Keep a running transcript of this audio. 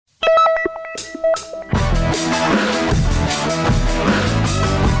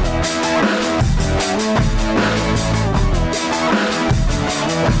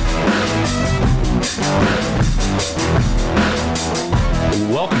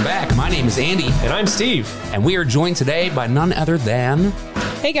Welcome back. My name is Andy. And I'm Steve. And we are joined today by none other than...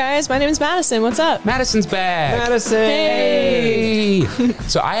 Hey guys, my name is Madison. What's up? Madison's back. Madison. Hey.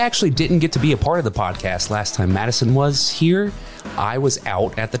 So I actually didn't get to be a part of the podcast last time Madison was here. I was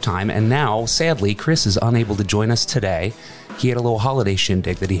out at the time, and now, sadly, Chris is unable to join us today. He had a little holiday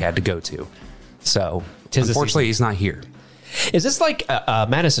shindig that he had to go to. So, unfortunately, he's not here. Is this like,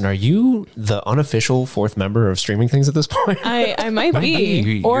 Madison, are you the unofficial fourth member of Streaming Things at this point? I might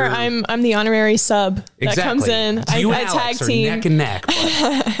be. Or I'm the honorary sub that comes in. You I and tag Alex are team. neck and neck.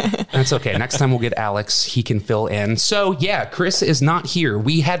 But that's okay. Next time we'll get Alex. He can fill in. So, yeah, Chris is not here.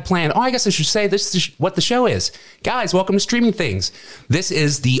 We had planned. I guess I should say this is what the show is. Guys, welcome to Streaming Things. This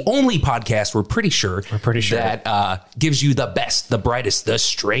is the only podcast we're pretty sure that gives you the best, the brightest, the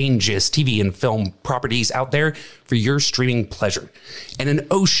strangest TV and film properties out there for your streaming pleasure. In an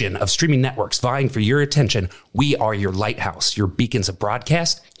ocean of streaming networks vying for your attention, we are your lighthouse, your beacons of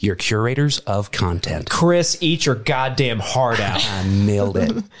broadcast, your curators of content. Chris, eat your goddamn heart out. I nailed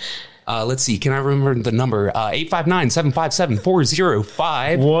it. Let's see. Can I remember the number?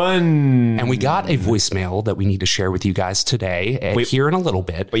 859-757-405. And we got a voicemail that we need to share with you guys today here in a little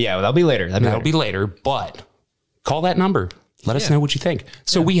bit. But yeah, that'll be later. That'll be later. But call that number. Let us know what you think.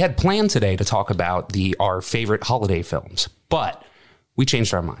 So we had planned today to talk about our favorite holiday films, but we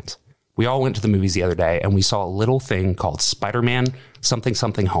changed our minds. We all went to the movies the other day and we saw a little thing called Spider-Man something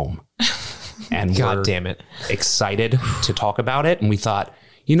something home. And God damn it. Excited to talk about it. And we thought,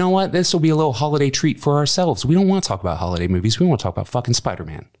 you know what? This will be a little holiday treat for ourselves. We don't want to talk about holiday movies. We want to talk about fucking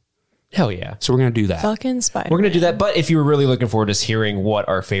Spider-Man. Hell yeah. So we're going to do that. Fucking Spider-Man. We're going to do that. But if you were really looking forward to hearing what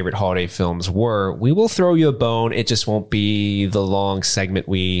our favorite holiday films were, we will throw you a bone. It just won't be the long segment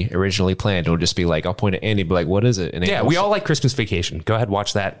we originally planned. It'll just be like, I'll point at Andy and be like, what is it? And yeah, we all like Christmas Vacation. Go ahead,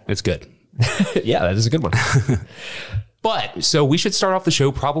 watch that. It's good. Yeah, that is a good one. But so we should start off the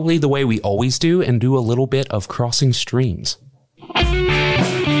show probably the way we always do and do a little bit of crossing streams.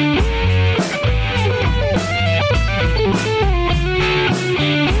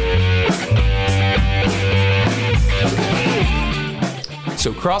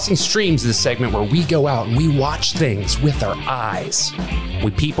 So Crossing Streams is a segment where we go out and we watch things with our eyes.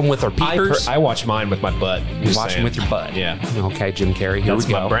 We peep them with our peepers. I watch mine with my butt. You watch them with your butt. Yeah. Okay, Jim Carrey, here That's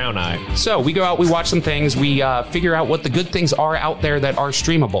we go. my brown eye. So we go out, we watch some things, we figure out what the good things are out there that are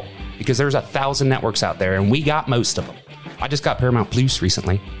streamable. Because there's 1,000 networks out there and we got most of them. I just got Paramount Plus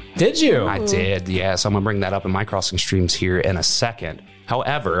recently. Did you? I did, yeah. So I'm going to bring that up in my Crossing Streams here in a second.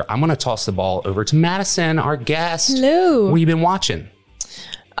 However, I'm going to toss the ball over to Madison, our guest. Hello. What have you been watching?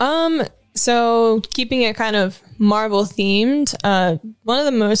 So keeping it kind of Marvel themed, one of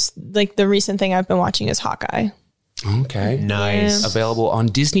the most, the recent thing I've been watching is Hawkeye. Okay. Nice. Yeah. Available on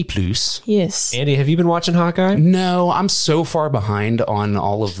Disney Plus. Yes. Andy, have you been watching Hawkeye? No, I'm so far behind on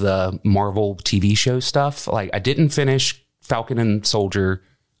all of the Marvel TV show stuff. Like, I didn't finish Falcon and Soldier.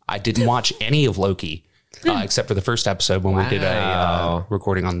 I didn't watch any of Loki, except for the first episode when we did a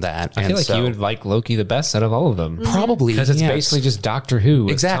recording on that. I feel like you would like Loki the best out of all of them. Probably. Because it's yes. basically just Doctor Who.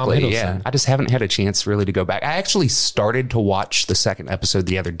 With Exactly, Tom yeah. Hiddleston. I just haven't had a chance really to go back. I actually started to watch the second episode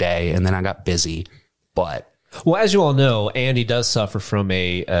the other day, and then I got busy. But Well, as you all know, Andy does suffer from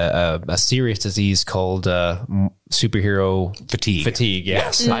a serious disease called superhero fatigue. Fatigue,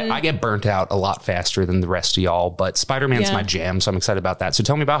 Yes. I get burnt out a lot faster than the rest of y'all, but Spider-Man's my jam, so I'm excited about that. So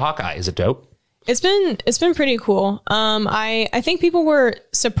tell me about Hawkeye. Is it dope? It's been pretty cool. I think people were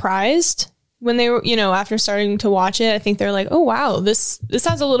surprised when they were, after starting to watch it. I think they're like, oh wow, this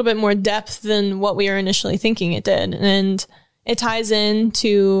has a little bit more depth than what we were initially thinking it did. And it ties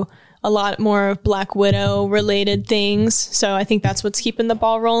into a lot more of Black Widow related things. So I think that's what's keeping the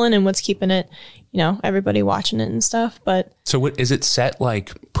ball rolling and what's keeping it, everybody watching it and stuff. But so what is it set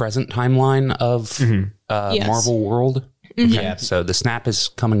like present timeline of Yes. Marvel world? Mm-hmm. Okay. So the snap is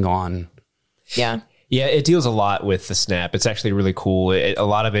come and gone. yeah. Yeah, it deals a lot with the snap. It's actually really cool. A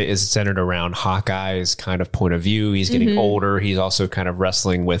lot of it is centered around Hawkeye's kind of point of view. He's getting older. He's also kind of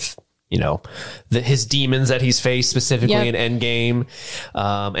wrestling with, his demons that he's faced specifically in Endgame.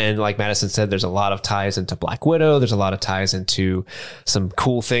 And like Madison said, there's a lot of ties into Black Widow. There's a lot of ties into some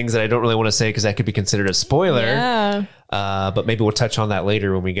cool things that I don't really want to say because that could be considered a spoiler. Yeah. But maybe we'll touch on that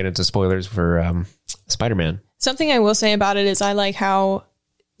later when we get into spoilers for Spider-Man. Something I will say about it is I like how,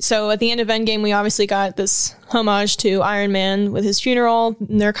 so at the end of Endgame, we obviously got this homage to Iron Man with his funeral.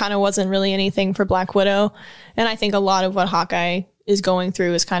 And there kind of wasn't really anything for Black Widow. And I think a lot of what Hawkeye is going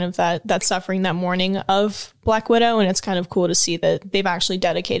through is kind of that suffering, that mourning of Black Widow. And it's kind of cool to see that they've actually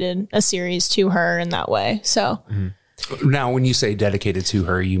dedicated a series to her in that way. So Now, when you say dedicated to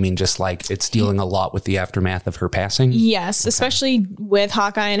her, you mean just like it's dealing a lot with the aftermath of her passing? Yes, especially with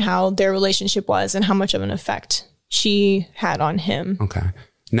Hawkeye and how their relationship was and how much of an effect she had on him. Okay.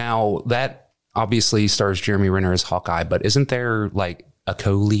 Now, that obviously stars Jeremy Renner as Hawkeye, but isn't there like a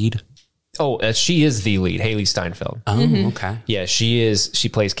co-lead? Oh, she is the lead, Haley Steinfeld. Oh, okay. Yeah, she is. She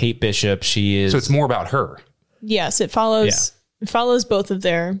plays Kate Bishop. She is. So it's more about her. Yes, it follows both of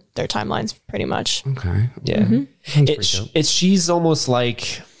their timelines pretty much. Okay. Yeah. It's she's almost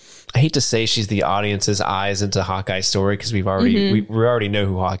like, I hate to say she's the audience's eyes into Hawkeye's story because we already know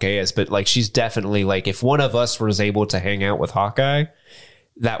who Hawkeye is, but like she's definitely like, if one of us was able to hang out with Hawkeye,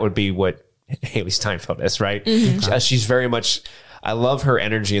 that would be what Haley Steinfeld is, right? She's very much, I love her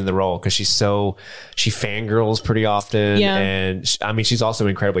energy in the role because she fangirls pretty often. Yeah. And she's also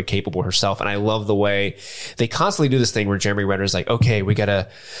incredibly capable herself. And I love the way they constantly do this thing where Jeremy Renner's like, okay, we got to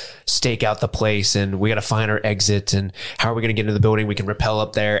stake out the place and we got to find our exit. And how are we going to get into the building? We can rappel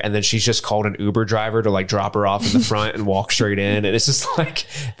up there. And then she's just called an Uber driver to like drop her off in the front and walk straight in. And it's just like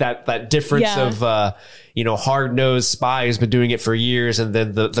that difference of, hard-nosed spy who's been doing it for years, and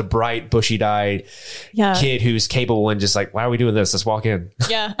then the bright, bushy-dyed kid who's capable and just like, why are we doing this? Let's walk in.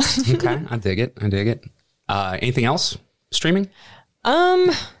 Yeah. Okay, I dig it. Anything else streaming?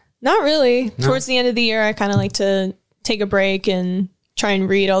 Not really. No. Towards the end of the year, I kind of like to take a break and try and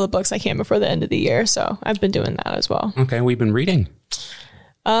read all the books I can before the end of the year. So I've been doing that as well. Okay, we've been reading.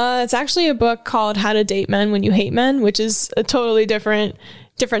 It's actually a book called How to Date Men When You Hate Men, which is a totally different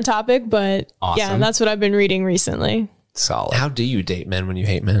topic, but awesome. Yeah, that's what I've been reading recently. Solid. How do you date men when you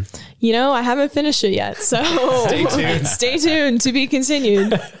hate men? I haven't finished it yet, so stay tuned to be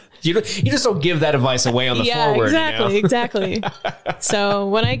continued. You just don't give that advice away on the forward. Exactly. So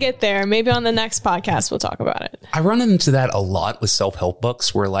when I get there, maybe on the next podcast, we'll talk about it. I run into that a lot with self-help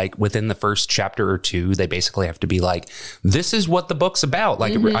books where like within the first chapter or two, they basically have to be like, this is what the book's about.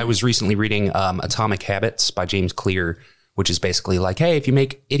 Like I was recently reading Atomic Habits by James Clear, which is basically like, hey, if you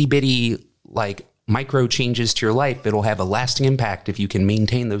make itty bitty like micro changes to your life, it'll have a lasting impact if you can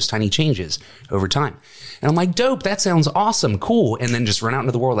maintain those tiny changes over time. And I'm like, dope, that sounds awesome, cool. And then just run out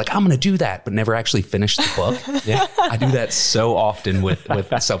into the world like, I'm going to do that, but never actually finish the book. Yeah, I do that so often with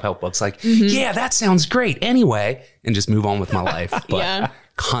self-help books. Like, yeah, that sounds great anyway, and just move on with my life. But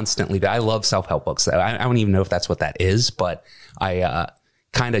constantly, I love self-help books. I don't even know if that's what that is, but I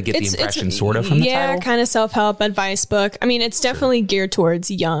kind of get the impression sort of from the title. Yeah, kind of self-help advice book. I mean, it's definitely geared towards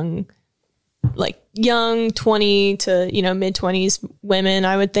young 20 to, mid-20s women,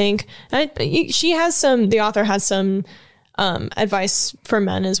 I would think. The author has some advice for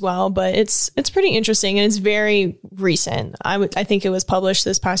men as well, but it's pretty interesting and it's very recent. I think it was published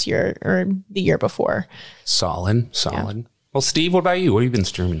this past year or the year before. Solid. Yeah. Well, Steve, what about you? What have you been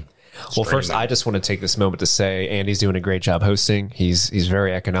streaming? Well, first, I just want to take this moment to say Andy's doing a great job hosting. He's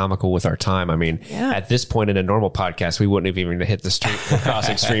very economical with our time. I mean, at this point in a normal podcast, we wouldn't have even hit the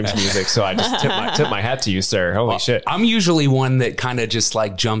Crossing Streams music. So I just tip my hat to you, sir. Holy shit. I'm usually one that kind of just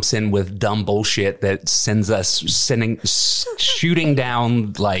like jumps in with dumb bullshit that sends us shooting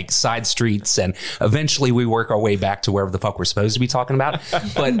down like side streets. And eventually we work our way back to wherever the fuck we're supposed to be talking about.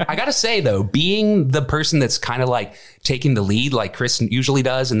 But I got to say, though, being the person that's kind of like taking the lead like Chris usually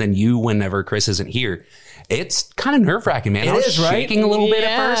does, and then you whenever Chris isn't here, it's kind of nerve-wracking, man. I was shaking a little bit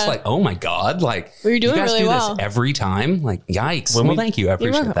at first, like, oh my God, like, you're doing you guys really do well. This every time? Like, yikes. Well, thank you. I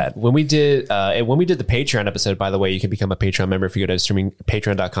appreciate that. When we did the Patreon episode, by the way, you can become a Patreon member if you go to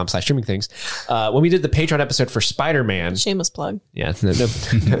patreon.com/streaming things. When we did the Patreon episode for Spider-Man. Shameless plug. Yeah,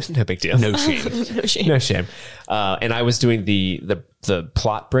 no big deal. No shame. No shame. And I was doing the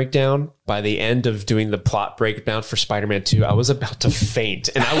plot breakdown. By the end of doing the plot breakdown for Spider-Man 2, I was about to faint.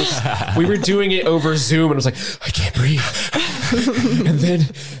 And we were doing it over Zoom and I was like, I can't breathe.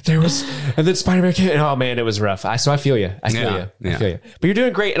 and then Spider-Man came, and oh man, it was rough. So I feel you. I feel you. But you're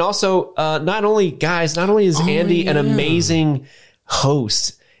doing great. And also, not only is Andy an amazing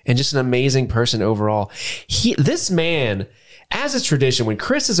host and just an amazing person overall, this man, as is tradition, when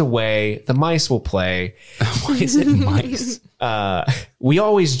Chris is away, the mice will play. Why is it mice? We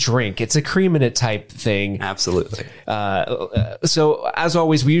always drink. It's a cream in it type thing. Absolutely. So as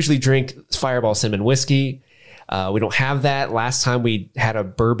always, we usually drink Fireball Cinnamon Whiskey. We don't have that. Last time we had a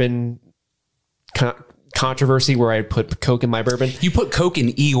bourbon controversy where I put Coke in my bourbon. You put Coke in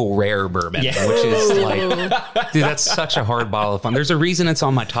Eagle Rare bourbon, which is like, dude, that's such a hard bottle of fun. There's a reason it's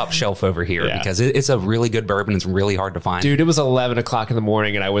on my top shelf over here because it's a really good bourbon. It's really hard to find. Dude, it was 11 o'clock in the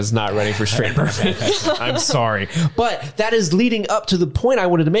morning and I was not ready for straight bourbon. I'm sorry. But that is leading up to the point I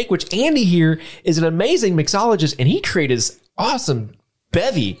wanted to make, which Andy here is an amazing mixologist and he created this awesome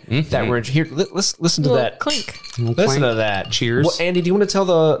bevy that we're here. Let's listen to Little that. clink. Listen to that. Cheers. Well, Andy, do you want to tell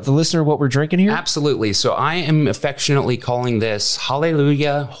the listener what we're drinking here? Absolutely. So I am affectionately calling this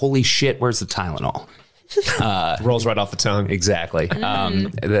Hallelujah. Holy shit, where's the Tylenol? Rolls right off the tongue. Exactly.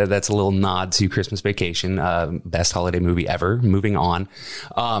 That's a little nod to Christmas Vacation, best holiday movie ever. Moving on.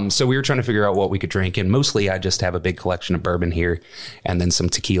 So we were trying to figure out what we could drink, and mostly I just have a big collection of bourbon here and then some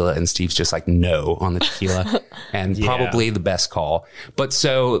tequila, and Steve's just like, no on the tequila, and probably the best call. But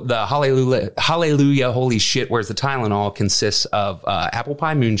so the Hallelujah, holy shit, where's the Tylenol consists of apple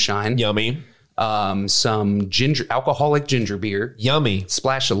pie moonshine, Yummy. some alcoholic ginger beer, Yummy.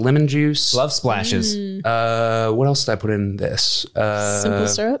 splash of lemon juice. Love splashes. What else did I put in this? Simple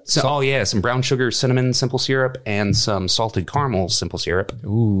syrup. Some brown sugar cinnamon simple syrup and some salted caramel simple syrup.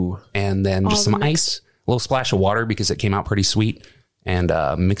 Ooh. And then just some ice, a little splash of water because it came out pretty sweet, and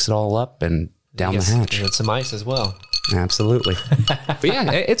mix it all up and down the hatch. And some ice as well. Absolutely. But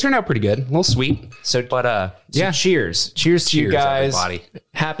yeah, it turned out pretty good. A little sweet. So, But yeah, cheers to you guys. Everybody.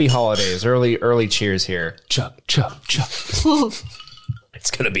 Happy holidays. Early cheers here. Chug, chug, chug. It's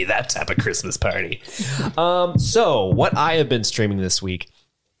going to be that type of Christmas party. So what I have been streaming this week,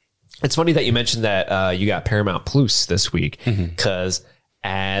 it's funny that you mentioned that you got Paramount Plus this week, because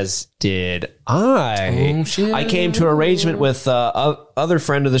as did I. Oh, shit. I came to an arrangement with other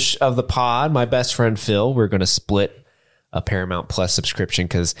friend of the pod, my best friend Phil. We're going to split a Paramount Plus subscription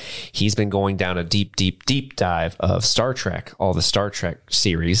because he's been going down a deep dive of Star Trek, all the Star Trek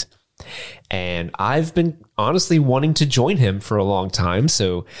series. And I've been honestly wanting to join him for a long time.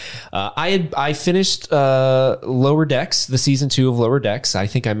 So I finished Lower Decks, the season 2 of Lower Decks. I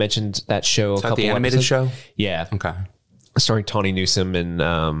think I mentioned that show a couple The animated episodes. show? Yeah. Okay. Starring Tawny Newsome and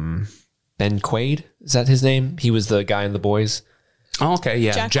Ben Quaid. Is that his name? He was the guy in The Boys. Oh, okay.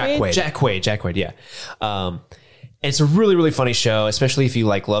 Yeah. Jack Quaid? Jack Quaid. Yeah. It's a really, really funny show, especially if you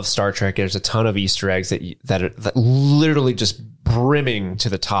love Star Trek. There's a ton of Easter eggs that literally just brimming to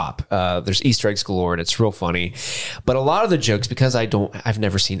the top. There's Easter eggs galore, and it's real funny. But a lot of the jokes, because I've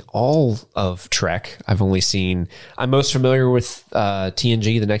never seen all of Trek. I'm most familiar with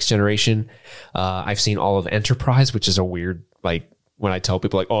TNG, The Next Generation. I've seen all of Enterprise, which is a weird, when I tell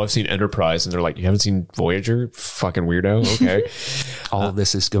people oh, I've seen Enterprise, and they're like, you haven't seen Voyager? Fucking weirdo. Okay. All of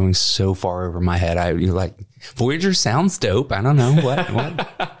this is going so far over my head. You're like, Voyager sounds dope. I don't know what.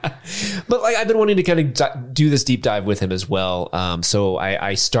 But I've been wanting to kind of do this deep dive with him as well. So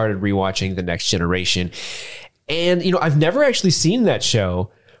I started rewatching The Next Generation, and I've never actually seen that show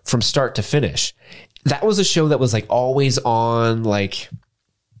from start to finish. That was a show that was always on.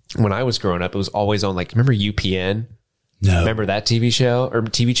 When I was growing up, it was always on. Remember UPN? No. Remember that TV show or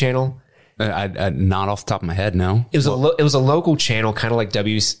TV channel? I not off the top of my head. No. It was a local channel, kind of like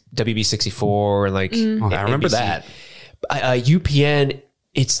WB64 and I remember NBC. that. UPN.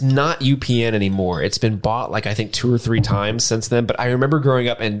 It's not UPN anymore. It's been bought I think 2 or 3 times since then. But I remember growing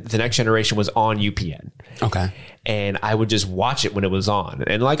up and The Next Generation was on UPN. Okay. And I would just watch it when it was on.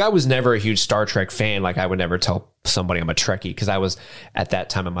 And I was never a huge Star Trek fan. I would never tell somebody I'm a Trekkie, because I was at that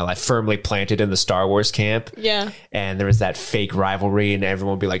time in my life firmly planted in the Star Wars camp. Yeah. And there was that fake rivalry, and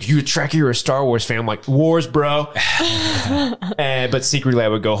everyone would be like, you a Trekkie or a Star Wars fan? I'm like, wars, bro. But secretly I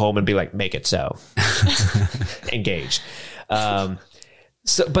would go home and be like, make it so. Engage. So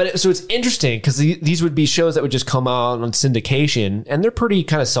it's interesting because these would be shows that would just come out on syndication, and they're pretty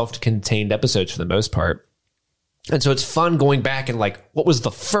kind of self-contained episodes for the most part. And so it's fun going back and what was the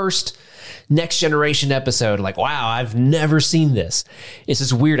first Next Generation episode? Wow, I've never seen this. It's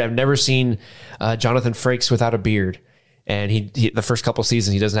just weird. I've never seen Jonathan Frakes without a beard. And he the first couple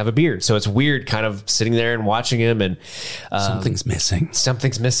seasons, he doesn't have a beard. So it's weird kind of sitting there and watching him, and Something's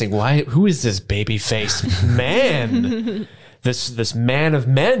missing. Why? Who is this baby-faced man? This man of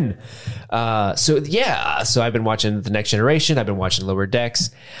men. So I've been watching The Next Generation. I've been watching Lower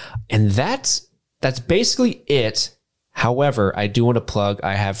Decks, and that's basically it. However, I do want to plug,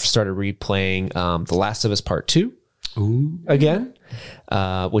 I have started replaying The Last of Us Part 2 again,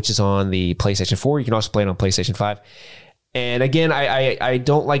 which is on the PlayStation 4. You can also play it on PlayStation 5. And again, I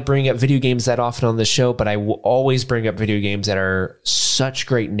don't like bringing up video games that often on the show, but I will always bring up video games that are such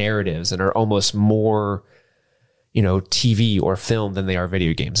great narratives and are almost more TV or film than they are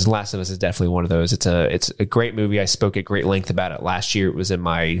video games. And Last of Us is definitely one of those. It's a great movie. I spoke at great length about it last year. It was in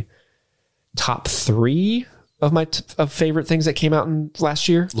my top 3 of my of favorite things that came out in last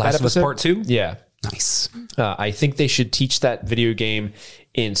year. Last of Us Part 2? Yeah. Nice. I think they should teach that video game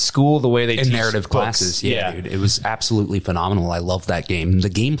in school the way they teach narrative books. classes. Yeah, dude. It was absolutely phenomenal. I love that game. The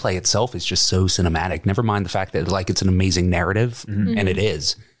gameplay itself is just so cinematic. Never mind the fact that it's an amazing narrative, and it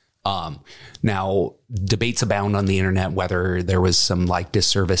is. Now, debates abound on the internet whether there was some like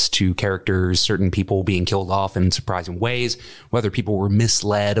disservice to characters, certain people being killed off in surprising ways, whether people were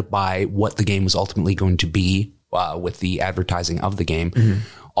misled by what the game was ultimately going to be with the advertising of the game.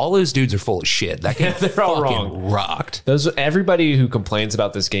 All those dudes are full of shit. That game They're all fucking wrong. rocked. Everybody who complains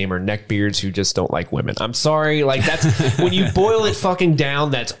about this game are neckbeards who just don't like women. I'm sorry. Like, that's when you boil it fucking down,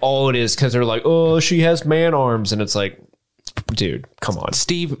 that's all it is. Cause they're like, oh, she has man arms. And it's like, dude, come on.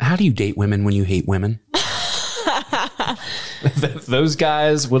 Steve, how do you date women when you hate women? Those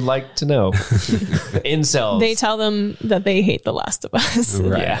guys would like to know. Incels. They tell them that they hate The Last of Us.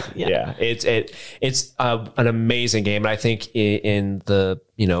 Yeah. It's an amazing game. And I think in the,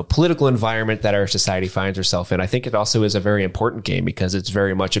 political environment that our society finds herself in, I think it also is a very important game because it's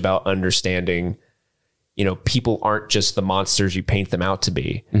very much about understanding, people aren't just the monsters you paint them out to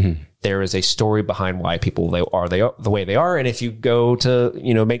be. There is a story behind why people are the way they are. And if you go to,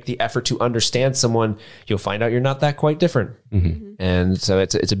 make the effort to understand someone, you'll find out you're not that quite different. And so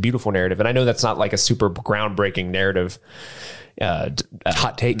it's a beautiful narrative. And I know that's not like a super groundbreaking narrative,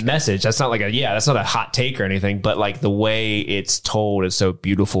 hot take message. That's not that's not a hot take or anything, but like the way it's told is so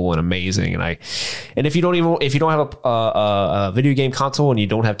beautiful and amazing. And if you don't have a video game console and you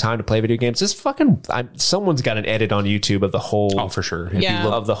don't have time to play video games, just someone's got an edit on YouTube of the whole. Oh, for sure. Yeah. If you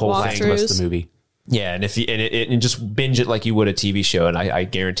love the whole thing, the movie. Yeah, and and just binge it like you would a TV show, and I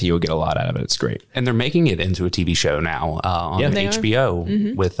guarantee you'll get a lot out of it. It's great. And they're making it into a TV show now on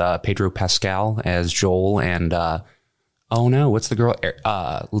HBO with Pedro Pascal as Joel and oh no, what's the girl?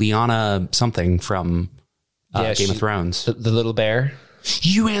 Liana something from Game of Thrones. The little bear.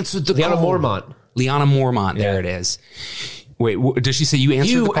 You answered the Liana call. Mormont. Liana Mormont. There it is. Wait, does she say you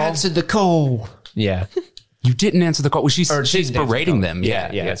answered the call? You answered the call. Yeah. You didn't answer the call. Well, she's berating them.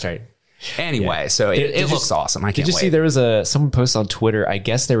 Yeah, that's right. Anyway, so it looks awesome. I can't wait. Did you see there was someone posted on Twitter? I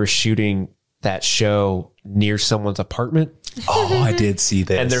guess they were shooting that show near someone's apartment. Oh, I did see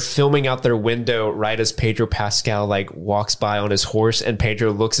this. And they're filming out their window right as Pedro Pascal walks by on his horse, and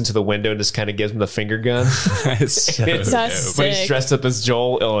Pedro looks into the window and just kind of gives him the finger gun. That's so That's But he's sick. dressed up as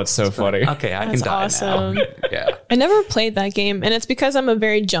Joel. Oh, it's so funny. okay, I That's can die awesome. now. Yeah. I never played that game, and it's because I'm a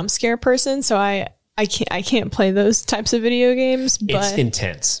very jump scare person, so I can't play those types of video games. But It's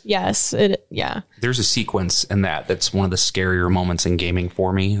intense. yes, There's a sequence in that's one of the scarier moments in gaming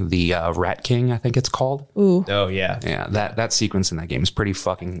for me. The Rat King, I think it's called. Ooh. Oh yeah. Yeah, that sequence in that game is pretty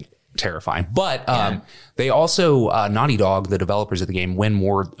fucking terrifying. But they also Naughty Dog, the developers of the game, win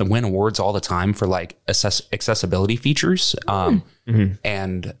awards all the time for like accessibility features.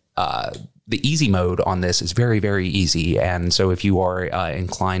 And the easy mode on this is very, very easy. And so if you are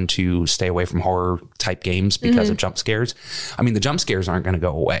inclined to stay away from horror type games because of jump scares, I mean, the jump scares aren't going to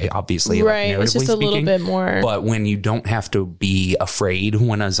go away, obviously. Right. Like, It's just a little bit more. But when you don't have to be afraid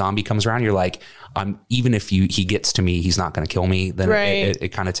when a zombie comes around, you're like, even if he gets to me, he's not going to kill me. Then it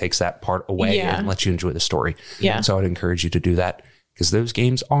kind of takes that part away and lets you enjoy the story. Yeah. So I'd encourage you to do that because those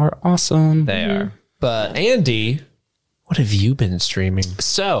games are awesome. They are. But Andy, what have you been streaming?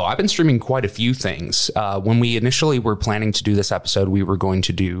 So I've been streaming quite a few things. When we initially were planning to do this episode, we were going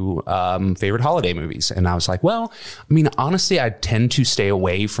to do favorite holiday movies. And I was like, well, I mean, honestly, I tend to stay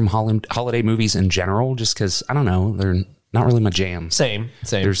away from holiday movies in general, just because, I don't know, they're not really my jam. Same.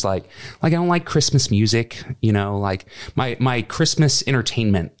 There's like I don't like Christmas music, like my Christmas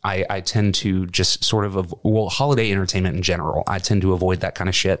entertainment. I tend to just sort of, holiday entertainment in general, I tend to avoid that kind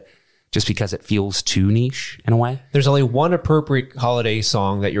of shit. Just because it feels too niche in a way. There's only one appropriate holiday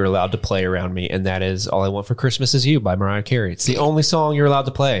song that you're allowed to play around me, and that is All I Want for Christmas Is You by Mariah Carey. It's the only song you're allowed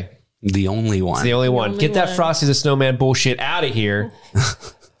to play. The only one. It's the only one. Get that Frosty the Snowman bullshit out of here.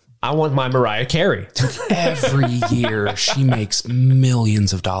 I want my Mariah Carey. Every year she makes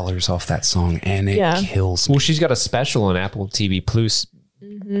millions of dollars off that song, and it kills me. Well, she's got a special on Apple TV Plus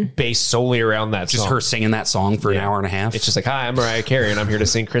based solely around that Just song. her singing that song for an hour and a half. It's just like, hi, I'm Mariah Carey, and I'm here to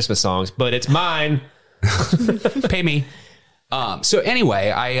sing Christmas songs, but it's mine. Pay me. So anyway,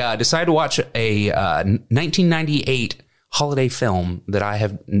 I decided to watch a 1998 holiday film that I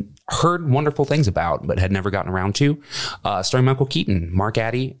have heard wonderful things about, but had never gotten around to, starring Michael Keaton, Mark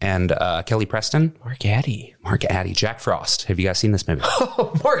Addy, and Kelly Preston. Mark Addy. Jack Frost. Have you guys seen this movie?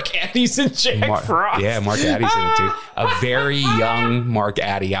 Oh, Mark Addy's in Jack Frost. Yeah, Mark Addy's in it too. A very young Mark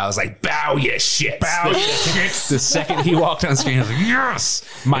Addy. I was like, bow you shit. Bow you shit. The second he walked on screen, I was like, yes.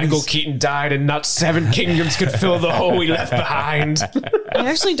 Michael Keaton died and not 7 kingdoms could fill the hole he left behind. I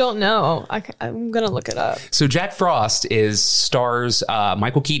actually don't know. I'm gonna look it up. So Jack Frost stars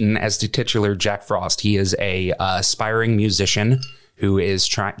Michael Keaton as the titular Jack Frost. He is a aspiring musician who is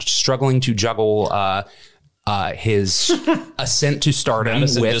struggling to juggle his ascent to stardom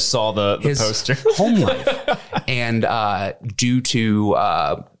Madison with just saw the his poster. home life. And due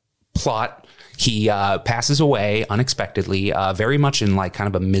to plot, he passes away unexpectedly, very much in like kind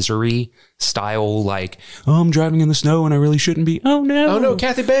of a Misery style, like, oh, I'm driving in the snow and I really shouldn't be. Oh no. Oh no,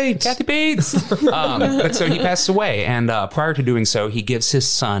 Kathy Bates. Kathy Bates. But so he passes away. And prior to doing so, he gives his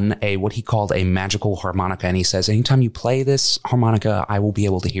son what he called a magical harmonica. And he says, anytime you play this harmonica, I will be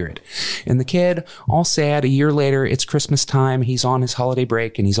able to hear it. And the kid, all sad, a year later, it's Christmas time. He's on his holiday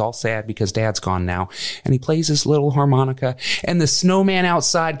break and he's all sad because dad's gone now. And he plays his little harmonica and the snowman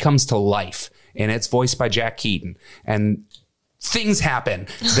outside comes to life. And it's voiced by Jack Keaton. And things happen.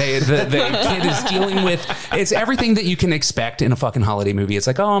 The kid is dealing with, it's everything that you can expect in a fucking holiday movie. It's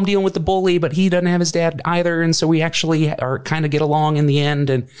like, oh, I'm dealing with the bully, but he doesn't have his dad either. And so we actually are kind of get along in the end.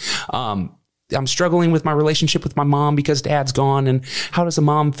 And I'm struggling with my relationship with my mom because dad's gone. And how does a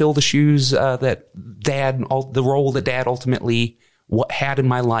mom fill the shoes the role that dad ultimately had in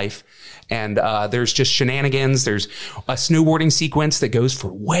my life? And there's just shenanigans. There's a snowboarding sequence that goes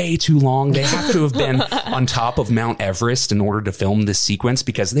for way too long. They have to have been on top of Mount Everest in order to film this sequence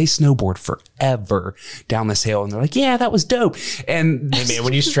because they snowboard forever down this hill. And they're like, yeah, that was dope. And hey man,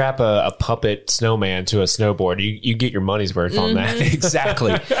 when you strap a puppet snowman to a snowboard, you get your money's worth on that.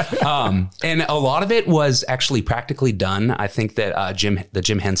 Exactly. And a lot of it was actually practically done. I think that the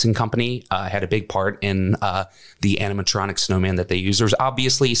Jim Henson Company had a big part in the animatronic snowman that they used. There's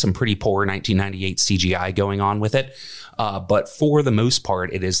obviously some pretty poor 1998 CGI going on with it. But for the most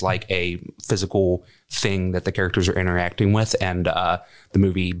part, it is like a physical thing that the characters are interacting with. And the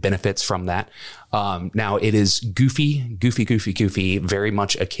movie benefits from that. Now, it is goofy, very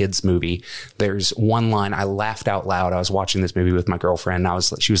much a kid's movie. There's one line I laughed out loud. I was watching this movie with my girlfriend.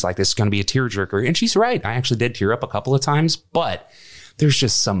 She was like, this is going to be a tearjerker. And she's right. I actually did tear up a couple of times, but there's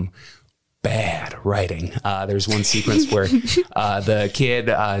just some bad writing. There's one sequence where the kid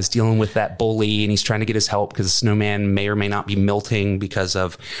is dealing with that bully and he's trying to get his help because the snowman may or may not be melting because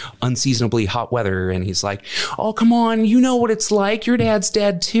of unseasonably hot weather. And he's like, oh, come on. You know what it's like. Your dad's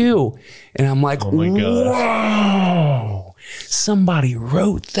dead too. And I'm like, oh my God. Whoa, somebody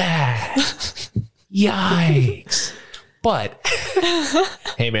wrote that. Yikes. But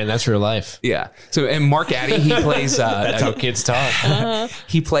hey man, that's real life. Yeah. So, and Mark Addy, he plays, that's how kids talk.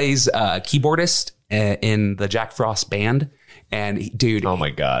 He plays keyboardist in the Jack Frost band. And dude, oh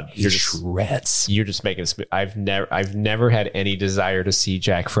my God, he shreds. You're just making I've never had any desire to see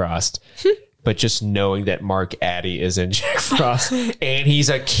Jack Frost. But just knowing that Mark Addy is in Jack Frost and he's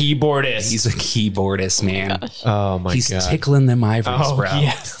a keyboardist. He's a keyboardist, man. Oh my God. He's tickling them ivories, bro.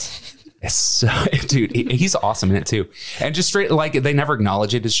 Yes. It's so, dude, he's awesome in it too. And just straight, like, they never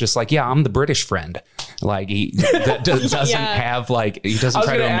acknowledge it. It's just like, yeah, I'm the British friend. Like, he doesn't have, like, he doesn't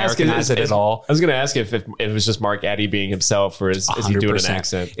try to Americanize it at all. I was going to ask if it was just Mark Addy being himself, or is he doing an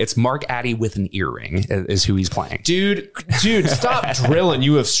accent? It's Mark Addy with an earring is who he's playing. Dude, stop drilling.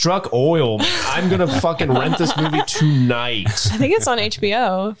 You have struck oil. I'm going to fucking rent this movie tonight. I think it's on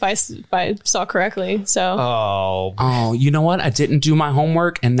HBO, if I saw correctly. So. Oh, you know what? I didn't do my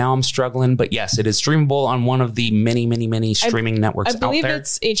homework, and now I'm struggling. But yes, it is streamable on one of the many streaming networks out there. I believe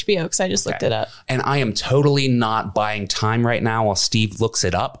it's HBO because I just looked it up. And I am totally not buying time right now while Steve looks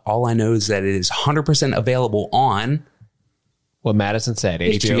it up. All I know is that it is 100% available on what Madison said.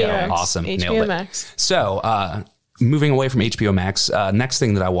 HBO Max. Awesome. HBO Nailed it. Max. So, moving away from HBO Max, next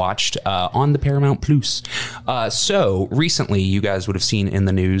thing that I watched on the Paramount Plus. So recently, you guys would have seen in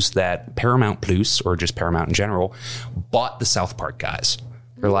the news that Paramount Plus, or just Paramount in general, bought the South Park guys.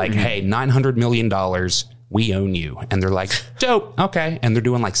 They're like, hey, $900 million, we own you. And they're like, dope, okay. And they're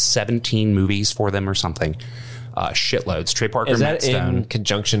doing like 17 movies for them or something. Shitloads. Trey Parker, is that Matt Stone. in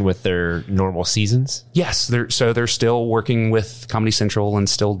conjunction with their normal seasons? Yes. They're still working with Comedy Central and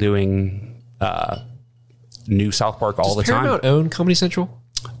still doing new South Park all the time. Does Paramount own Comedy Central?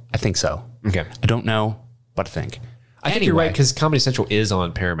 I think so. Okay. I don't know, but I think. I think you're right, because Comedy Central is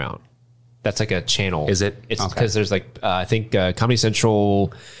on Paramount. That's like a channel. Is it? It's because there's like, I think Comedy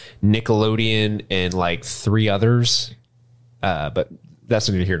Central, Nickelodeon, and like 3 others. But that's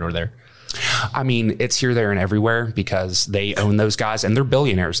neither here nor there. I mean, it's here, there, and everywhere because they own those guys and they're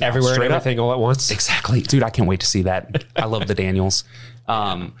billionaires now. Everywhere and everything all at once. Exactly. Dude, I can't wait to see that. I love the Daniels.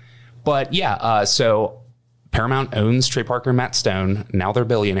 But yeah, so Paramount owns Trey Parker and Matt Stone. Now they're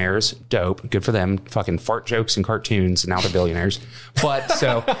billionaires. Dope. Good for them. Fucking fart jokes and cartoons. Now they're billionaires. But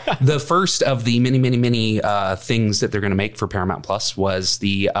so the first of the many things that they're going to make for Paramount Plus was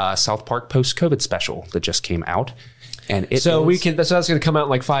the South Park post-COVID special that just came out. And it So is- that's going to come out in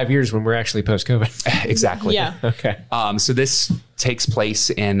like 5 years when we're actually post-COVID. exactly. Yeah. Okay. So this takes place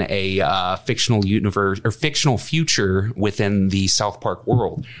in a fictional universe or fictional future within the South Park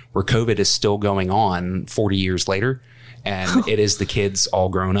world where COVID is still going on 40 years later. And it is the kids all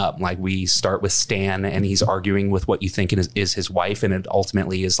grown up. Like we start with Stan and he's arguing with what you think is his wife. And it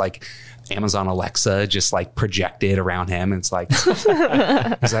ultimately is like Amazon Alexa just like projected around him. And it's like,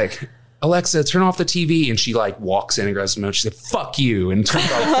 he's like, Alexa, turn off the TV. And she like walks in and grabs the remote. She said, fuck you. And turns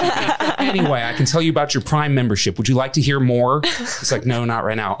off the TV. Anyway, I can tell you about your Prime membership. Would you like to hear more? It's like, no, not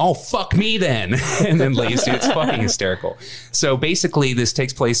right now. Oh, fuck me then. And then leaves. Dude, it's fucking hysterical. So basically this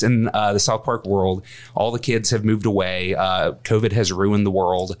takes place in the South Park world. All the kids have moved away. COVID has ruined the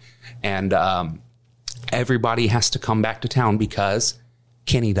world. And everybody has to come back to town because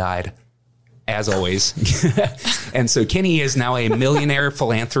Kenny died. As always. And so Kenny is now a millionaire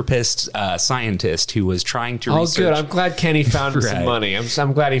philanthropist, scientist who was trying to research. Good. I'm glad Kenny found Right. some money.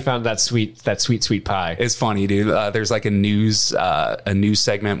 I'm glad he found that sweet pie. It's funny, dude. There's like a news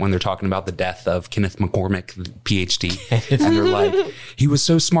segment when they're talking about the death of Kenneth McCormick, PhD. And they're like, he was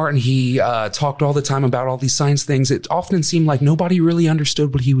so smart and he talked all the time about all these science things. It often seemed like nobody really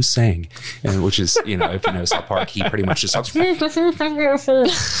understood what he was saying. And which is, if you know South Park, he pretty much just talks. And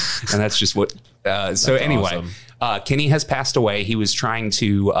that's just what. So anyway, awesome. Kenny has passed away. He was trying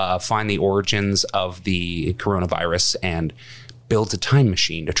to find the origins of the coronavirus and build a time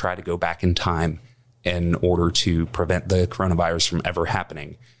machine to try to go back in time in order to prevent the coronavirus from ever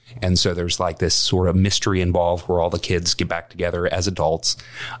happening. And so there's like this sort of mystery involved where all the kids get back together as adults.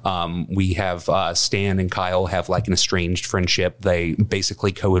 We have Stan and Kyle have like an estranged friendship. They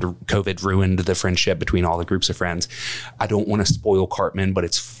basically COVID ruined the friendship between all the groups of friends. I don't want to spoil Cartman, but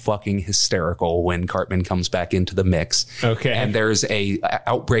it's fucking hysterical when Cartman comes back into the mix. Okay. And there's a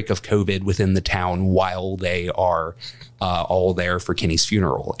outbreak of COVID within the town while they are all there for Kenny's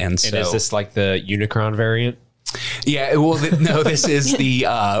funeral. And so And is this like the Unicron variant? yeah, well, no, this is the,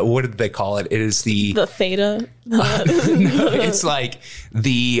 what did they call it? It is the theta. no, it's like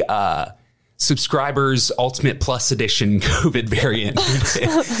the subscribers ultimate plus edition COVID variant.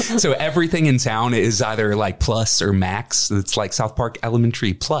 So everything in town is either like plus or max. It's like South Park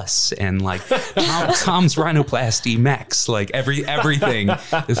Elementary plus and like Tom's Rhinoplasty max. Like everything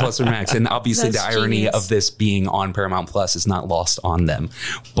is plus or max. And obviously That's the irony genius. of this being on Paramount Plus is not lost on them.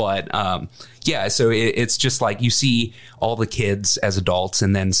 But yeah, so it's just like you see all the kids as adults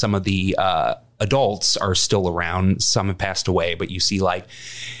and then some of the adults are still around. Some have passed away, but you see like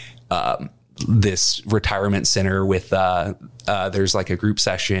this retirement center with there's like a group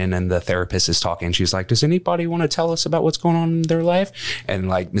session and the therapist is talking. She's like, does anybody want to tell us about what's going on in their life? And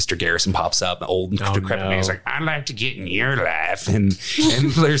like Mr. Garrison pops up, old decrepit man. He's like, I'd like to get in your life. And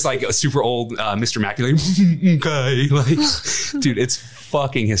there's like a super old Mr. Mackey like, okay, like, dude, it's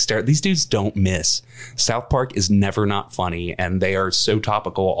fucking hysterical. These dudes don't miss. South Park is never not funny and they are so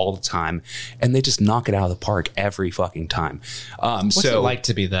topical all the time and they just knock it out of the park every fucking time. What's it like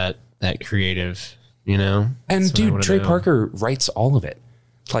to be that creative, you know? And That's what I dude, wanna Trey know. Parker writes all of it.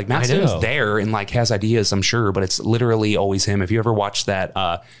 Like Matt I know. Stone's there and like has ideas, I'm sure, but it's literally always him. If you ever watched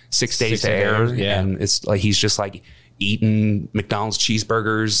that 6 Days 6 to Air, yeah. and it's like he's just like eating McDonald's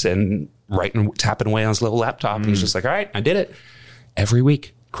cheeseburgers and tapping away on his little laptop. And he's just like, all right, I did it every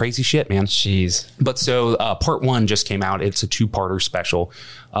week. Crazy shit, man. Jeez. But so part 1 just came out. It's a 2-parter special.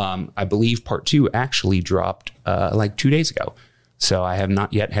 I believe part 2 actually dropped like 2 days ago. So I have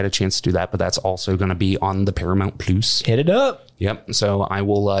not yet had a chance to do that, but that's also going to be on the Paramount Plus. Hit it up. Yep. So I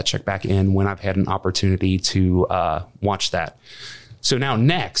will check back in when I've had an opportunity to watch that. So now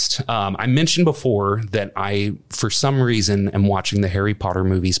next, I mentioned before that I, for some reason, am watching the Harry Potter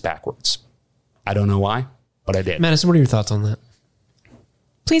movies backwards. I don't know why, but I did. Madison, what are your thoughts on that?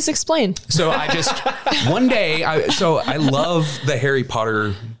 Please explain. So I just, one day, I love the Harry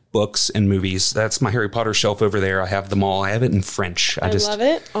Potter books and movies. That's my Harry Potter shelf over there. I have them all. I have it in French. I love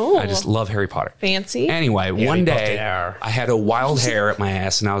it. Oh, I just love Harry Potter. fancy. Anyway, one day Potter. I had a wild hair at my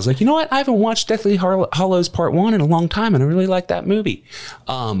ass and I was like, you know what? I haven't watched Deathly Hallows Part 1 in a long time and I really like that movie.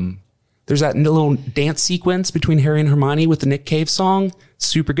 There's that little dance sequence between Harry and Hermione with the Nick Cave song.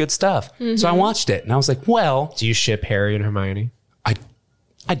 Super good stuff. So I watched it and I was like, well, Do you ship Harry and Hermione?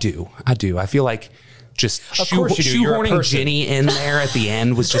 I do. I feel like just course you do. You're a shoehorning person. Ginny in there at the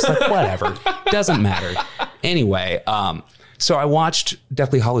end was just like, whatever. Doesn't matter. Anyway, so I watched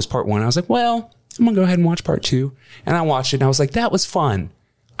Deathly Hallows Part 1. I was like, well, I'm going to go ahead and watch Part 2. And I watched it and I was like, that was fun.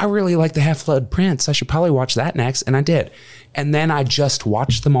 I really like the Half-Blood Prince. I should probably watch that next. And I did. And then I just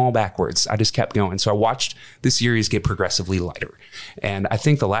watched them all backwards. I just kept going. So I watched the series get progressively lighter. And I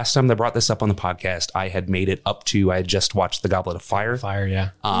think the last time they brought this up on the podcast, I had made it up to, I had just watched The Goblet of Fire. Yeah.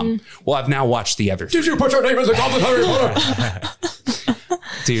 Well, I've now watched the other three. Did you put your name as a Goblet of Fire?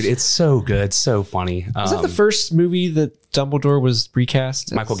 Dude, it's so good. So funny. Was that the first movie that Dumbledore was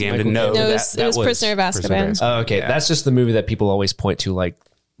recast? Michael As Gambon? No, No, it was Prisoner of Azkaban. Oh, okay. That's just the movie that people always point to, like,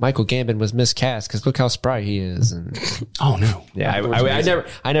 Michael Gambon was miscast because look how spry he is. And Oh, no. yeah,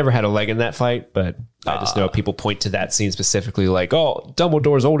 I never had a leg in that fight, but I just know people point to that scene specifically, like, oh,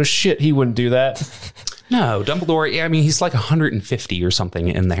 Dumbledore's old as shit. He wouldn't do that. No, Dumbledore, yeah, I mean, he's like 150 or something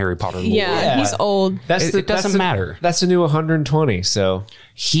in the Harry Potter lore. Yeah, he's old. It doesn't matter. That's the new 120. So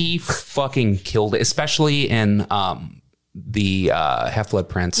He fucking killed it, especially in the Half-Blood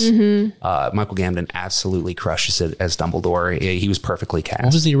Prince. Michael Gambon absolutely crushes it as Dumbledore. He was perfectly cast.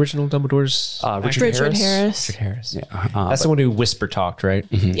 what was the original Dumbledore's? Richard Harris. Richard Harris. Yeah, That's the one who whisper talked, right?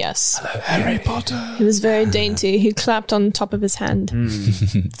 Yes. Harry Potter. He was very dainty. He clapped on top of his hand.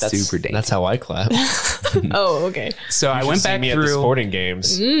 super dainty. That's how I clap. Oh, okay. So I went back me at the through. sporting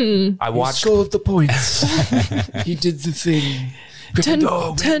games. I watched. Scored the points. He did the thing.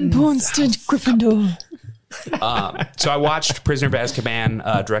 10 points to Gryffindor. So I watched Prisoner of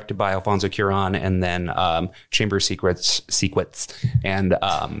Azkaban, directed by Alfonso Cuarón, and then Chamber of Secrets, and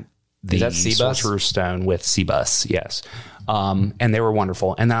the that Seabus? Sorcerer's Stone with Seabus. Yes, and they were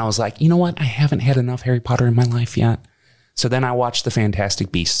wonderful. And then I was like, you know what? I haven't had enough Harry Potter in my life yet. So then I watched the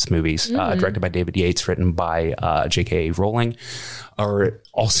Fantastic Beasts movies, directed by David Yates, written by J.K. Rowling, or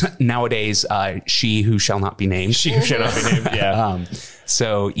also nowadays She Who Shall Not Be Named. She who shall not be named. Yeah.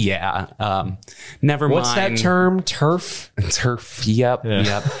 So yeah, never mind. What's that term? Turf? Turf. Yep.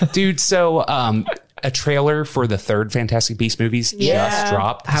 Dude, so a trailer for the third Fantastic Beasts movies just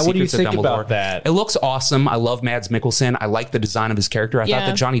dropped. What do you Secrets of think about Dumbledore. that? It looks awesome. I love Mads Mikkelsen. I like the design of his character. I thought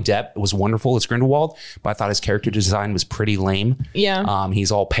that Johnny Depp was wonderful as Grindelwald, but I thought his character design was pretty lame. Yeah.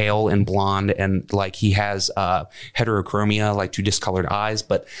 He's all pale and blonde, and like he has heterochromia, like two discolored eyes.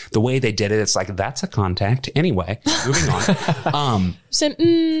 But the way they did it, it's like that's a contact. Anyway, moving on. So,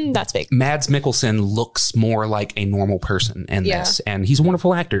 that's fake. Mads Mikkelsen looks more like a normal person in this, and he's a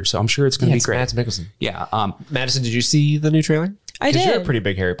wonderful actor, so I'm sure it's going to be great. Mads Mikkelsen. Yeah. Madison, did you see the new trailer? I 'Cause did. You're a pretty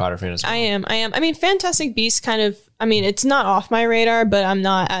big Harry Potter fan as well. I am. I mean, Fantastic Beasts kind of, it's not off my radar, but I'm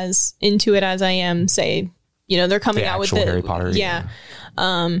not as into it as I am, say, they're coming The out with actual the Harry Potter. Yeah.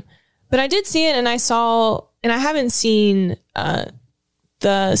 But I did see it, and I haven't seen,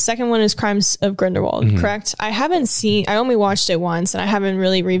 the second one is Crimes of Grindelwald, correct? I only watched it once, and I haven't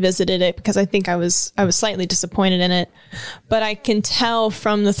really revisited it because I think I was slightly disappointed in it. But I can tell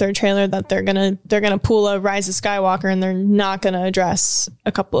from the third trailer that they're gonna pull a Rise of Skywalker, and they're not gonna address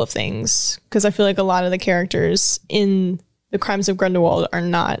a couple of things because I feel like a lot of the characters in the Crimes of Grindelwald are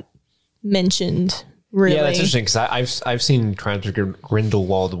not mentioned. Really, Yeah, that's interesting because I've seen Crimes of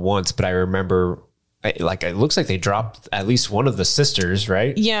Grindelwald once, but I remember. It looks like they dropped at least one of the sisters,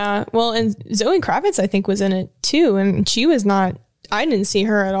 right? Yeah. Well, and Zoe Kravitz, I think, was in it too. And she was not, I didn't see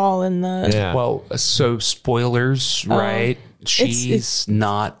her at all in the. Yeah. Well, so spoilers, right? She's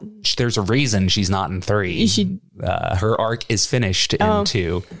not. There's a reason she's not in 3. Her arc is finished in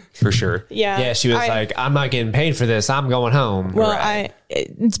 2, for sure. Yeah. Yeah, she was like, I'm not getting paid for this. I'm going home. Well, Right.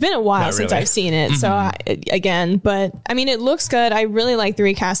 it's been a while Not since really. I've seen it. So but it looks good. I really like the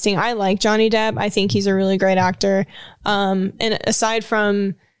recasting. I like Johnny Depp. I think he's a really great actor. And aside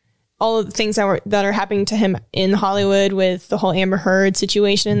from all of the things that are happening to him in Hollywood with the whole Amber Heard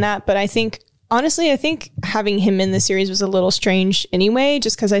situation and that, but I think having him in the series was a little strange anyway,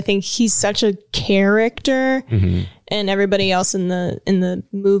 just because I think he's such a character and everybody else in the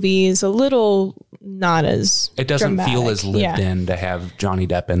movie is a little not as It doesn't feel dramatic. as lived in to have Johnny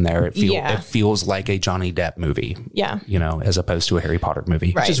Depp in there. It feels like a Johnny Depp movie. Yeah. As opposed to a Harry Potter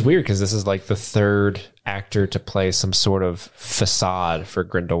movie. Right. Which is weird because this is like the third actor to play some sort of facade for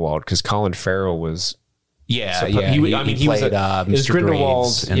Grindelwald because Colin Farrell was. Yeah, So, yeah. he He was played it was Mr. Grindelwald,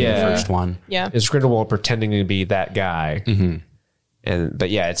 Graves in yeah. the first one. Yeah. Is Grindelwald pretending to be that guy? But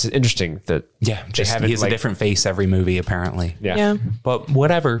yeah, it's interesting that Yeah, they haven't he has a different face every movie, apparently. Yeah. But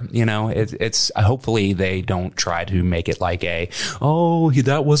whatever, it's hopefully they don't try to make it like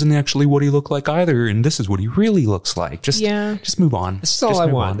that wasn't actually what he looked like either, and this is what he really looks like. Just move on. This is all I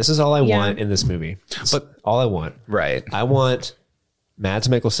want. This is all I want in this movie. But all I want. Right. I want Mads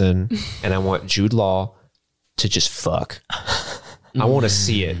Mikkelsen and I want Jude Law to just fuck. I want to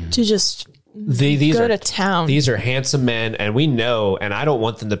see it. To just These go are to town. These are handsome men, and we know, and I don't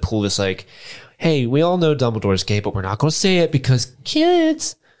want them to pull this like, hey, we all know Dumbledore's gay, but we're not going to say it because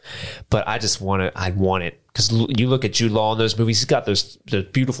kids. but I just want it. I want it because you look at Jude Law in those movies. He's got those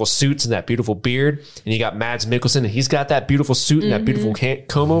beautiful suits and that beautiful beard, and you got Mads Mikkelsen, and he's got that beautiful suit and that beautiful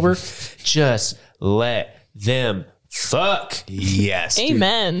comb over. Just let them fuck. Yes.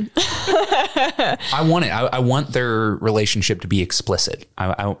 Amen. I want it. I want their relationship to be explicit.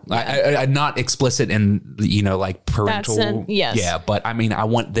 I not explicit in, like parental. Yes. Yeah. But I mean, I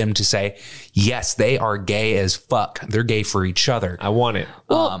want them to say, yes, they are gay as fuck. They're gay for each other. I want it.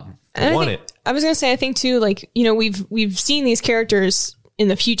 I want it. I was going to say, I think too, like, we've seen these characters in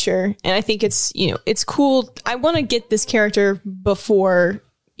the future, and I think it's, it's cool. I want to get this character before,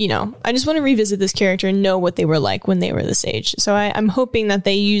 I just want to revisit this character and know what they were like when they were this age. So I'm hoping that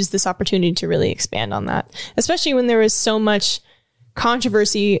they use this opportunity to really expand on that, especially when there was so much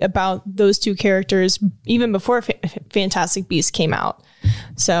controversy about those two characters even before Fantastic Beasts came out.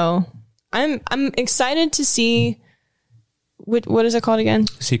 So I'm excited to see what is it called again?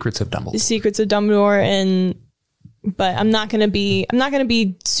 Secrets of Dumbledore. The Secrets of Dumbledore, but I'm not gonna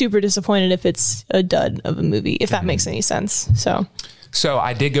be super disappointed if it's a dud of a movie, if that makes any sense. So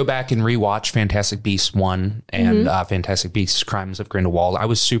I did go back and rewatch Fantastic Beasts 1 and Fantastic Beasts Crimes of Grindelwald. I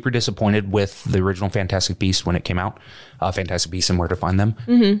was super disappointed with the original Fantastic Beasts when it came out, Fantastic Beasts and Where to Find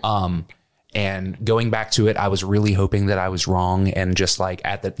Them. And going back to it, I was really hoping that I was wrong, and just like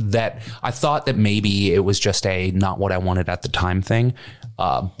that I thought that maybe it was just a not what I wanted at the time thing.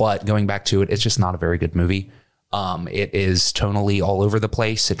 But going back to it, it's just not a very good movie. It is tonally all over the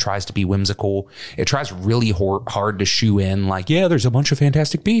place. It tries to be whimsical. It tries really hard to shoe in, like, yeah, there's a bunch of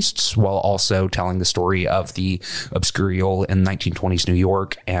fantastic beasts, while also telling the story of the Obscurial in 1920s New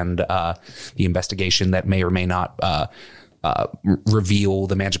York and the investigation that may or may not reveal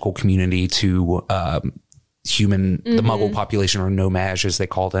the magical community to the Muggle population, or No-Maj as they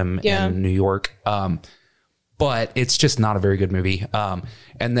call them in New York. But it's just not a very good movie.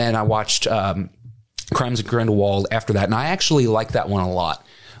 And then I watched Crimes of Grindelwald after that, and I actually like that one a lot.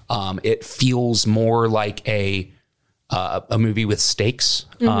 It feels more like a movie with stakes,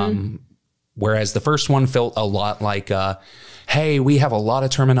 whereas the first one felt a lot like, hey, we have a lot of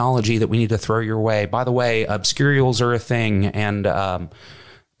terminology that we need to throw your way. By the way, Obscurials are a thing, and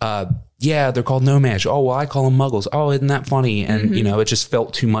yeah, they're called No-Maj. Oh, well, I call them Muggles. Oh, isn't that funny? And it just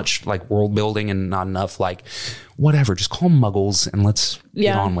felt too much like world building and not enough like whatever. Just call them Muggles and let's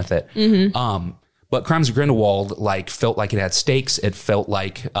get on with it. But Crimes of Grindelwald felt like it had stakes. It felt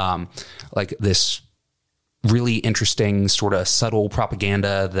like this really interesting sort of subtle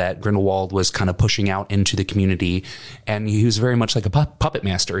propaganda that Grindelwald was kind of pushing out into the community. And he was very much like a puppet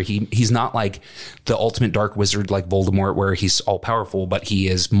master. He's not like the ultimate dark wizard like Voldemort, where he's all powerful, but he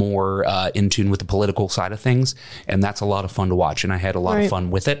is more in tune with the political side of things. And that's a lot of fun to watch. And I had a lot of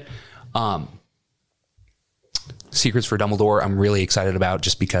fun with it. Secrets for Dumbledore, I'm really excited about,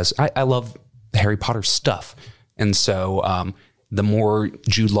 just because I love Harry Potter stuff. And so the more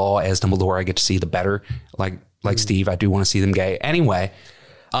Jude Law as Dumbledore I get to see, the better. Like Steve, I do want to see them gay. Anyway,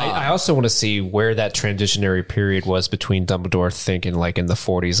 I also want to see where that transitionary period was between Dumbledore thinking like in the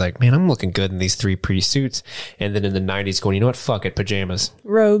 40s, like, man, I'm looking good in these three pretty suits. And then in the 90s going, you know what? Fuck it. Pajamas.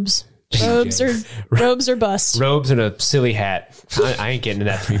 Robes or bust. Robes and a silly hat. I ain't getting in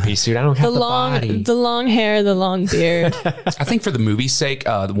that 3-piece suit. I don't have the body. The long hair, the long beard. I think for the movie's sake,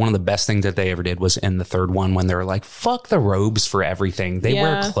 one of the best things that they ever did was in the third one, when they were like, fuck the robes for everything. They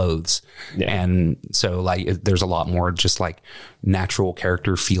wear clothes. Yeah. And so there's a lot more just like natural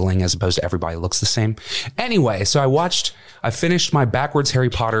character feeling, as opposed to everybody looks the same. Anyway, so I finished my backwards Harry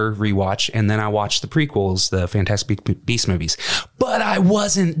Potter rewatch, and then I watched the prequels, the Fantastic Beasts movies. But I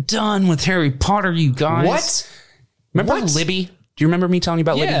wasn't done with Harry Potter, you guys. What? Remember Libby? Do you remember me telling you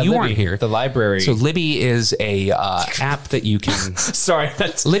about Libby? You weren't here. The library. So Libby is a app that you can... Sorry,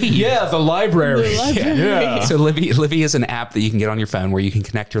 that's... Libby. Yeah, the library. Yeah. So Libby is an app that you can get on your phone where you can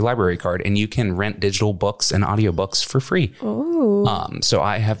connect your library card, and you can rent digital books and audiobooks for free. Oh. So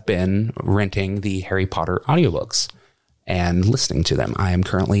I have been renting the Harry Potter audiobooks and listening to them. I am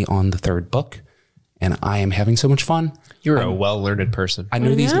currently on the third book, and I am having so much fun. You're a well-learned person. I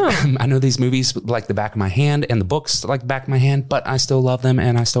know these movies like the back of my hand, and the books like the back of my hand, but I still love them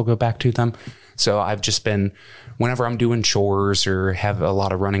and I still go back to them. So I've just been, whenever I'm doing chores or have a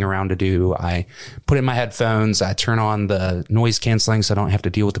lot of running around to do, I put in my headphones, I turn on the noise canceling so I don't have to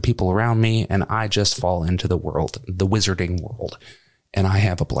deal with the people around me, and I just fall into the world, the wizarding world, and I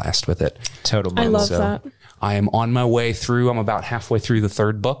have a blast with it. Total. I love that. I am on my way through. I'm about halfway through the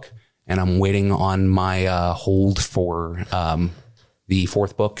third book, and I'm waiting on my hold for the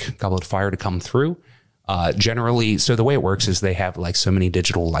fourth book, Goblet of Fire, to come through. Generally, so the way it works is they have like so many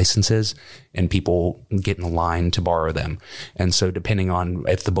digital licenses and people get in line to borrow them. And so depending on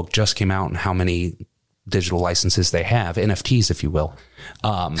if the book just came out and how many digital licenses they have, NFTs, if you will,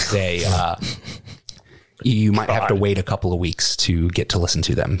 you might have to wait a couple of weeks to get to listen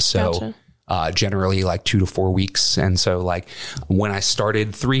to them. So Gotcha. Generally like 2 to 4 weeks. And so like when I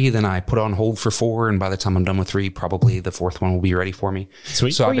started 3, then I put on hold for 4. And by the time I'm done with 3, probably the 4th one will be ready for me.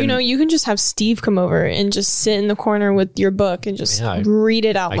 Sweet. So Or, you can just have Steve come over and just sit in the corner with your book and just read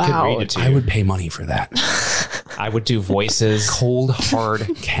it out I loud. could read it to you. I would pay money for that. I would do voices. Cold,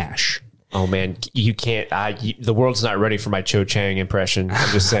 hard cash. Oh man, you can't. The world's not ready for my Cho Chang impression.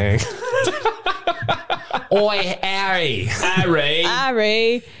 I'm just saying. Oi, Harry.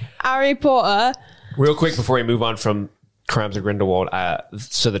 Harry Potter. Real quick before we move on from Crimes of Grindelwald,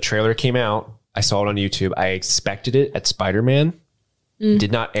 so the trailer came out. I saw it on YouTube. I expected it at Spider-Man.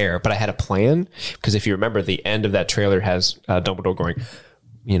 Did not air, but I had a plan because if you remember, the end of that trailer has Dumbledore going,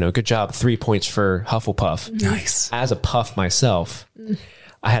 good job, 3 points for Hufflepuff. Nice. As a Puff myself,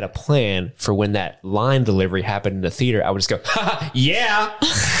 I had a plan for when that line delivery happened in the theater. I would just go, yeah.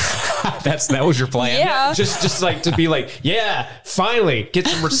 That was your plan. Yeah. Just like to be like, yeah, finally get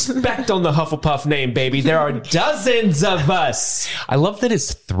some respect on the Hufflepuff name, baby. There are dozens of us. I love that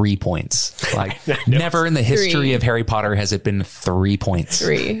it's 3 points. Like never in the history 3. of Harry Potter has it been 3 points.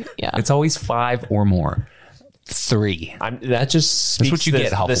 3. Yeah. It's always 5 or more. 3. That just speaks what you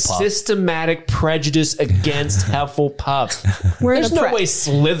get, the Hufflepuff. systematic prejudice against Hufflepuff. There's no way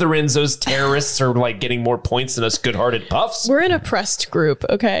Slytherins, those terrorists, are like getting more points than us good-hearted puffs. We're an oppressed group,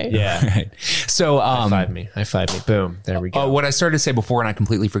 okay? Yeah. Right. So, High five me. Boom. There we go. what I started to say before and I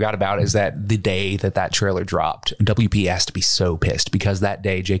completely forgot about is that the day that trailer dropped, WP has to be so pissed because that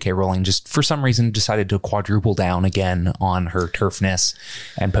day J.K. Rowling just for some reason decided to quadruple down again on her turfness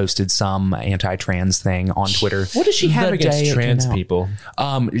and posted some anti-trans thing on Twitter. What does she have the against day it trans came out. people?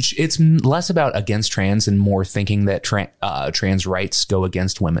 It's less about against trans and more thinking that trans rights go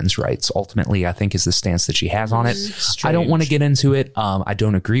against women's rights. Ultimately, I think is the stance that she has on it. I don't want to get into it. I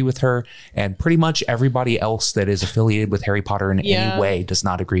don't agree with her, and pretty much everybody else that is affiliated with Harry Potter in any way does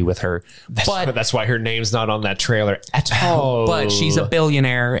not agree with her. But That's why her name's not on that trailer at all. but she's a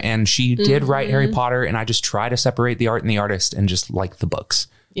billionaire, and she did write Harry Potter, and I just try to separate the art and the artist, and just like the books.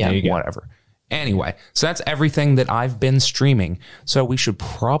 Yeah. There you go. Whatever. Anyway, so that's everything that I've been streaming. So we should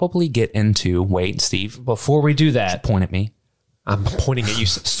probably get into. Wait, Steve. Before we do that, Point at me. I'm pointing at you,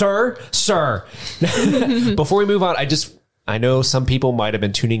 sir. Before we move on, I know some people might have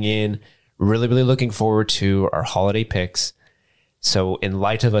been tuning in, really, really looking forward to our holiday picks. So in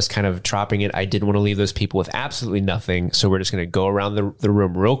light of us kind of dropping it, I didn't want to leave those people with absolutely nothing. So we're just going to go around the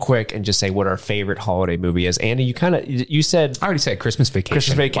room real quick and just say what our favorite holiday movie is. Andy, you said... I already said Christmas Vacation.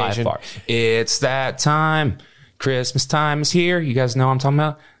 Christmas Vacation. By far. It's that time. Christmas time is here. You guys know what I'm talking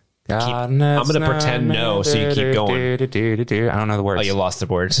about? I'm going to pretend no, so you keep going. I don't know the words. Oh, you lost the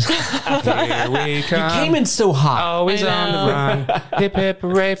words. Here we come. You came in so hot. Always on the run. Hip hip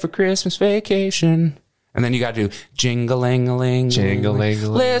hooray for Christmas vacation. And then you got to do jingling-a-ling.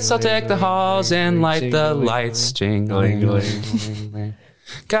 Jingling-a-ling. Let's all deck the halls and light the lights. Jingling-a-ling.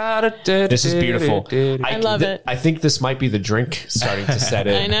 This is beautiful. I love it. I think this might be the drink starting to set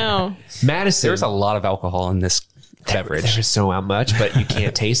in. I know. Madison. There's a lot of alcohol in this beverage. There is so much, but you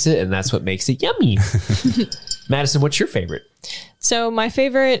can't taste it, and that's what makes it yummy. Madison, what's your favorite? So my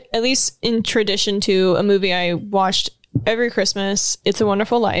favorite, at least in tradition to a movie I watched every Christmas, It's a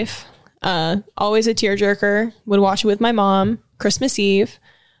Wonderful Life. Always a tearjerker. Would watch it with my mom, Christmas Eve.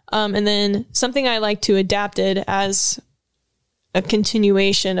 And then something I like to adapt it as a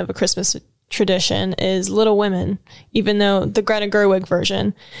continuation of a Christmas tradition is Little Women, even though the Greta Gerwig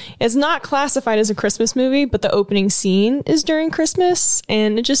version is not classified as a Christmas movie, but the opening scene is during Christmas,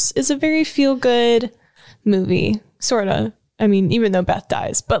 and it just is a very feel-good movie, sort of. I mean, even though Beth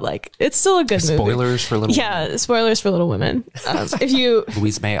dies, but like, it's still a good movie. Spoilers for Little Women. Yeah, spoilers for Little Women. If you...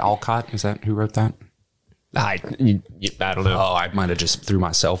 Louise May Alcott, is that who wrote that? I don't know. Oh, I might have just threw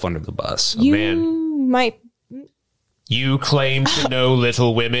myself under the bus. You man. might... You claim to know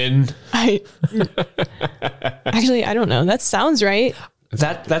Little Women. Actually, I don't know. That sounds right.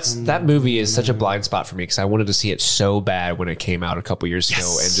 That movie is such a blind spot for me because I wanted to see it so bad when it came out a couple years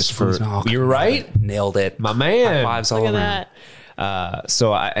ago, and just for you're right, nailed it, my man. High fives all Look over. at that.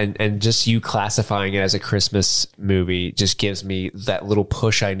 So just you classifying it as a Christmas movie just gives me that little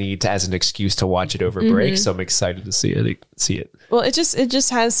push I need as an excuse to watch it over break. So I'm excited to see it. Well, it just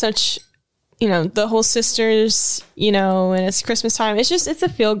has such, the whole sisters, and it's Christmas time. It's a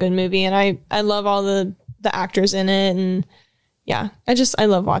feel good movie, and I love all the actors in it, and yeah, I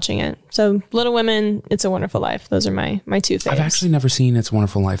love watching it. So Little Women, It's a Wonderful Life. Those are my two faves. I've actually never seen It's a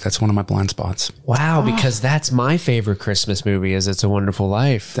Wonderful Life. That's one of my blind spots. Wow, because that's my favorite Christmas movie is It's a Wonderful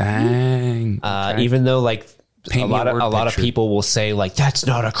Life. Dang. Okay. Even though like Paint a me a lot word of picture. people will say like that's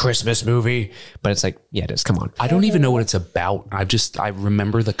not a Christmas movie, but it's like, yeah, it is. Come on. I don't even know what it's about. I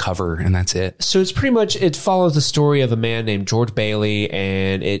remember the cover and that's it. So it's pretty much, it follows the story of a man named George Bailey,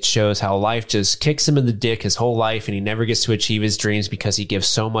 and it shows how life just kicks him in the dick his whole life, and he never gets to achieve his dreams because he gives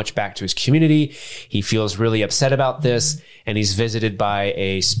so much back to his community. He feels really upset about this, and he's visited by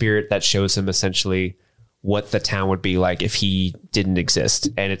a spirit that shows him essentially what the town would be like if he didn't exist.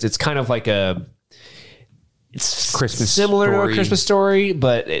 And it's kind of like it's Christmas similar to Story. a Christmas Story,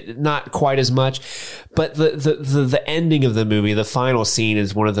 but not quite as much. But the ending of the movie, the final scene,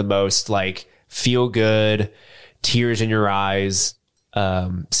 is one of the most like feel good, tears in your eyes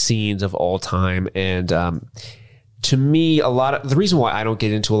scenes of all time. And to me, the reason why I don't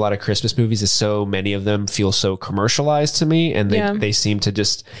get into a lot of Christmas movies is so many of them feel so commercialized to me, and they seem to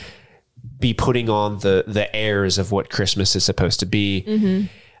just be putting on the airs of what Christmas is supposed to be. Mm-hmm.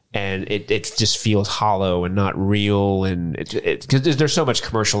 And it just feels hollow and not real, and because there's so much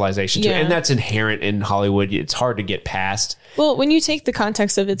commercialization to it, and that's inherent in Hollywood. It's hard to get past. Well, when you take the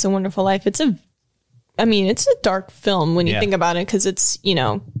context of It's a Wonderful Life, it's a dark film when you think about it, because it's,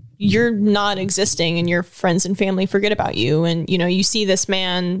 you're not existing and your friends and family forget about you, and you see this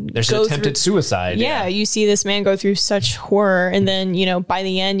man There's an attempted suicide. Yeah, you see this man go through such horror, and then by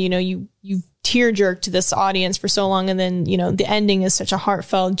the end, you tear jerked to this audience for so long, and then the ending is such a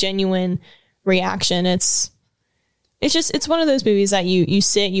heartfelt, genuine reaction. It's one of those movies that you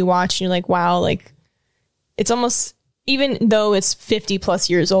sit, you watch, and you're like, wow, like it's almost, even though it's 50 plus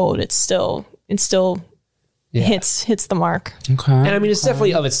years old, it still hits the mark. Okay. And I mean, it's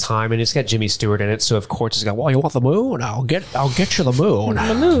definitely of its time, and it's got Jimmy Stewart in it, so of course it's got, well, you want the moon? I'll get you the moon.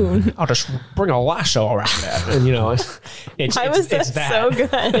 The moon. I'll just bring a lasso around it, and it's that. So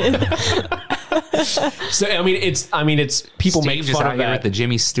good. So I mean, it's people Steve make just fun out of here that. with the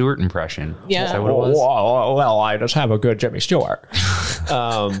Jimmy Stewart impression. Yeah. Is that what it was? Well, I just have a good Jimmy Stewart.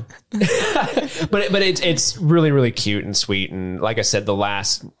 But it's really, really cute and sweet. And like I said, the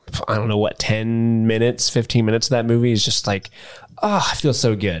last, I don't know what, 10 minutes, 15 minutes of that movie is just like, I feel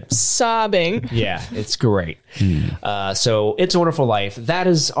so good. Sobbing. Yeah, it's great. So It's a Wonderful Life. That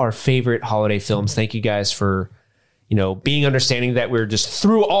is our favorite holiday films. Thank you guys for, being understanding that we're just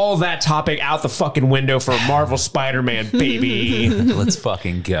threw all that topic out the fucking window for Marvel Spider-Man, baby. Let's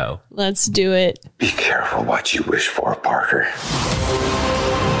fucking go. Let's do it. Be careful what you wish for, Parker.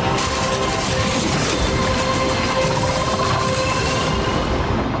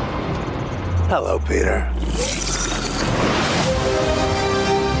 Hello, Peter.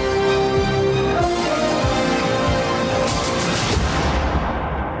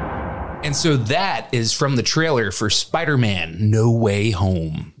 And so that is from the trailer for Spider-Man No Way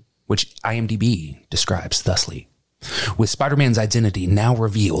Home, which IMDb describes thusly. With Spider-Man's identity now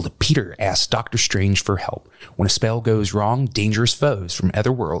revealed, Peter asks Doctor Strange for help. When a spell goes wrong, dangerous foes from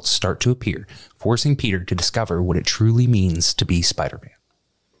other worlds start to appear, forcing Peter to discover what it truly means to be Spider-Man.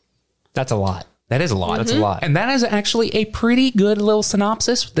 That's a lot. That is a lot. That's a lot. And that is actually a pretty good little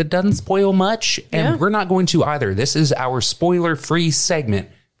synopsis that doesn't spoil much. And we're not going to either. This is our spoiler-free segment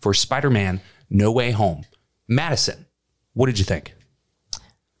for Spider-Man No Way Home. Madison, what did you think?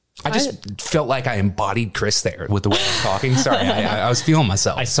 I just felt like I embodied Chris there with the way I was talking. Sorry, I was feeling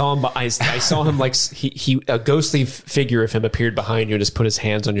myself. I saw him. I saw him like he a ghostly figure of him appeared behind you and just put his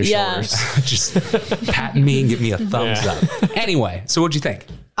hands on your shoulders. Just patting me and give me a thumbs up. Anyway, so what'd you think?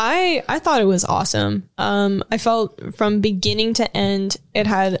 I thought it was awesome. I felt from beginning to end, it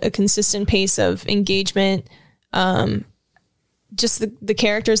had a consistent pace of engagement. Just the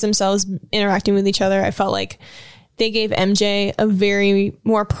characters themselves interacting with each other. I felt like they gave MJ a very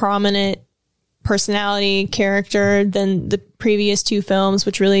more prominent personality character than the previous two films,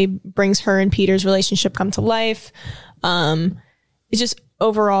 which really brings her and Peter's relationship come to life. It's just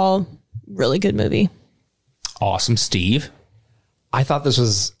overall really good movie. Awesome, Steve. I thought this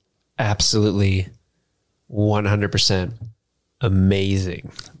was absolutely 100%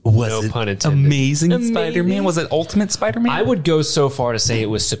 amazing. Was no it pun intended. Amazing Spider-Man? Was it Ultimate Spider-Man? I would go so far to say it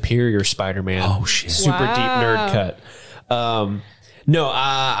was Superior Spider-Man. Oh, shit. Super deep nerd cut. No,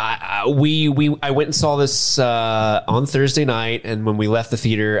 I went and saw this on Thursday night, and when we left the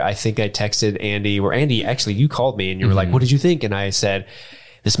theater, I think I texted Andy, or Andy, actually, you called me, and you were like, what did you think? And I said,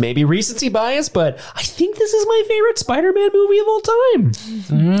 this may be recency bias, but I think this is my favorite Spider-Man movie of all time.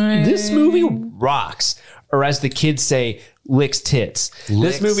 This movie rocks. Or as the kids say, licks tits.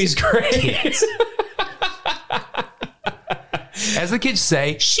 This movie's great. As the kids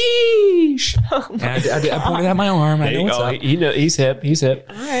say, sheesh. And I pointed at my arm. I know what's up. He's hip. He's hip.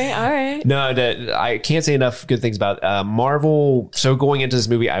 All right. No, I can't say enough good things about Marvel. So going into this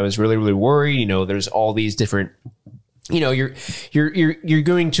movie, I was really, really worried. You know, there's all these different. You know, you're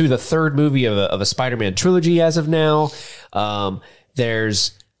going to the third movie of a Spider-Man trilogy as of now.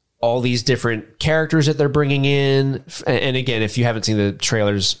 There's all these different characters that they're bringing in, and again, if you haven't seen the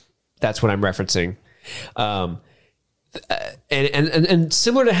trailers, that's what I'm referencing. And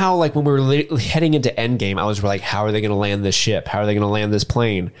similar to how, like, when we were heading into Endgame, I was like, how are they going to land this ship? How are they going to land this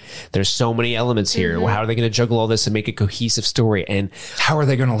plane? There's so many elements here. Mm-hmm. How are they going to juggle all this and make a cohesive story? And how are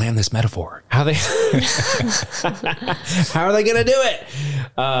they going to land this metaphor? How are they going to do it?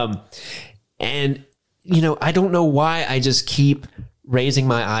 And, you know, I don't know why I just keep raising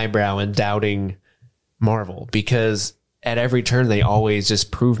my eyebrow and doubting Marvel, because at every turn they always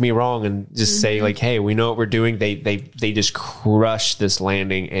just prove me wrong and just say, like, hey, we know what we're doing. They just crush this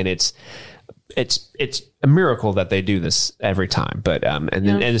landing, and it's a miracle that they do this every time. But and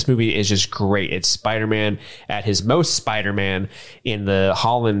this movie is just great. It's Spider-Man at his most Spider-Man in the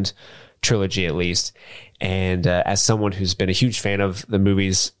Holland trilogy, at least. And as someone who's been a huge fan of the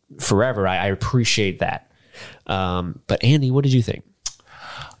movies forever, I appreciate that. But Andy, what did you think?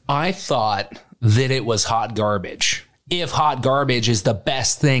 I thought that it was hot garbage. If hot garbage is the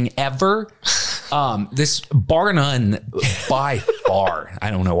best thing ever, this bar none by far.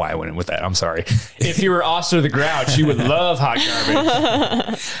 I don't know why I went in with that. I'm sorry. If you were Oscar the Grouch, you would love hot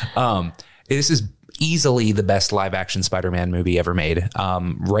garbage. This is easily the best live action Spider-Man movie ever made.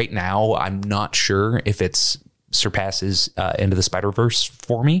 Right now, I'm not sure if it surpasses Into the Spider-Verse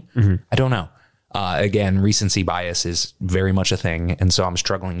for me. Mm-hmm. I don't know. Again, recency bias is very much a thing. And so I'm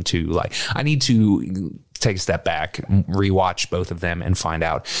struggling to, I need to take a step back, rewatch both of them and find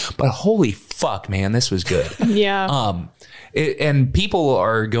out. But holy fuck, man, this was good. Yeah. And people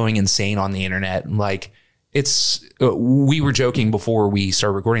are going insane on the internet. Like, we were joking before we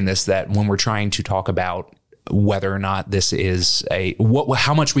started recording this that when we're trying to talk about whether or not this is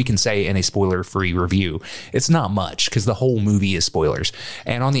how much we can say in a spoiler-free review, it's not much, because the whole movie is spoilers.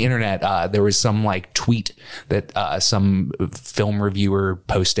 And on the internet, there was some tweet that some film reviewer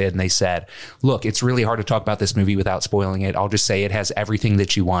posted, and they said, look, it's really hard to talk about this movie without spoiling it. I'll just say it has everything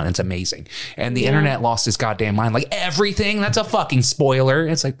that you want. It's amazing. And the internet lost its goddamn mind. Like, everything? That's a fucking spoiler.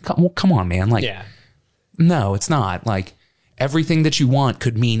 It's like, well, come on, man. No, it's not. Everything that you want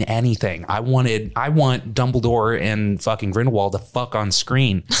could mean anything. I want Dumbledore and fucking Grindelwald to fuck on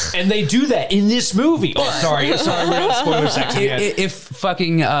screen. And they do that in this movie. Oh, sorry, we're on spoiler section yet. If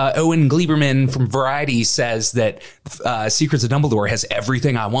fucking Owen Gleiberman from Variety says that Secrets of Dumbledore has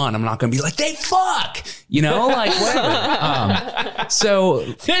everything I want, I'm not going to be like, they fuck! Whatever. So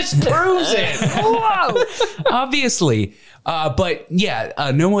this proves it. Whoa! Obviously. But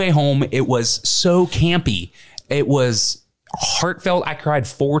yeah, No Way Home, it was so campy. It was heartfelt. I cried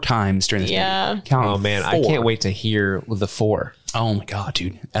 4 times during this movie. Oh man, 4. I can't wait to hear the 4. Oh my god,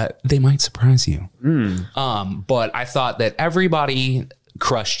 dude. They might surprise you. But I thought that everybody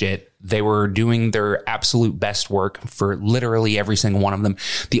crushed it. They were doing their absolute best work for literally every single one of them.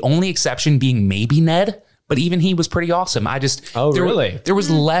 The only exception being maybe Ned, but even he was pretty awesome. There was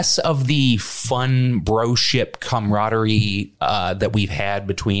less of the fun broship camaraderie that we've had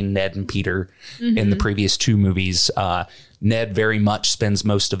between Ned and Peter in the previous 2 movies. Ned very much spends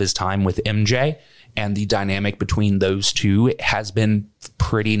most of his time with MJ, and the dynamic between those two has been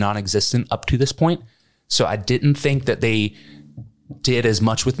pretty non-existent up to this point. So I didn't think that they did as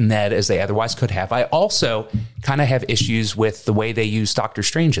much with Ned as they otherwise could have. I also kind of have issues with the way they use Doctor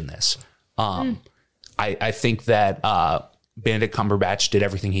Strange in this. I think that Benedict Cumberbatch did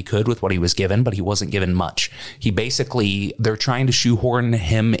everything he could with what he was given, but he wasn't given much. They're trying to shoehorn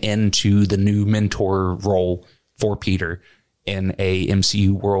him into the new mentor role for Peter in a MCU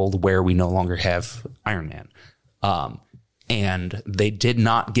world where we no longer have Iron Man. And they did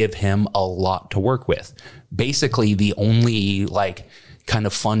not give him a lot to work with. Basically, the only kind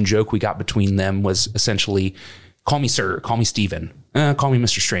of fun joke we got between them was essentially, call me sir, call me Steven, call me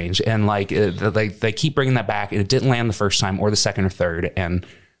Mr. Strange. And they keep bringing that back, and it didn't land the first time or the second or third. And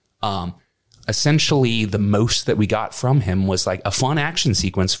essentially the most that we got from him was a fun action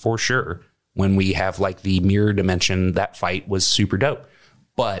sequence for sure. When we have the mirror dimension, that fight was super dope.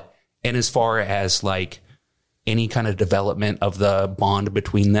 But, and as far as any kind of development of the bond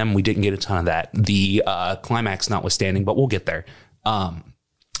between them, we didn't get a ton of that. The climax notwithstanding, but we'll get there.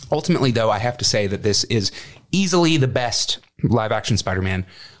 Ultimately, though, I have to say that this is easily the best live action Spider-Man.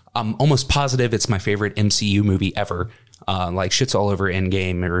 I'm almost positive it's my favorite MCU movie ever. Shit's all over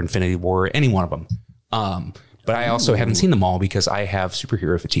Endgame or Infinity War, any one of them. but I also haven't seen them all because I have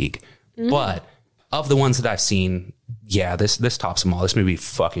superhero fatigue. But of the ones that I've seen, yeah, this tops them all. This movie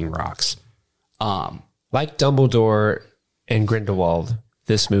fucking rocks. Like Dumbledore and Grindelwald,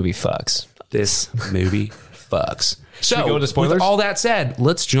 this movie fucks. This movie fucks. So, we go into spoilers? with all that said,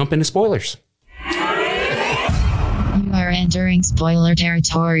 let's jump into spoilers. You are entering spoiler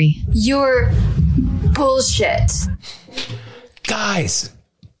territory. You're bullshit. Guys,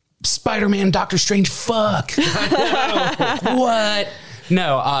 Spider-Man, Doctor Strange, fuck. What?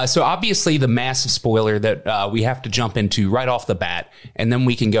 No, so obviously the massive spoiler that we have to jump into right off the bat, and then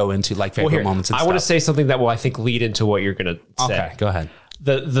we can go into like favorite moments and I stuff. want to say something that will, I think, lead into what you're going to say. Okay, go ahead.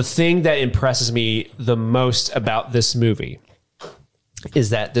 The thing that impresses me the most about this movie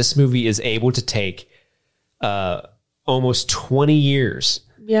is that this movie is able to take almost 20 years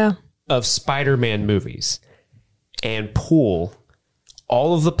Yeah. of Spider-Man movies and pull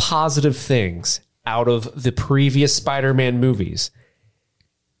all of the positive things out of the previous Spider-Man movies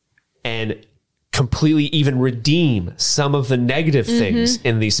and completely even redeem some of the negative things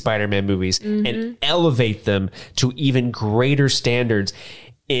in these Spider-Man movies and elevate them to even greater standards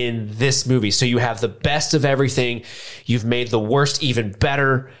in this movie. So you have the best of everything. You've made the worst even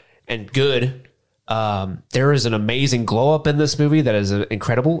better and good. There is an amazing glow up in this movie that is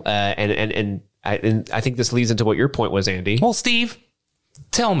incredible. And I think this leads into what your point was, Andy. Well, Steve,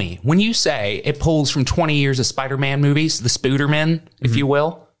 tell me, when you say it pulls from 20 years of Spider-Man movies, the Spoodermen, if you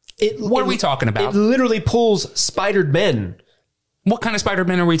will, what are we talking about? It literally pulls Spidered Men. What kind of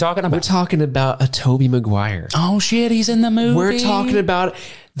Spider-Man are we talking about? We're talking about a Tobey Maguire. Oh shit, he's in the movie. We're talking about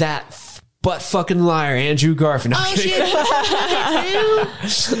that butt fucking liar, Andrew Garfield. No, Oh shit.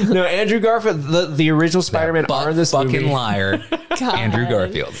 no, Andrew Garfield, the original Spider-Man are in this fucking movie. liar, Andrew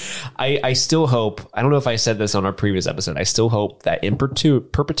Garfield. I still hope, I don't know if I said this on our previous episode, I still hope that in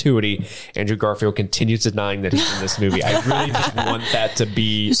perpetuity, Andrew Garfield continues denying that he's in this movie. I really just want that to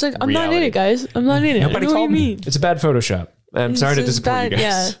be He's like, I'm not in reality. it, guys. I'm not in it. Nobody I know what you told me. mean. It's a bad Photoshop. I'm sorry to This is disappoint you bad,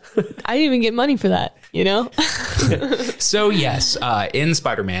 guys. Yeah. I didn't even get money for that, you know? So yes, in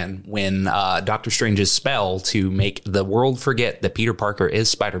Spider-Man, when Doctor Strange's spell to make the world forget that Peter Parker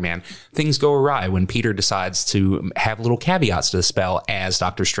is Spider-Man, things go awry when Peter decides to have little caveats to the spell as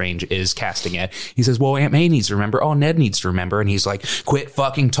Doctor Strange is casting it. He says, well, Aunt May needs to remember. Oh, Ned needs to remember. And he's like, quit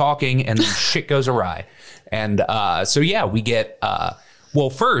fucking talking. And then shit goes awry. And so, yeah, we get... well,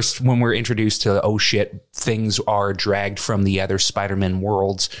 first, when we're introduced to, oh shit, things are dragged from the other Spider-Man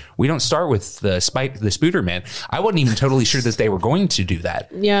worlds, we don't start with the Spooderman. I wasn't even totally sure that they were going to do that.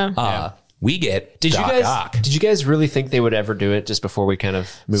 Yeah. We get Did Doc you guys? Ock. Did you guys really think they would ever do it? Just before we kind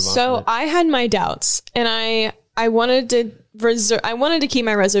of move on. So I had my doubts, and I wanted to keep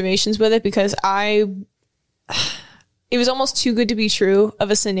my reservations with it because it was almost too good to be true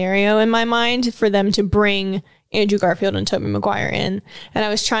of a scenario in my mind for them to bring Andrew Garfield and Tobey Maguire in. And I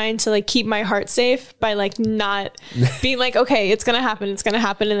was trying to like keep my heart safe by like not being like, okay, it's going to happen,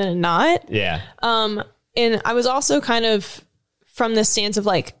 and then not. Yeah. And I was also kind of from the stance of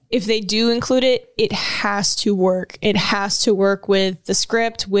like, if they do include it, it has to work. It has to work with the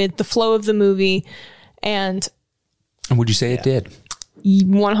script, with the flow of the movie. And Would you say it did?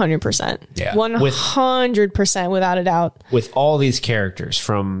 100%. Yeah. 100% without a doubt. With all these characters,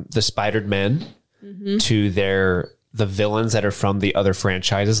 from the Spidered Men to the villains that are from the other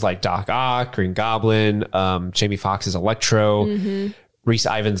franchises like Doc Ock, Green Goblin, Jamie Foxx's Electro, Rhys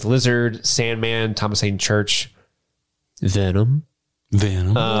Ifans' Lizard, Sandman, Thomas Hayden Church, Venom.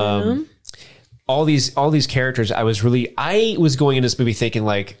 All these characters, I was going in this movie thinking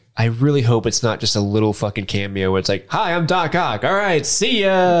like, I really hope it's not just a little fucking cameo where it's like, hi, I'm Doc Ock. All right, see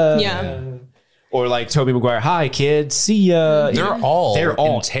ya. Yeah. Or like Tobey Maguire, hi kid, see ya. They're all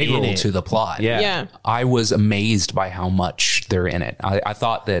in integral it. to the plot. Yeah. Yeah. I was amazed by how much they're in it. I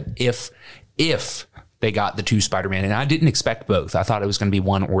thought that if they got the two Spider-Man, and I didn't expect both, I thought it was going to be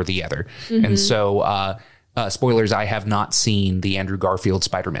one or the other. And so, spoilers, I have not seen the Andrew Garfield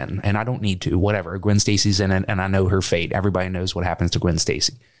Spider-Man, and I don't need to. Whatever. Gwen Stacy's in it, and I know her fate. Everybody knows what happens to Gwen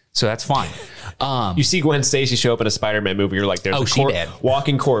Stacy. So that's fine. You see Gwen Stacy show up in a Spider-Man movie, you're like, there's she dead.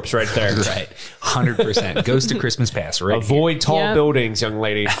 Walking corpse right there. Right. 100%. Goes to Christmas Past, right? Avoid tall Yep. buildings, young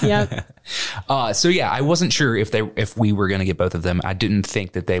lady. Yep. So yeah, I wasn't sure if we were going to get both of them. I didn't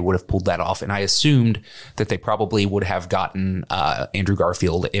think that they would have pulled that off, and I assumed that they probably would have gotten Andrew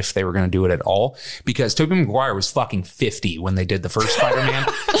Garfield if they were going to do it at all, because Tobey Maguire was fucking 50 when they did the first Spider-Man.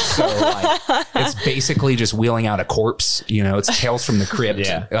 So like, it's basically just wheeling out a corpse. You know, it's Tales from the Crypt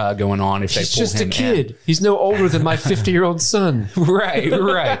going on. If He's they pull just a him kid. He's no older than my 50-year-old son.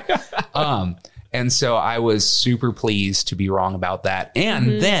 right. And so I was super pleased to be wrong about that.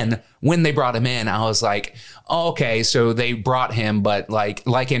 And then when they brought him in, I was like, oh, okay, so they brought him, but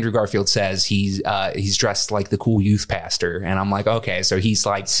like Andrew Garfield says, he's dressed like the cool youth pastor. And I'm like, okay, so he's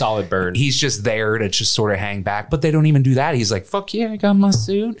like Solid burn. He's just there to just sort of hang back, but they don't even do that. He's like, fuck yeah, I got my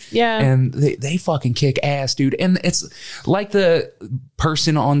suit. Yeah. And they fucking kick ass, dude. And it's like the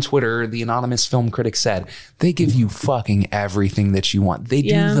person on Twitter, the anonymous film critic said, they give you fucking everything that you want. They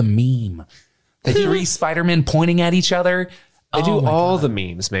do the meme. The three Spider-Men pointing at each other. They do all the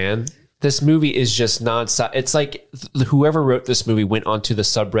memes, man. This movie is just nonstop. It's like whoever wrote this movie went onto the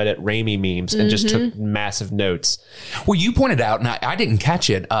subreddit Raimi memes and just took massive notes. Well, you pointed out, and I didn't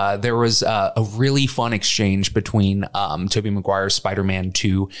catch it, there was a really fun exchange between Tobey Maguire's Spider-Man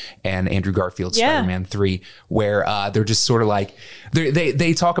 2 and Andrew Garfield's Spider-Man 3, where they're just sort of like,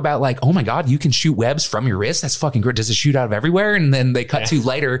 they talk about like, oh my God, you can shoot webs from your wrist? That's fucking great. Does it shoot out of everywhere? And then they cut to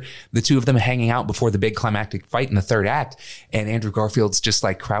later, the two of them hanging out before the big climactic fight in the third act. And Andrew Garfield's just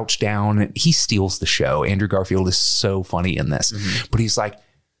like crouched down. He steals the show. Andrew Garfield is so funny in this, but he's like,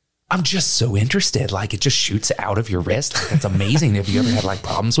 I'm just so interested. Like it just shoots out of your wrist. Like, that's amazing. Have you ever had like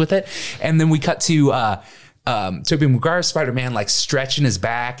problems with it? And then we cut to Tobey Maguire's Spider-Man like stretching his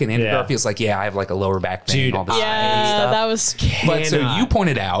back, and Andrew Garfield's like, yeah, I have like a lower back pain. Dude, all this That was But so you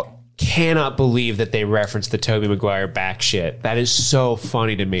pointed out, cannot believe that they referenced the Tobey Maguire back shit. That is so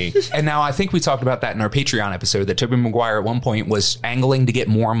funny to me. and now I think we talked about that in our Patreon episode, that Tobey Maguire at one point was angling to get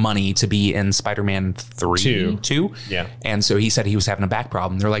more money to be in Spider-Man 3. Two. Yeah. And so he said he was having a back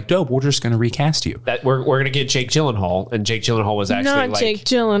problem. They're like, dope, we're just going to recast you. That we're going to get Jake Gyllenhaal, and Jake Gyllenhaal was actually not like... Jake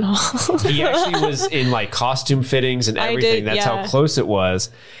Gyllenhaal. He actually was in like costume fittings and everything. That's how close it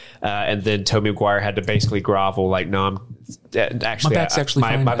was. And then Tobey Maguire had to basically grovel, like, no, I'm actually, my back's actually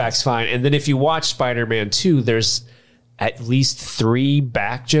fine. My back's fine. And then if you watch Spider-Man 2, there's at least 3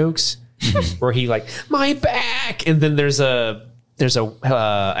 back jokes where he like, my back. And then there's a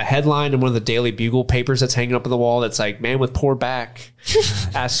headline in one of the Daily Bugle papers that's hanging up on the wall that's like, man with poor back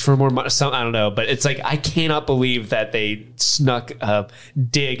asks for more money. I don't know, but it's like, I cannot believe that they snuck a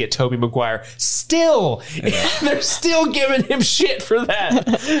dig at Tobey Maguire. Still, they're still giving him shit for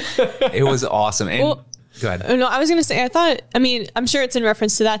that. It was awesome. And Well, go ahead. No, I was going to say, I'm sure it's in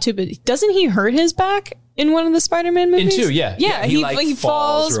reference to that too, but doesn't he hurt his back in one of the Spider-Man movies? In 2, yeah. Yeah, he, he, like, he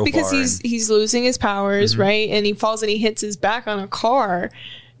falls falls real because far he's losing his powers, right? And he falls and he hits his back on a car.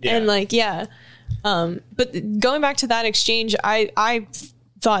 Yeah. And like, but going back to that exchange, I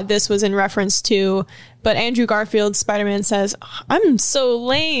thought this was in reference to, but Andrew Garfield's Spider-Man says, I'm so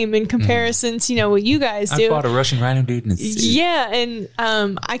lame in comparison to, what you guys do. I fought a Russian rhino dude in his suit. Yeah, and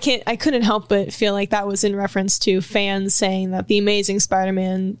I couldn't help but feel like that was in reference to fans saying that the Amazing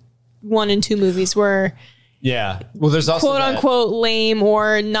Spider-Man 1 and 2 movies were Yeah. Well, there's also quote unquote lame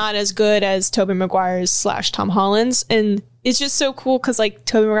or not as good as Tobey Maguire's / Tom Holland's, and it's just so cool because like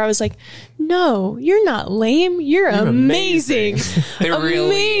Tobey Maguire was like, "No, you're not lame. You're amazing." They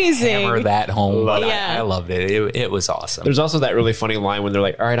really hammer that home. But Yeah. I loved it. It was awesome. There's also that really funny line when they're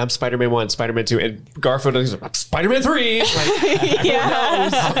like, all right, I'm Spider-Man 1, Spider-Man 2, and Garfield is like, I'm Spider-Man 3. Like,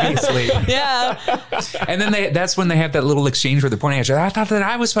 Obviously. Yeah, And then that's when they have that little exchange where they're pointing at each other. I thought that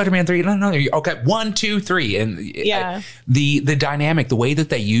I was Spider-Man 3. No. Okay, 1, 2, 3. And the dynamic, the way that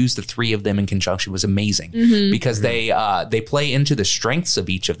they used the 3 of them in conjunction was amazing because they play into the strengths of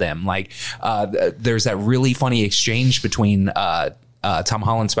each of them. Like there's that really funny exchange between Tom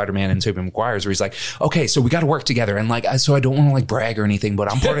Holland Spider-Man and Tobey Maguire's where he's like, okay, so we got to work together, and like, so I don't want to like brag or anything,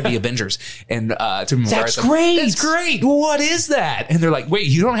 but I'm part of the Avengers. And Tobey Maguire's like, great. That's great. What is that? And they're like, wait,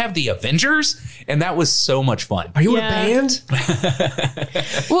 you don't have the Avengers? And that was so much fun. are you Yeah. in a band?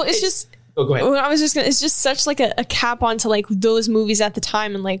 well, it's just. Oh, go ahead. Well, I was just gonna. It's just such like a cap onto like those movies at the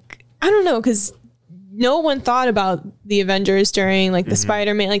time, and like I don't know because no one thought about the Avengers during like the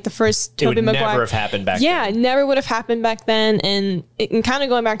Spider-Man, like the first It Tobey would Maguire. never have happened back Yeah, then. it never would have happened back then. And kind of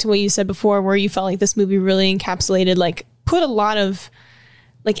going back to what you said before, where you felt like this movie really encapsulated, like put a lot of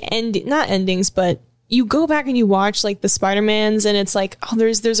like not endings, but you go back and you watch like the Spider-Mans and it's like, oh,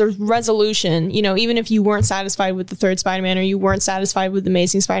 there's a resolution, even if you weren't satisfied with the third Spider-Man or you weren't satisfied with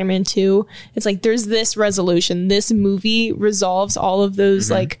Amazing Spider-Man 2, it's like, there's this resolution. This movie resolves all of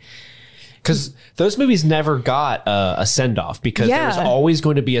those like, Because those movies never got a send-off because there was Yeah. always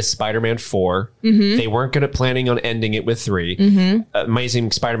going to be a Spider-Man 4. They weren't going to planning on ending it with 3.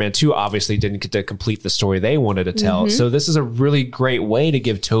 Amazing Spider-Man 2 obviously didn't get to complete the story they wanted to tell. So this is a really great way to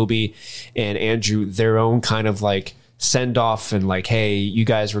give Toby and Andrew their own kind of like send-off and like, hey, you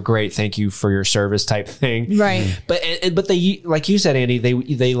guys were great. Thank you for your service type thing. Right. But they, like you said, Andy,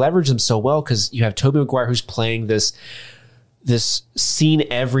 they leverage them so well because you have Tobey Maguire who's playing this this seen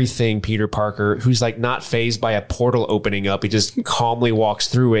everything Peter Parker, who's like not phased by a portal opening up. He just calmly walks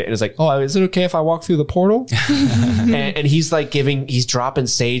through it and is like, oh, is it okay if I walk through the portal? and he's like he's dropping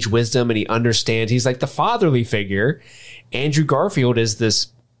sage wisdom, and he understands. He's like the fatherly figure. Andrew Garfield is this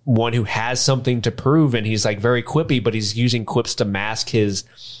one who has something to prove, and he's like very quippy, but he's using quips to mask his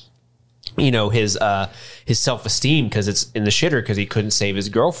self-esteem, because it's in the shitter because he couldn't save his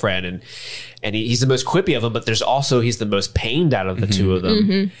girlfriend, and he's the most quippy of them, but he's the most pained out of the two of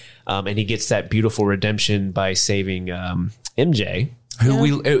them. And he gets that beautiful redemption by saving MJ.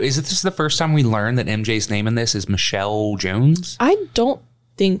 Is this the first time we learn that MJ's name in this is Michelle Jones? I don't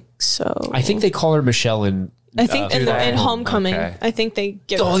think so. I think they call her Michelle in in Homecoming. Okay. I think they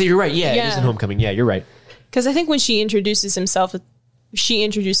give Oh, you're right. Yeah, Yeah. it is in Homecoming. Yeah, you're right. because I think when she introduces herself at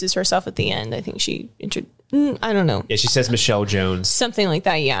the end. I think I don't know. Yeah, she says Michelle Jones. Something like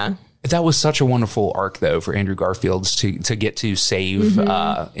that, yeah. That was such a wonderful arc, though, for Andrew Garfield to get to save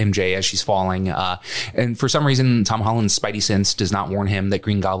MJ as she's falling. And for some reason, Tom Holland's Spidey sense does not warn him that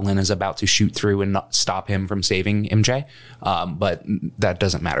Green Goblin is about to shoot through and not stop him from saving MJ. But that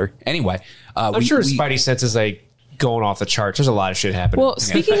doesn't matter. Anyway, I'm sure Spidey sense is like going off the charts. There's a lot of shit happening. Well,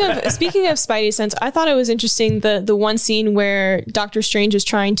 speaking of Spidey sense, I thought it was interesting the one scene where Doctor Strange is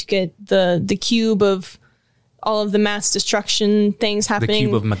trying to get the cube of all of the mass destruction things the happening.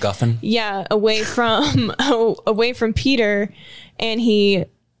 cube of MacGuffin. Yeah, away from Peter, and he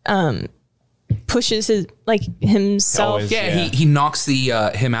pushes himself. Always. Yeah, he knocks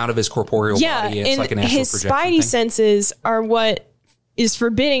him out of his corporeal body. It's and like an astral his projection Spidey thing. senses are what is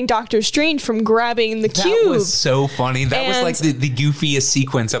forbidding Doctor Strange from grabbing the That cube. was so funny. That was And- like the goofiest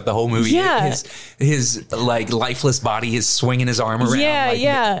sequence of the whole movie. Yeah. His like lifeless body is swinging his arm around.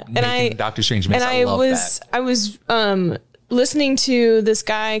 Yeah. Making Doctor Strange miss. I love that. I was listening to this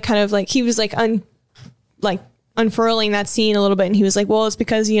guy kind of like, he was like unfurling that scene a little bit, and he was like, well, it's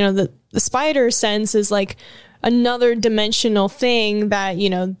because, the spider sense is like another dimensional thing that,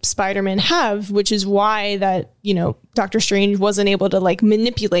 Spider-Man have, which is why that, Doctor Strange wasn't able to like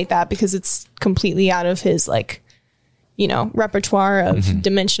manipulate that, because it's completely out of his repertoire of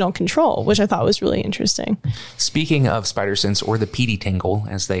dimensional control, which I thought was really interesting. Speaking of spider sense, or the Petey Tingle,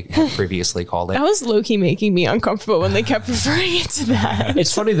 as they had previously called it. That was low-key making me uncomfortable when they kept referring it to that.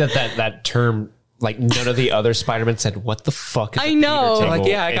 It's funny that term, like none of the other Spider-Man said, what the fuck is I a know. Peter Tingle? Like,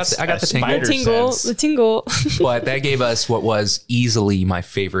 yeah, I got It's the a tingle. spider sense. The tingle. But that gave us what was easily my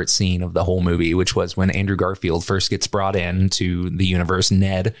favorite scene of the whole movie, which was when Andrew Garfield first gets brought into the universe.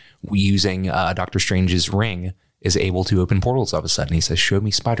 Ned, using Doctor Strange's ring, is able to open portals all of a sudden. He says, show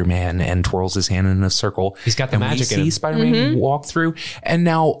me Spider-Man, and twirls his hand in a circle. He's got the and magic we in see him. Spider-Man walk through. And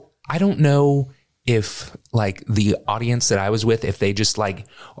now I don't know if like the audience that I was with, if they just like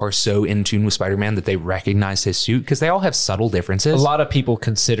are so in tune with Spider-Man that they recognize his suit, because they all have subtle differences. A lot of people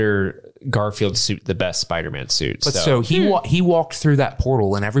consider Garfield's suit the best Spider-Man suit. But so he walked through that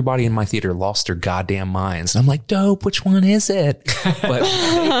portal, and everybody in my theater lost their goddamn minds. And I'm like, dope, which one is it? But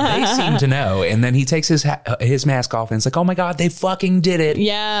they seem to know. And then he takes his mask off, and it's like, oh my God, they fucking did it.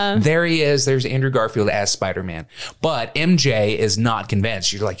 Yeah. There he is. There's Andrew Garfield as Spider-Man. But MJ is not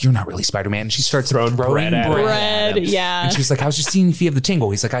convinced. You're like, you're not really Spider-Man. And she starts throwing bread at him. Yeah. And she's like, I was just seeing if you have the tingle.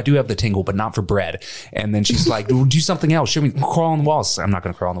 He's like, I do have the tingle, but not for bread. And then she's like, well, do something else. Show me, crawl on the walls. I'm not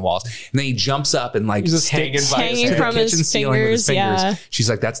going to crawl on the walls. And then he jumps up and like just hanging by his to the from his kitchen ceiling with his fingers, fingers. yeah. She's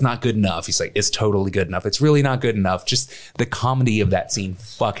like, that's not good enough. He's like, it's totally good enough. It's really not good enough. Just the comedy of that scene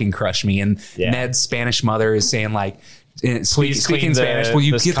fucking crushed me. And Ned's Spanish mother is saying like, speaking Spanish, will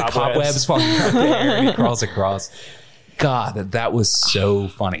you get the cobwebs falling out there? And he crawls across. God, that was so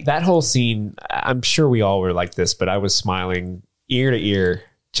funny. That whole scene, I'm sure we all were like this, but I was smiling ear to ear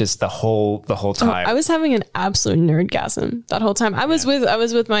just the whole time. I was having an absolute nerdgasm that whole time. I was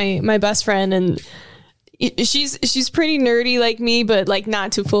with my best friend, and she's pretty nerdy like me, but like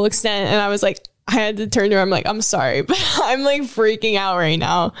not to full extent. And I was like, I had to turn to her. I'm like, I'm sorry, but I'm like freaking out right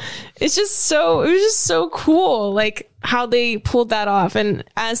now. It was just so cool, like how they pulled that off. And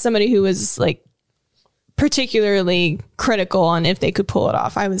as somebody who was like particularly critical on if they could pull it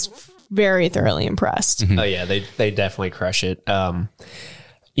off, I was very thoroughly impressed. Oh yeah, they definitely crush it.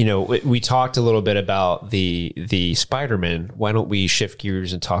 We talked a little bit about the Spider-Man. Why don't we shift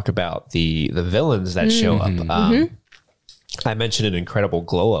gears and talk about the villains that show up? I mentioned an incredible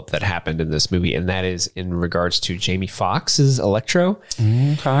glow up that happened in this movie, and that is in regards to Jamie Foxx's Electro.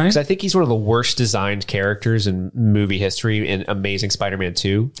 Okay. Because I think he's one of the worst designed characters in movie history in Amazing Spider-Man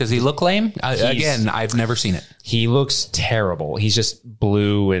 2. Does he look lame? Again, I've never seen it. He looks terrible. He's just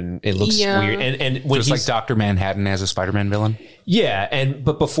blue and it looks weird. And when Just like Dr. Manhattan as a Spider-Man villain. Yeah,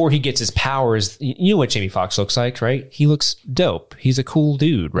 but before he gets his powers, you know what Jamie Foxx looks like, right? He looks dope. He's a cool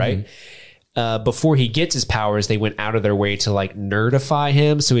dude, right? Mm-hmm. Before he gets his powers, they went out of their way to like nerdify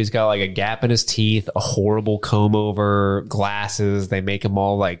him. So he's got like a gap in his teeth, a horrible comb over, glasses. They make him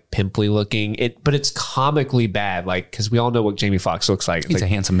all like pimply looking. But it's comically bad, like because we all know what Jamie Foxx looks like. He's a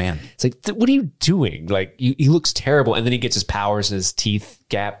handsome man. It's like, what are you doing? Like he looks terrible, and then he gets his powers, and his teeth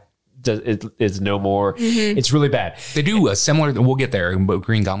gap is no more. Mm-hmm. It's really bad. They do a similar. We'll get there, but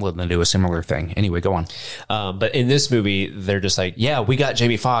Green Goblin they do a similar thing. Anyway, go on. But in this movie, they're just like, yeah, we got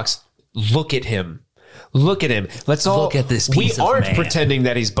Jamie Foxx. Look at him. Look at him. Let's all look at this piece We of aren't man. pretending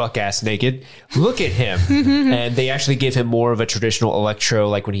that he's buck ass naked. Look at him. And they actually give him more of a traditional Electro,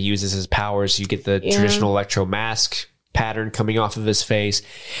 like when he uses his powers, you get the traditional Electro mask pattern coming off of his face.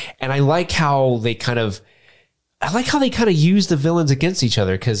 And I like how they kind of use the villains against each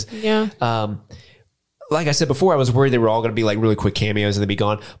other because like I said before, I was worried they were all going to be like really quick cameos and they'd be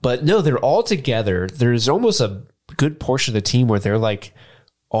gone. But no, they're all together. There's almost a good portion of the team where they're like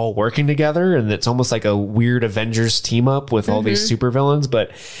all working together, and it's almost like a weird Avengers team up with all these supervillains.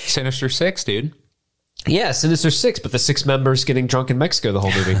 But Sinister Six, dude. Yeah, Sinister Six, but the 6 members getting drunk in Mexico the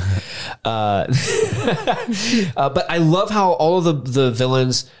whole movie. But I love how all of the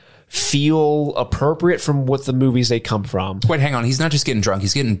villains feel appropriate from what the movies they come from. Wait, hang on. He's not just getting drunk.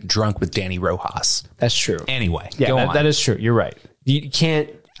 He's getting drunk with Danny Rojas. That's true. Anyway, Yeah, go on. that is true. You're right. You can't.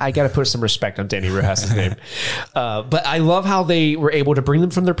 I got to put some respect on Danny Rojas' name. But I love how they were able to bring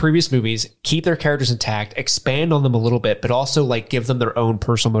them from their previous movies, keep their characters intact, expand on them a little bit, but also like give them their own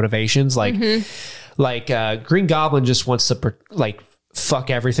personal motivations. Like Green Goblin just wants to like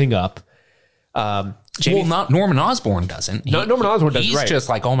fuck everything up. Not Norman Osborn doesn't. Norman Osborn doesn't. He's right. just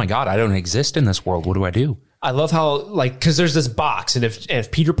like, oh my God, I don't exist in this world. What do I do? I love how like because there's this box, and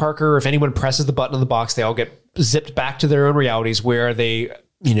if Peter Parker, if anyone presses the button on the box, they all get zipped back to their own realities where they.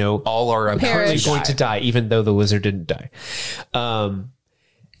 You know, all are apparently going to die, even though the lizard didn't die. But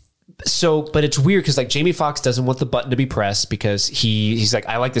it's weird because like Jamie Foxx doesn't want the button to be pressed because he's like,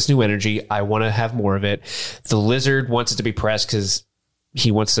 I like this new energy. I want to have more of it. The lizard wants it to be pressed because he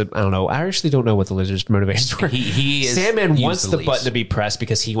wants to. I don't know. I actually don't know what the lizard's motivations were. Sandman wants the button to be pressed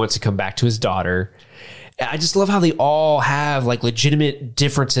because he wants to come back to his daughter. I just love how they all have like legitimate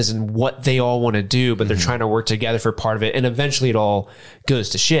differences in what they all want to do, but they're trying to work together for part of it. And eventually it all goes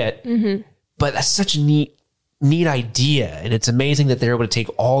to shit. Mm-hmm. But that's such a neat idea. And it's amazing that they're able to take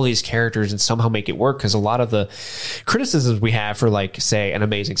all these characters and somehow make it work. Cause a lot of the criticisms we have for like, say, an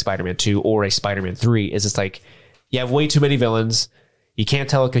Amazing Spider-Man 2 or a Spider-Man 3 is it's like, you have way too many villains. You can't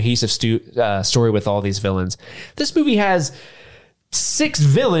tell a cohesive story with all these villains. This movie has 6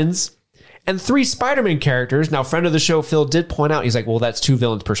 villains and 3 Spider-Man characters. Now, friend of the show, Phil, did point out, he's like, well, that's 2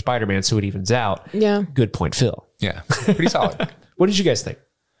 villains per Spider-Man, so it evens out. Yeah. Good point, Phil. Yeah, pretty solid. What did you guys think?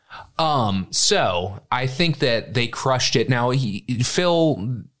 So I think that they crushed it. Now,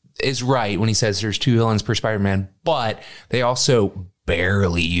 Phil is right when he says there's 2 villains per Spider-Man, but they also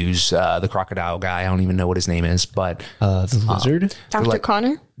barely use the crocodile guy. I don't even know what his name is, but The lizard? Dr.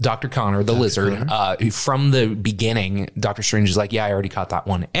 Connor? Dr. Connor, the lizard. From the beginning, Doctor Strange is like, yeah, I already caught that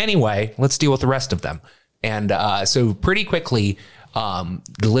one. Anyway, let's deal with the rest of them. And so pretty quickly, the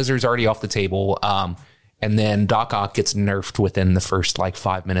lizard's already off the table. And then Doc Ock gets nerfed within the first like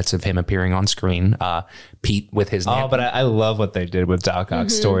 5 minutes of him appearing on screen. Pete with his... But I love what they did with Doc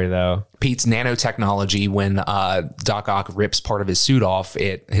Ock's story, though. Pete's nanotechnology, when Doc Ock rips part of his suit off,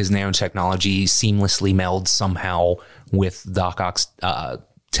 his nanotechnology seamlessly melds somehow with Doc Ock's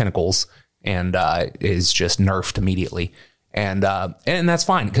tentacles and is just nerfed immediately. And that's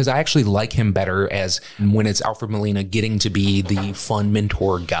fine because I actually like him better as when it's Alfred Molina getting to be the fun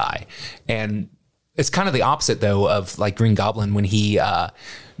mentor guy. And it's kind of the opposite though of like Green Goblin when he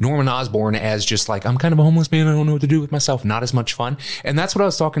Norman Osborn as just like, I'm kind of a homeless man. I don't know what to do with myself. Not as much fun. And that's what I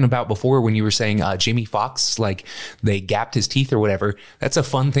was talking about before when you were saying Jamie Foxx, like they gapped his teeth or whatever. That's a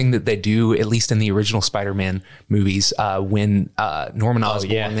fun thing that they do, at least in the original Spider-Man movies. When Norman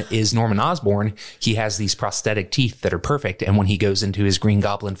Osborn is Norman Osborn, he has these prosthetic teeth that are perfect. And when he goes into his Green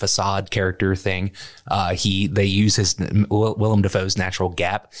Goblin facade character thing, they use his Willem Dafoe's natural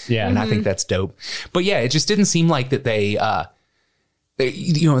gap. Yeah. And I think that's dope. But yeah, it just didn't seem like that they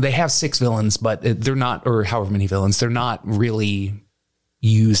have 6 villains, but they're not, or however many villains, they're not really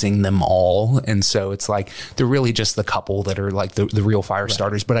using them all. And so it's like they're really just the couple that are like the real fire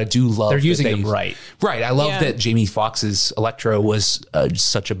starters. But I do love They're that using them right. Right. I love Yeah. that Jamie Foxx's Electro was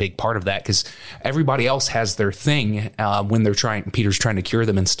such a big part of that, because everybody else has their thing when Peter's trying to cure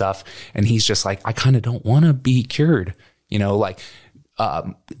them and stuff. And he's just like, I kind of don't want to be cured. You know, like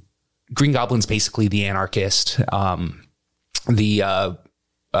Green Goblin's basically the anarchist.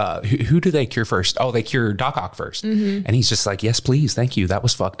 Who do they cure first? Oh, they cure Doc Ock first. And he's just like, yes, please. Thank you. That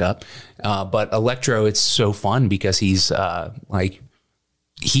was fucked up. But Electro, it's so fun because he's like,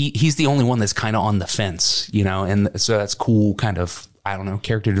 he's the only one that's kind of on the fence, you know? And so that's cool kind of, I don't know,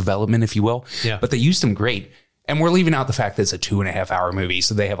 character development, if you will. Yeah. But they used him great. And we're leaving out the fact that it's a 2.5 hour movie.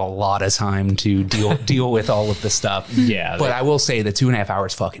 So they have a lot of time to deal with all of the stuff. Yeah. But I will say the 2.5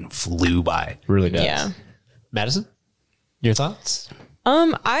 hours fucking flew by. Really does. Yeah. Madison, your thoughts?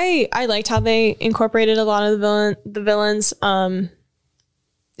 I liked how they incorporated a lot of the villains. To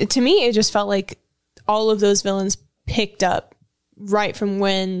me, it just felt like all of those villains picked up right from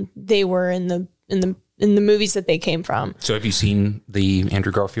when they were in the movies that they came from. So have you seen the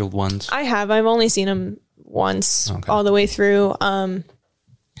Andrew Garfield ones? I have. I've only seen them once all the way through.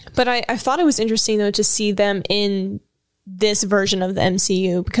 But I thought it was interesting though to see them in this version of the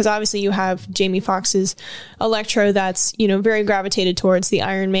MCU, because obviously you have Jamie Foxx's Electro that's, you know, very gravitated towards the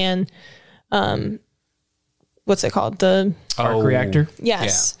Iron Man. What's it called? The Arc reactor?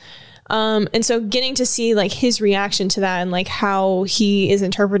 Yes. And so getting to see like his reaction to that and like how he is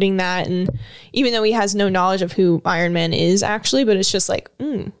interpreting that. And even though he has no knowledge of who Iron Man is actually, but it's just like,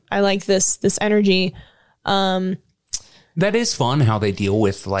 I like this energy. That is fun how they deal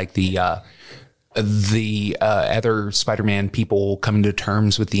with like the other Spider-Man people coming to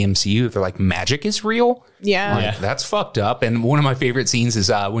terms with the MCU. They're like, magic is real. Yeah. Like, that's fucked up. And one of my favorite scenes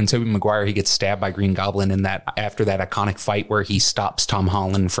is when Tobey Maguire, he gets stabbed by Green Goblin, and that after that iconic fight where he stops Tom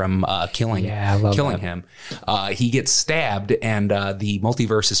Holland from killing him. He gets stabbed, and the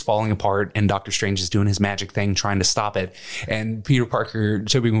multiverse is falling apart, and Doctor Strange is doing his magic thing trying to stop it. And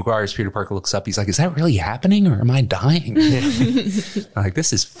Tobey Maguire's Peter Parker looks up. He's like, is that really happening, or am I dying? Like,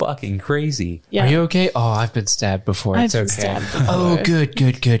 this is fucking crazy. Yeah. Are you okay? Oh, I've been stabbed before. It's I've been okay. stabbed before. Oh, good.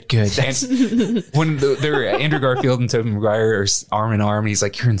 That's And when they're Andrew Garfield and Tobey Maguire are arm in arm, he's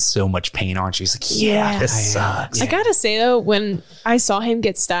like, you're in so much pain, aren't you? He's like, yeah, this sucks. I gotta say though, when I saw him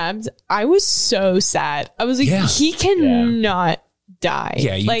get stabbed, I was so sad. I was like, he cannot die.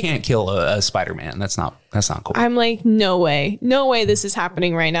 Yeah, you like, can't kill a Spider-Man. That's not cool. I'm like, no way this is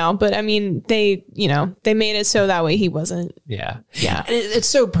happening right now. But I mean, they made it so that way he wasn't. Yeah. Yeah. And it's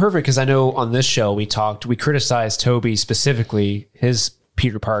so perfect because I know on this show we criticized Toby specifically, his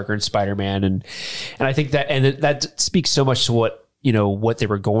Peter Parker and Spider-Man. And I think that speaks so much to what they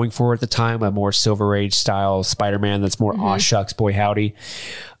were going for at the time, a more Silver Age style Spider-Man that's more aw shucks, boy howdy.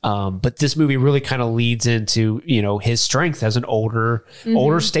 But this movie really kind of leads into, his strength as an older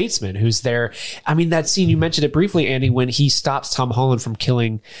statesman who's there. I mean, that scene, you mentioned it briefly, Andy, when he stops Tom Holland from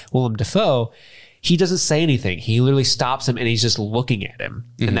killing Willem Dafoe, he doesn't say anything. He literally stops him and he's just looking at him.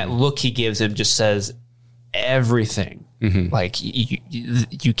 And that look he gives him just says everything. Like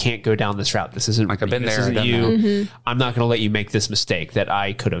you can't go down this route. This isn't like, I've been this there, isn't done you. I'm not going to let you make this mistake that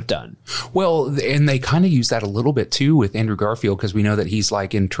I could have done. Well, and they kind of use that a little bit too with Andrew Garfield, because we know that he's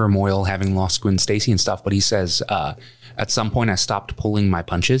like in turmoil, having lost Gwen Stacy and stuff. But he says, at some point I stopped pulling my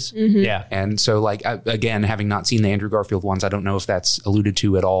punches. Yeah. And so like, again, having not seen the Andrew Garfield ones, I don't know if that's alluded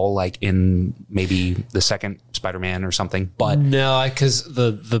to at all, like in maybe the second Spider-Man or something, but No, because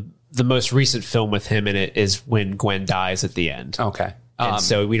the most recent film with him in it is when Gwen dies at the end. okay. And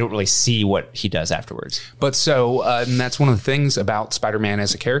so we don't really see what he does afterwards. But so, and that's one of the things about Spider-Man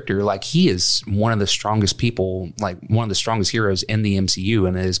as a character. Like, he is one of the strongest people, like one of the strongest heroes in the MCU.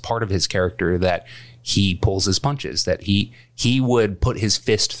 And it is part of his character that he pulls his punches, that he would put his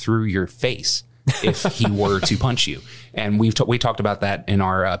fist through your face if he were to punch you. And we talked about that in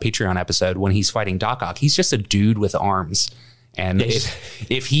our Patreon episode when he's fighting Doc Ock. He's just a dude with arms. And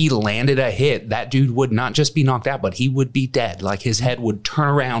if he landed a hit, that dude would not just be knocked out, but he would be dead. Like, his head would turn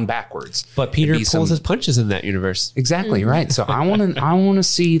around backwards. But Peter pulls his punches in that universe. Exactly right. So I want to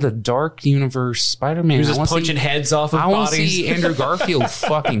see the dark universe Spider-Man. He was just punching heads off of I want to bodies. see Andrew Garfield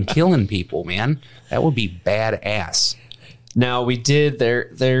fucking killing people, man. That would be badass. Now we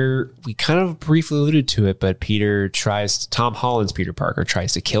kind of briefly alluded to it, but Tom Holland's Peter Parker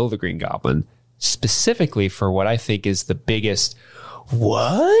tries to kill the Green Goblin, specifically for what I think is the biggest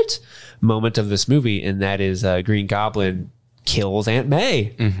moment of this movie, and that is Green Goblin kills Aunt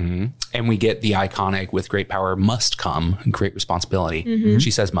May. And we get the iconic "with great power must come great responsibility." She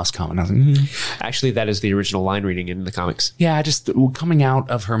says "must come," and I was like, Actually, that is the original line reading in the comics. yeah, just coming out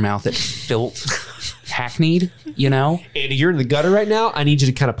of her mouth, it felt hackneyed, you know. Andy, you're in the gutter right now. I need you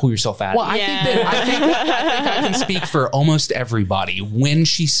to kind of pull yourself out. Well, I think I can speak for almost everybody. When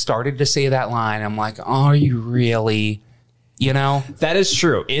she started to say that line, I'm like, are you really, you know? That is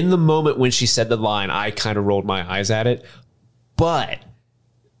true. In the moment when she said the line, I kind of rolled my eyes at it. But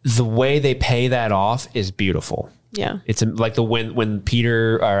the way they pay that off is beautiful. Yeah. It's like when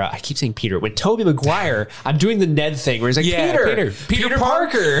Peter, or I keep saying Peter, when Tobey Maguire, I'm doing the Ned thing where he's like, Peter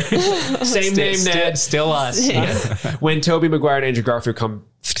Parker. Same name, Ned. Still us. When Tobey Maguire and Andrew Garfield come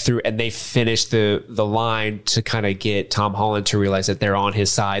through and they finish the line to kind of get Tom Holland to realize that they're on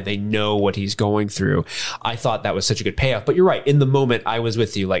his side. They know what he's going through. I thought that was such a good payoff. But you're right. In the moment, I was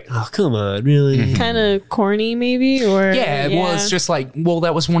with you like, oh, come on, really? Kind of corny, maybe? Or Yeah, well, it's just like, well,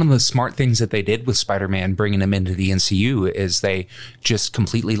 that was one of the smart things that they did with Spider-Man, bringing him into the MCU, is they just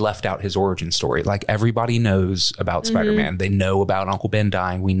completely left out his origin story. Like, everybody knows about Spider-Man. They know about Uncle Ben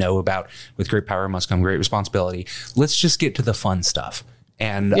dying. We know about with great power must come great responsibility. Let's just get to the fun stuff.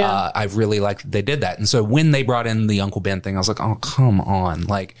 And I really liked that they did that. And so when they brought in the Uncle Ben thing, I was like, oh, come on.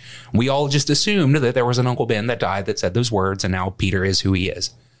 Like, we all just assumed that there was an Uncle Ben that died that said those words, and now Peter is who he is.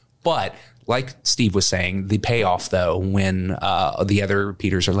 But like Steve was saying, the payoff, though, when the other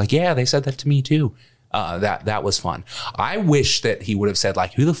Peters are like, yeah, they said that to me, too. That was fun. I wish that he would have said,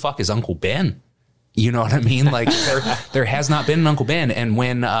 like, who the fuck is Uncle Ben? You know what I mean? Like, there has not been an Uncle Ben. And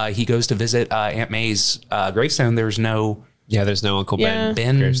when he goes to visit Aunt May's gravestone, there's no... Yeah, there's no Uncle Ben.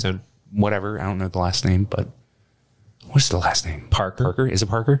 Ben Gravestone. Whatever. I don't know the last name, but what's the last name? Parker. Parker? Is it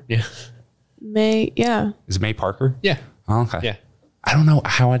Parker? Yeah. May, yeah. Is it May Parker? Yeah. Oh, okay. Yeah. I don't know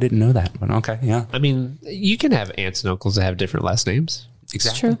how I didn't know that, but okay. Yeah. I mean, you can have aunts and uncles that have different last names.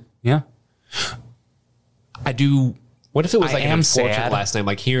 Exactly. true. Yeah. I do. What if it was I like an am unfortunate sad. last name?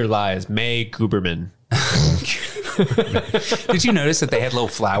 Like, here lies May Guberman. Did you notice that they had little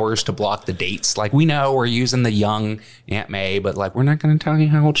flowers to block the dates? Like, we know we're using the young Aunt May, but like, we're not going to tell you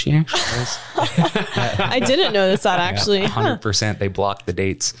how old she actually is. I didn't notice that, actually. 100% they blocked the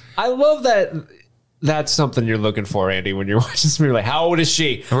dates. I love that. That's something you're looking for, Andy, when you're watching this movie. Like, how old is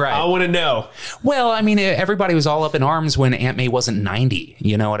she? Right. I want to know. Well, I mean, everybody was all up in arms when Aunt May wasn't 90.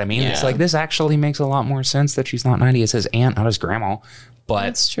 You know what I mean? It's like, this actually makes a lot more sense that she's not 90. It says aunt, not his grandma. But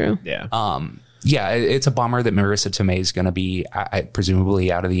That's true. Yeah. yeah, it's a bummer that Marissa Tomei is going to be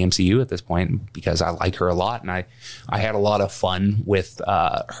presumably out of the MCU at this point, because I like her a lot. And I had a lot of fun with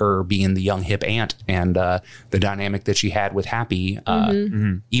her being the young hip aunt, and the dynamic that she had with Happy,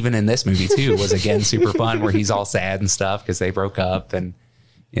 even in this movie too, was again super fun, where he's all sad and stuff because they broke up. And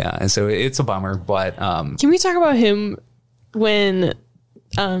yeah, and so it's a bummer. But Can we talk about him when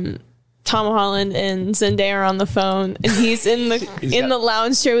Tom Holland and Zendaya are on the phone and he's in the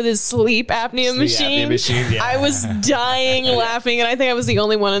lounge chair with his sleep apnea machine? Yeah. I was dying laughing, and I think I was the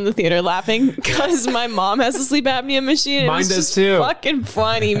only one in the theater laughing because my mom has a sleep apnea machine. Mine it was does just too. Fucking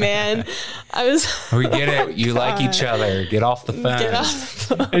funny, man. I was we get it. You like each other. Get off the phone. get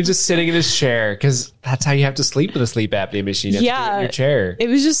off. And just sitting in his chair, because that's how you have to sleep with a sleep apnea machine. You have to do it in your chair. It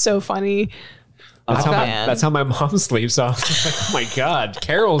was just so funny. That's how my mom sleeps. So I was like, oh my God,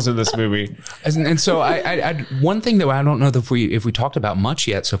 Carol's in this movie. And so I one thing that I don't know if we talked about much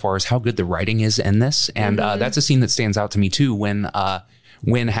yet so far is how good the writing is in this. And that's a scene that stands out to me too,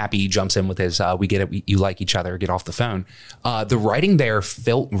 when Happy jumps in with his, we get it, you like each other, get off the phone. The writing there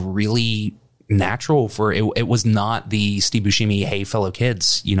felt really natural for it. It was not the Steve Buscemi, hey fellow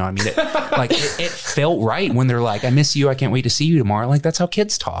kids, you know what I mean? It felt right when they're like, I miss you, I can't wait to see you tomorrow. Like, that's how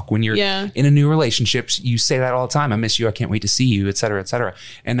kids talk when you're in a new relationship. You say that all the time. I miss you, I can't wait to see you, et cetera, et cetera.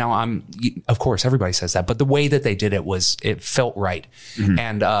 And now of course everybody says that, but the way that they did it felt right.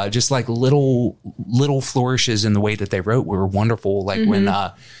 And just like little flourishes in the way that they wrote were wonderful. Like when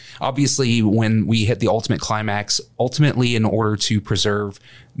obviously, when we hit the ultimate climax, ultimately, in order to preserve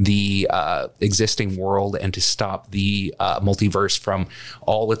the existing world and to stop the multiverse from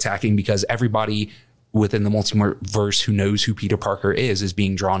all attacking, because everybody within the multiverse who knows who Peter Parker is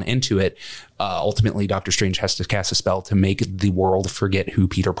being drawn into it. Ultimately, Doctor Strange has to cast a spell to make the world forget who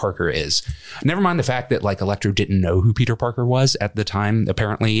Peter Parker is. Never mind the fact that like Electro didn't know who Peter Parker was at the time,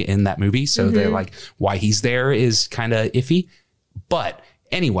 apparently, in that movie. So they're like, why he's there is kind of iffy. But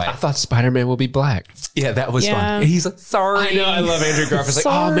Anyway, I thought Spider-Man will be black. yeah, that was Yeah. fun. He's like, sorry. I know. I love Andrew Garfield's like, oh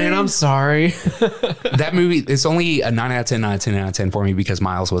Sorry. man, I'm sorry. That movie is only a 9 out of 10, 9 out of 10, 9 out of 10 for me because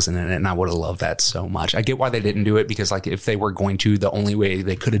Miles wasn't in it, and I would have loved that so much. I get why they didn't do it because, like, if they were going to, the only way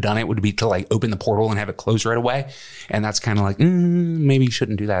they could have done it would be to like open the portal and have it close right away, and that's kind of like maybe you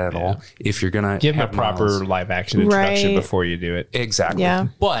shouldn't do that at all if you're gonna Give him a have proper Miles. live action introduction Right. before you do it. Exactly. Yeah.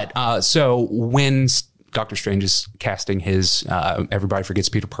 But so when Doctor Strange is casting his Everybody Forgets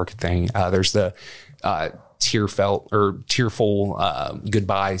Peter Parker thing, there's the tearful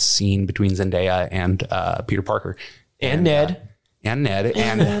goodbye scene between Zendaya and Peter Parker And Ned.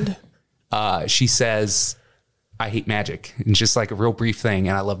 and she says, I hate magic. And just like a real brief thing.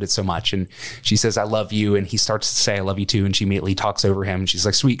 And I loved it so much. And she says, I love you. And he starts to say, I love you too. And she immediately talks over him. And she's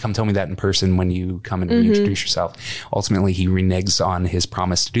like, sweet, come tell me that in person when you come and reintroduce yourself. Ultimately, he reneges on his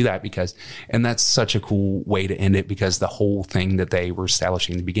promise to do that and that's such a cool way to end it because the whole thing that they were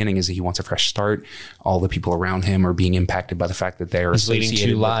establishing in the beginning is that he wants a fresh start. All the people around him are being impacted by the fact that they're leading associated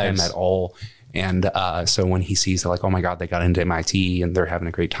two with lives. him at all. And so when he sees like, oh my God, they got into MIT and they're having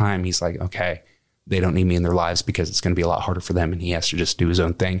a great time, he's like, okay, they don't need me in their lives because it's going to be a lot harder for them. And he has to just do his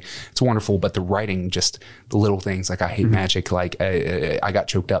own thing. It's wonderful. But the writing, just the little things like I hate magic, like I got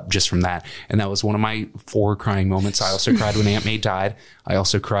choked up just from that. And that was one of my 4 crying moments. I also cried when Aunt May died. I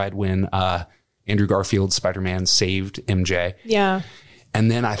also cried when Andrew Garfield's Spider-Man saved MJ. Yeah. And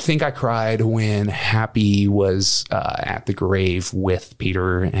then I think I cried when Happy was at the grave with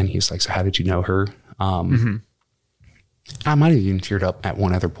Peter, and he was like, so how did you know her? I might have even teared up at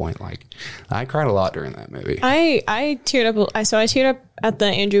one other point. Like, I cried a lot during that movie. I teared up. I teared up at the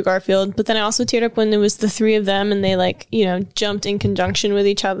Andrew Garfield, but then I also teared up when there was the 3 of them and they like, jumped in conjunction with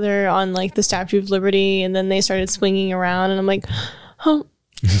each other on like the Statue of Liberty. And then they started swinging around and I'm like, oh,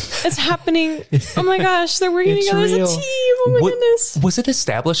 it's happening. Oh my gosh. They're working It's together real. as a team. Oh my goodness. Was it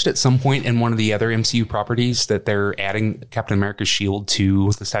established at some point in one of the other MCU properties that they're adding Captain America's shield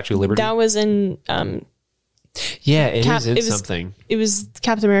to the Statue of Liberty? That was in, Yeah, it Cap- is in it was- something. it was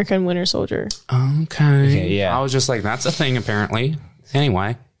Captain America and Winter Soldier. Okay. yeah. I was just like, that's a thing apparently.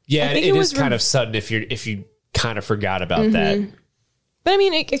 Anyway. Yeah, I think it it is was kind of sudden if you kind of forgot about that. But I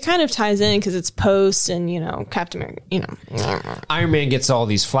mean, it kind of ties in because it's post and, Captain America, Iron Man gets all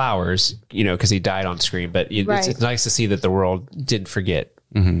these flowers, because he died on screen. But Right. it's nice to see that the world didn't forget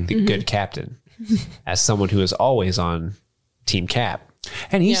the good captain as someone who is always on Team Cap.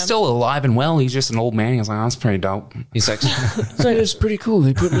 And he's Yeah. still alive and well. He's just an old man. He's like, oh, that's pretty dope. He's like, it's pretty cool.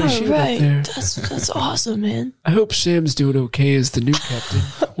 They put my shield up there. That's awesome, man. I hope Sam's doing okay as the new captain.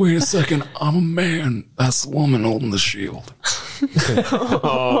 Wait a second. I'm a man. That's the woman holding the shield.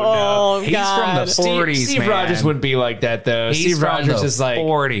 Oh, He's from the 40s, Steve man. Rogers wouldn't be like that though. He's Steve from Rogers the is like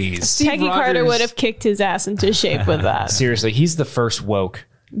 40s. Peggy Carter Rogers- would have kicked his ass into shape with that. seriously. He's the first woke.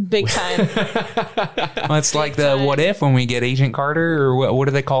 Big time. Well, it's like the what if when we get Agent Carter or what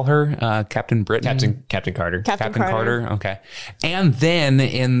do they call her? Captain Britain? Captain Carter. Captain Captain Carter. Okay. And then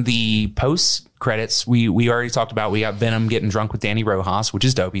in the post credits, we already talked about, we got Venom getting drunk with Danny Rojas, which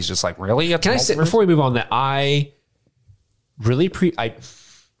is dope. He's just like, really? Can I say before we move on that I really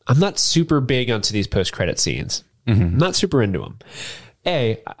I'm not super big onto these post credit scenes. I'm not super into them.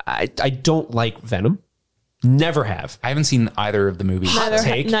 I don't like Venom. Never have. I haven't seen either of the movies.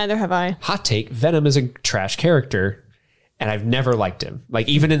 Neither have I. Hot take. Venom is a trash character, and I've never liked him. Like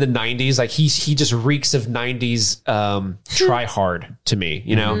even in the 90s, like he just reeks of 90s try hard to me,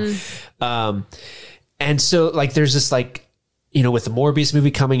 and so like there's this like, with the Morbius movie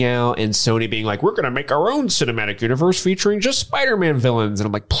coming out and Sony being like, we're going to make our own cinematic universe featuring just Spider-Man villains. And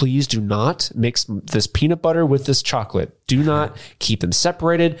I'm like, please do not mix this peanut butter with this chocolate. Do not keep them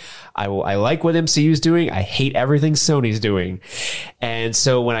separated. I like what MCU is doing. I hate everything Sony's doing. And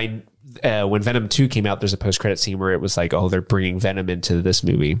so when Venom 2 came out, there's a post-credit scene where it was like, oh, they're bringing Venom into this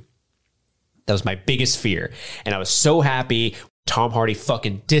movie. That was my biggest fear. And I was so happy Tom Hardy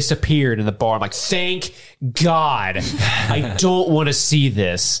fucking disappeared in the bar. I'm like, thank God. I don't want to see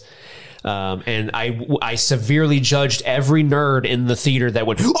this. And I severely judged every nerd in the theater that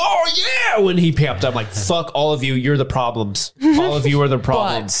went, oh yeah, when he popped up. I'm like, fuck all of you. You're the problems. All of you are the But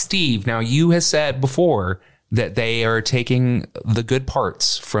problems. Steve, now you have said before that they are taking the good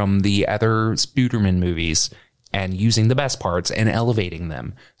parts from the other Spider-Man movies and using the best parts and elevating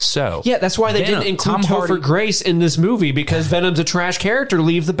them. So Yeah, that's why they Venom- didn't include Tom Topher Hardy- Grace in this movie, because Venom's a trash character.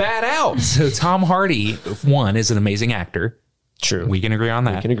 Leave the bad out. So Tom Hardy, one, is an amazing actor. True. We can agree on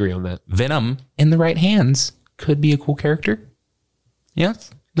that. I can agree on that. Venom, in the right hands, could be a cool character.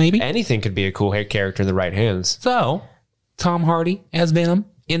 Yes, maybe. Anything could be a cool character in the right hands. So, Tom Hardy as Venom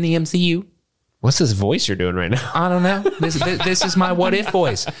in the MCU, What's this voice you're doing right now? I don't know. This is my what if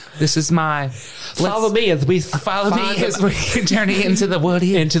voice. This is my Follow me as we journey into the what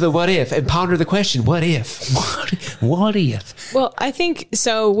if. into the what if and ponder the question, what if? What if? Well, I think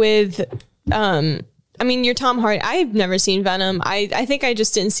so with, I mean, you're Tom Hardy. I've never seen Venom. I think I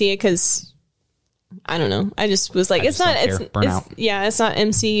just didn't see it because I don't know. I just was like, it's not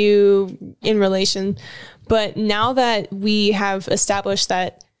MCU in relation. But now that we have established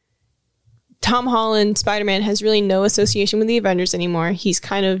that Tom Holland, Spider-Man, has really no association with the Avengers anymore. He's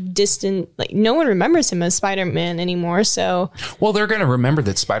kind of distant. Like, no one remembers him as Spider-Man anymore. So, well, they're going to remember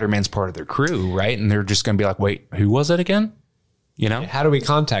that Spider-Man's part of their crew, right? And they're just going to be like, wait, who was it again? You know? How do we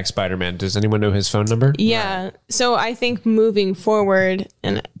contact Spider-Man? Does anyone know his phone number? yeah. So I think moving forward,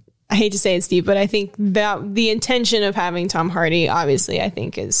 and I hate to say it, Steve, but I think that the intention of having Tom Hardy, obviously, I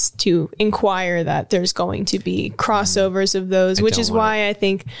think, is to inquire that there's going to be crossovers of those, which is why I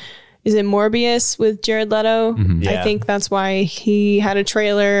think... Is it Morbius with Jared Leto? Mm-hmm. Yeah. I think that's why he had a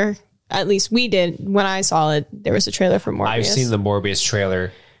trailer. At least we did. When I saw it, there was a trailer for Morbius. I've seen the Morbius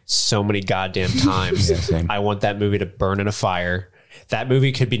trailer so many goddamn times. Same. I want that movie to burn in a fire. That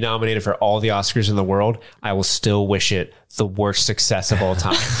movie could be nominated for all the Oscars in the world. I will still wish it the worst success of all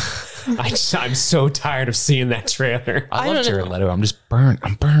time. I'm so tired of seeing that trailer. I love Jared Leto. I'm just burnt.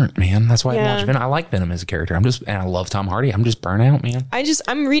 I'm burnt, man. That's why I Yeah. watch Venom. I like Venom as a character. And I love Tom Hardy. I'm just burnt out, man.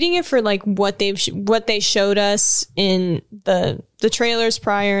 I'm reading it for like what they showed us in the trailers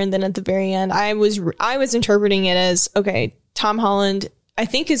prior, and then at the very end, I was interpreting it as, okay, Tom Holland, I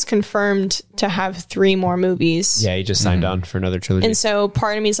think, is confirmed to have 3 more movies. Yeah, he just signed on for another trilogy. And so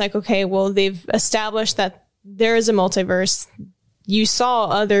part of me is like, okay, well, they've established that there is a multiverse. You saw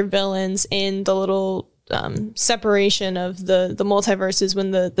other villains in the little separation of the multiverses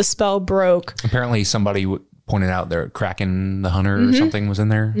when the spell broke. Apparently, somebody pointed out there, Kraken the Hunter or something was in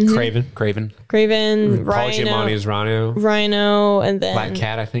there. Craven, Craven, Paul Giamatti is Rhino, and then Black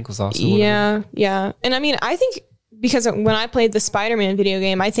Cat, I think, was also one of them. Yeah. And I mean, I think because when I played the Spider-Man video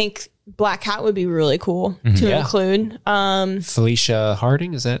game, I think Black Cat would be really cool to include. Felicia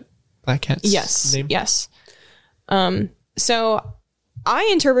Harding, is that Black Cat's name? Yes. So I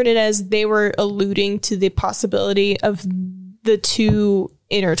interpret it as they were alluding to the possibility of the two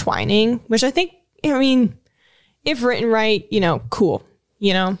intertwining, which I think, I mean, if written right, cool,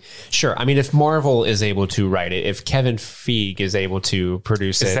 Sure. I mean, if Marvel is able to write it, if Kevin Feige is able to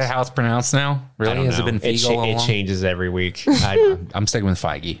produce it. Is that how it's pronounced now? Really? I don't Has know. it been Feige all It along? changes every week. I'm sticking with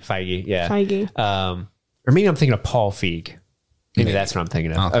Feige. Feige, yeah. Feige. Or maybe I'm thinking of Paul Feig. Maybe that's what I'm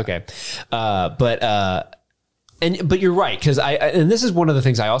thinking of. Okay. But you're right, because and this is one of the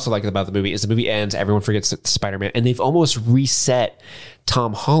things I also like about the movie is the movie ends, everyone forgets that Spider-Man, and they've almost reset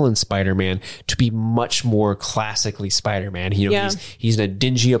Tom Holland's Spider-Man to be much more classically Spider-Man. He's in a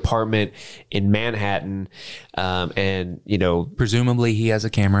dingy apartment in Manhattan, and Presumably he has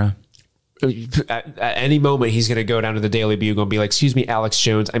a camera. at any moment he's going to go down to the Daily Bugle and be like, "Excuse me, Alex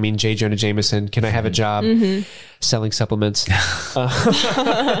Jones. I mean J. Jonah Jameson. Can I have a job selling supplements?" But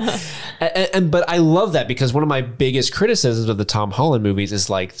I love that because one of my biggest criticisms of the Tom Holland movies is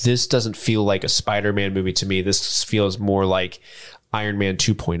like, this doesn't feel like a Spider-Man movie to me. This feels more like Iron Man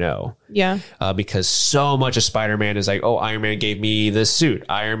 2.0. Yeah. Because so much of Spider-Man is like, oh, Iron Man gave me this suit.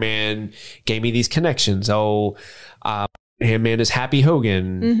 Iron Man gave me these connections. Man is Happy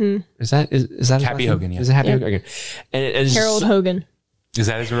Hogan. Is that Happy Hogan? Yeah. Is it Happy Hogan? And Harold Hogan. Is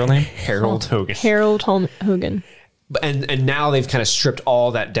that his real name? Harold Hogan. Harold Hogan. And now they've kind of stripped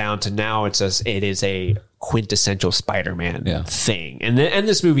all that down to now it is a quintessential Spider-Man thing. And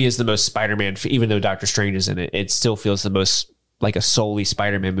this movie is the most Spider-Man, even though Doctor Strange is in it, it still feels the most like a solely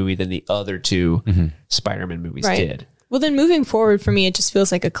Spider-Man movie than the other two Spider-Man movies did. Well, then moving forward for me, it just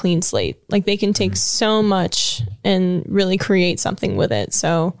feels like a clean slate. Like they can take so much and really create something with it.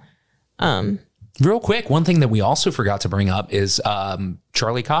 So, real quick, one thing that we also forgot to bring up is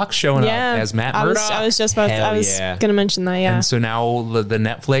Charlie Cox showing up as Matt Murdock. I was just about going to mention that. Yeah. And so now the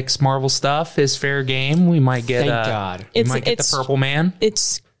Netflix Marvel stuff is fair game. We might get, Thank God. We might get the Purple Man.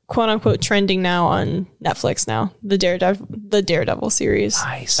 It's quote unquote trending now on Netflix now. The Daredevil series.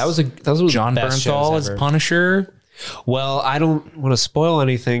 Nice. That was John Bernthal as Punisher. Well, I don't want to spoil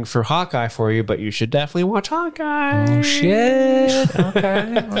anything for Hawkeye for you, but you should definitely watch Hawkeye. Oh shit.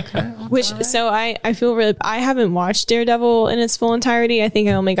 Okay. Which, so I feel really, I haven't watched Daredevil in its full entirety. I think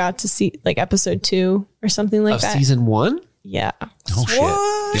I only got to see like episode 2 or something like that. Season 1? Yeah. Oh shit.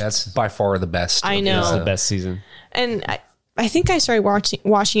 Yeah, that's by far the best. I know. It's the best season. And I think I started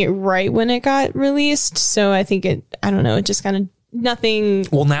watching it right when it got released. So I think it just kind of nothing.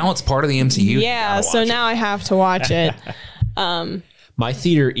 Well, now it's part of the MCU. Yeah. So now I have to watch it. My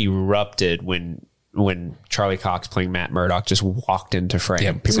theater erupted when Charlie Cox playing Matt Murdock just walked into frame.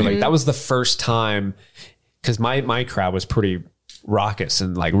 Yeah. People were like, that was the first time, because my crowd was pretty raucous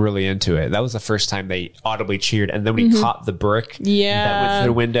and like really into it. That was the first time they audibly cheered. And then when he caught the brick that went through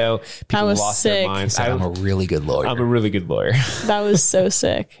the window, people was lost sick. their minds. I'm a really good lawyer. I'm a really good lawyer. That was so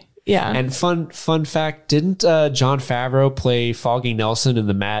sick. Yeah. And fun fact, didn't Jon Favreau play Foggy Nelson in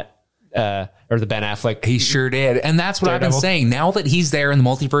the or the Ben Affleck? He sure did. And that's what I've been Daredevil. saying. Now that he's there and the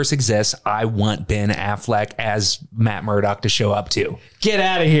multiverse exists, I want Ben Affleck as Matt Murdock to show up to. Get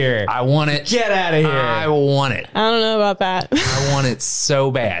out of here. I want it. Get out of here. I want it. I don't know about that. I want it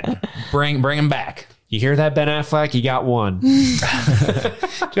so bad. Bring him back. You hear that, Ben Affleck? You got one.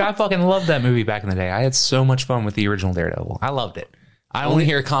 Dude, I fucking loved that movie back in the day. I had so much fun with the original Daredevil. I loved it. I don't want to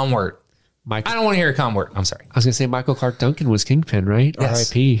hear a con word. I don't want to hear a con word. I'm sorry. I was going to say Michael Clark Duncan was Kingpin, right?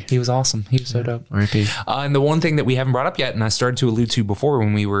 Yes. R.I.P. He was awesome. He was so dope. R.I.P. And the one thing that we haven't brought up yet, and I started to allude to before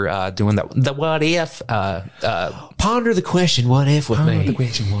when we were doing the what if. Ponder the question, what if with me? The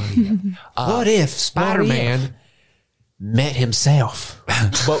question, what if? What if Spider-Man met himself?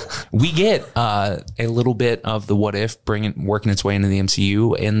 But we get a little bit of the what if working its way into the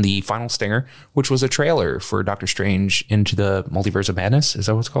MCU in the final stinger, which was a trailer for Doctor Strange Into the Multiverse of Madness. Is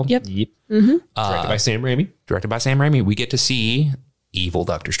that what it's called? Yep. Yep. Directed by Sam Raimi. Directed by Sam Raimi. We get to see evil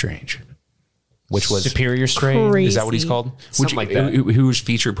Doctor Strange, which was Superior Strange. Crazy. Is that what he's called? Something like that. Who was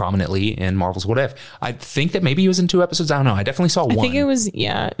featured prominently in Marvel's What If. I think that maybe he was in 2 episodes. I don't know. I definitely saw one. I think it was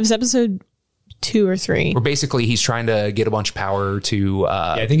episode 2 or 3. Where basically he's trying to get a bunch of power to...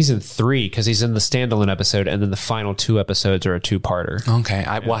 Yeah, I think he's in 3 because he's in the standalone episode, and then the final 2 episodes are a 2-parter. Okay.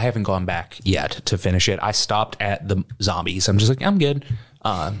 I haven't gone back yet to finish it. I stopped at the zombies. I'm just like, I'm good.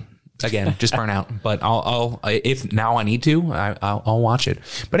 Again, just burn out. But I'll if now I need to, I'll watch it.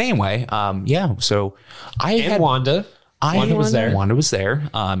 But anyway, yeah. So Wanda. Wanda was there. Wanda was there.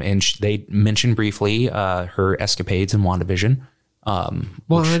 And they mentioned briefly her escapades in WandaVision.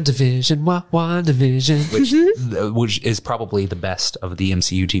 WandaVision, which is probably the best of the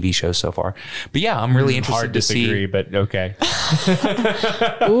MCU TV shows so far. But yeah, I'm really interested hard to disagree, see. but okay.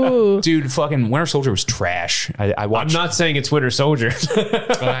 Dude, fucking Winter Soldier was trash. I watched. I'm not saying it's Winter Soldier.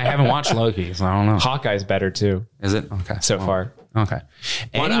 I haven't watched Loki, so I don't know. Hawkeye's better too. Is it okay So far? Okay.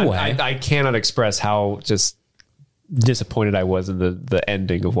 Anyway, I cannot express how just disappointed I was in the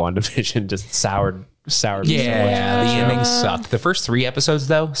ending of WandaVision. Just soured. yeah, the ending sucked. The first 3 episodes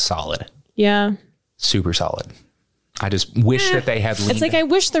though, solid, Yeah. super solid. I just wish that they had. It's like I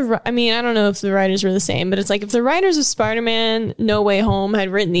wish I don't know if the writers were the same, but it's like if the writers of Spider-Man No Way Home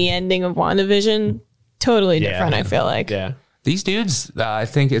had written the ending of WandaVision, totally different, I feel like. Yeah. These dudes, I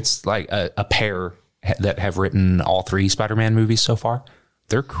think it's like a pair that have written all 3 Spider-Man movies so far.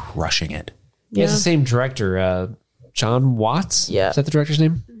 They're crushing it. He has the same director, John Watts. Yeah. Is that the director's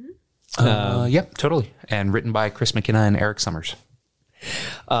name? Yep, totally. And written by Chris McKenna and Eric Summers.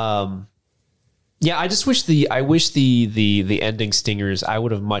 Yeah, I just wish the ending stingers, I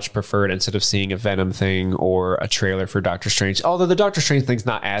would have much preferred instead of seeing a Venom thing or a trailer for Doctor Strange. Although the Doctor Strange thing's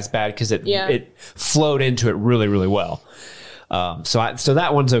not as bad because it flowed into it really, really well. So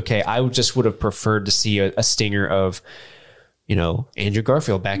that one's okay. I just would have preferred to see a stinger of, Andrew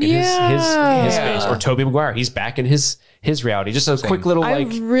Garfield back in his space, or Tobey Maguire. He's back in his reality. Just a quick little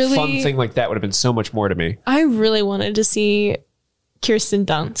fun thing like that would have been so much more to me. I really wanted to see Kirsten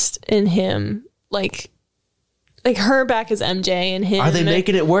Dunst and him, like her back as MJ and him. Are they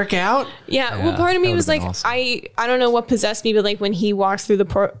making it work out? Yeah, well, part of me was like, awesome. I don't know what possessed me, but like when he walked through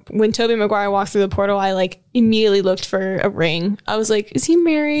when Tobey Maguire walked through the portal, I like immediately looked for a ring. I was like, is he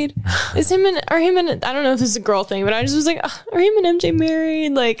married? I don't know if this is a girl thing, but I just was like, are him and MJ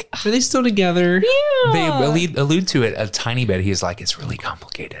married? Like, Are they still together? yeah. They allude to it a tiny bit. He's like, it's really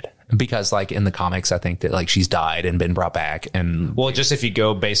complicated. Because like in the comics, I think that like she's died and been brought back. And Well, just if you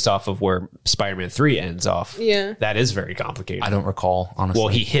go based off of where Spider-Man 3 ends off, that is very complicated. I don't recall, honestly. Well,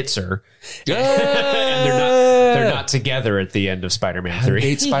 he hits her. And they're not together at the end of Spider-Man 3.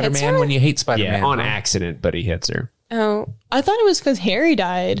 hate Spider-Man her? when you hate Spider-Man. Yeah, on huh? accident, but he hits her. Oh, I thought it was because Harry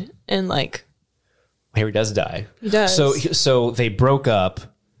died and like Harry does die. he does. So they broke up.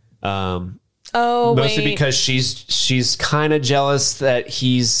 Mostly because she's kind of jealous that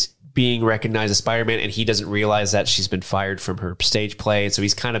he's being recognized as Spider-Man, and he doesn't realize that she's been fired from her stage play. So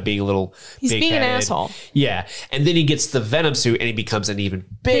he's kind of being a little He's being an big-headed. asshole. Yeah. And then he gets the Venom suit and he becomes an even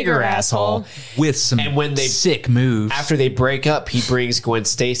bigger asshole. With some And when they sick moves. After they break up, he brings Gwen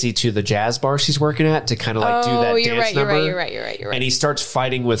Stacy to the jazz bar she's working at to kind of like do that dance number. You're right. And he starts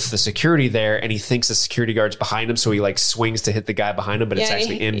fighting with the security there, and he thinks the security guard's behind him, so he like swings to hit the guy behind him, but it's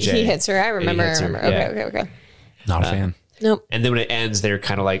actually MJ. He hits her. I remember. hits her. Okay. Not a fan. Nope. And then when it ends, they're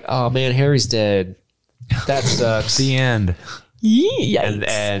kind of like, oh man, Harry's dead. That sucks. The end. Yikes.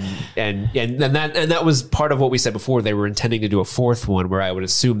 And that was part of what we said before. They were intending to do a fourth one where I would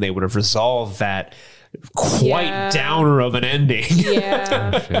assume they would have resolved that quite downer of an ending.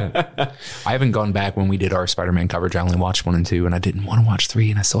 Yeah. I haven't gone back when we did our Spider-Man coverage. I only watched 1 and 2, and I didn't want to watch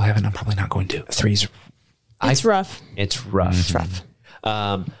 3, and I still haven't. I'm probably not going to. 3's It's rough. It's rough. It's rough.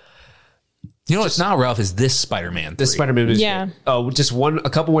 You know what's not rough is this Spider-Man 3. This Spider-Man movie. Yeah. Oh, just a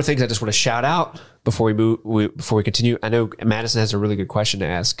couple more things I just want to shout out before we continue. I know Madison has a really good question to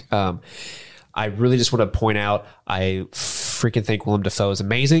ask. I really just want to point out, I freaking think Willem Dafoe is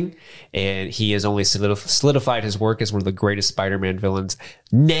amazing, and he has only solidified his work as one of the greatest Spider-Man villains,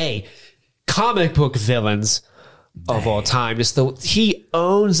 nay, comic book villains of all time. He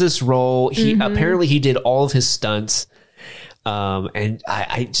owns this role. He apparently he did all of his stunts. And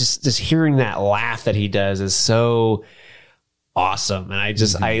I just hearing that laugh that he does is so awesome. And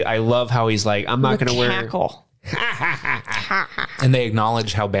I love how he's like, I'm not going to wear. Cackle. And they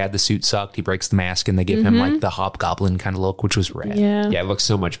acknowledge how bad the suit sucked. He breaks the mask, and they give him like the Hobgoblin kind of look, which was rad. Yeah. Yeah, it looks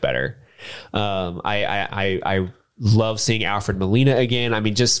so much better. I love seeing Alfred Molina again. I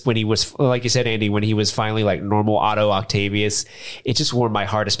mean, just when he was, like you said, Andy, when he was finally like normal Otto Octavius, it just warmed my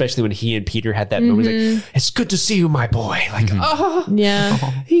heart, especially when he and Peter had that moment. He's like, it's good to see you, my boy. Like, oh, Yeah.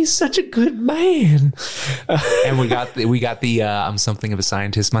 he's such a good man. And we got the I'm something of a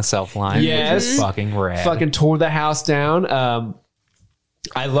scientist myself line. Yes. Which is fucking rad. Fucking tore the house down.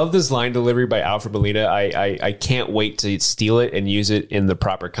 I love this line delivery by Alfred Molina. I can't wait to steal it and use it in the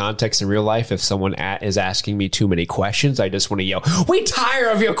proper context in real life. If someone is asking me too many questions, I just want to yell, "We tire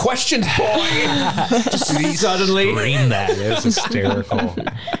of your questions, boy!" Just suddenly. Scream that. It's hysterical.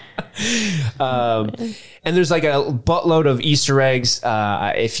 And there's like a buttload of Easter eggs.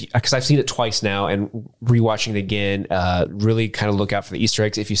 Because I've seen it twice now, and rewatching it again, really kind of look out for the Easter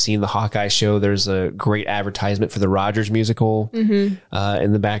eggs. If you've seen the Hawkeye show, there's a great advertisement for the Rogers musical in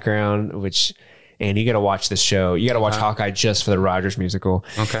the background. Which, and you got to watch this show. You got to watch Hawkeye just for the Rogers musical.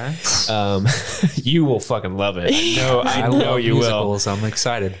 Okay. You will fucking love it. I know love you musicals. I'm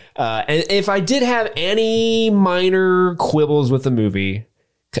excited. and if I did have any minor quibbles with the movie,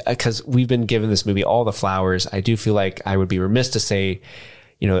 because we've been given this movie all the flowers, I do feel like I would be remiss to say,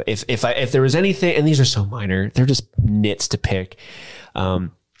 you know, if there was anything, and these are so minor, they're just nits to pick. I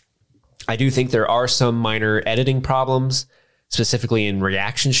do think there are some minor editing problems, specifically in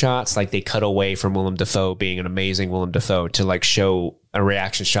reaction shots. Like they cut away from Willem Dafoe being an amazing Willem Dafoe to like show a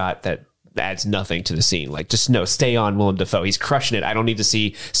reaction shot that adds nothing to the scene. Like just stay on Willem Dafoe. He's crushing it. I don't need to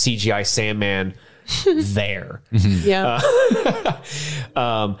see CGI Sandman there. Yeah.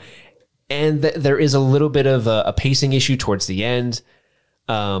 And there is a little bit of a pacing issue towards the end.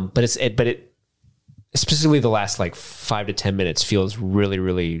 But it specifically the last like 5 to 10 minutes feels really,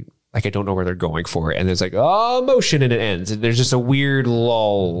 really like I don't know where they're going for it. And there's like, motion, and it ends. There's just a weird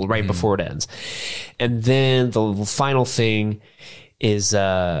lull right before it ends. And then the final thing is,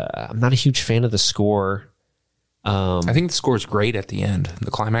 I'm not a huge fan of the score. I think the score is great at the end.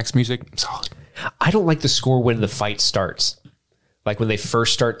 The climax music, solid. I don't like the score when the fight starts. Like when they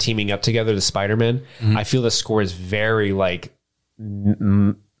first start teaming up together, the Spider-Man, I feel the score is very like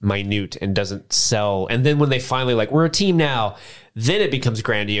minute and doesn't sell. And then when they finally like, we're a team now, then it becomes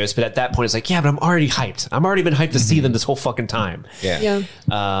grandiose. But at that point, it's like, yeah, but I'm already hyped. I'm already been hyped to see them this whole fucking time. Yeah.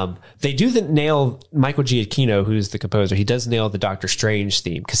 They do nail Michael Giacchino, who's the composer. He does nail the Doctor Strange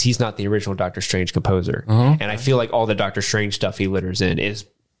theme because he's not the original Doctor Strange composer. And I feel like all the Doctor Strange stuff he litters in is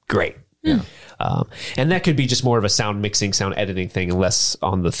great. Yeah. And that could be just more of a sound mixing, sound editing thing, and less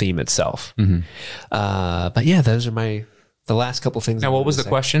on the theme itself. But yeah, those are the last couple things. Now, what was the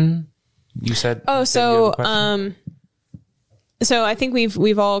question? You said. Oh, so I think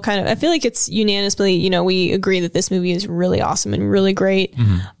we've all kind of, I feel like it's unanimously, you know, we agree that this movie is really awesome and really great.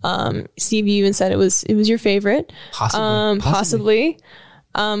 Steve, you even said it was your favorite. Possibly.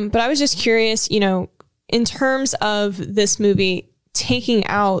 But I was just curious, you know, in terms of this movie, taking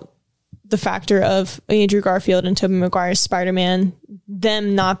out the factor of Andrew Garfield and Tobey Maguire's Spider-Man,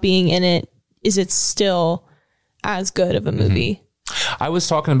 them not being in it, is it still as good of a movie? I was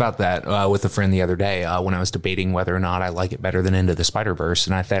talking about that with a friend the other day when I was debating whether or not I like it better than Into the Spider-Verse.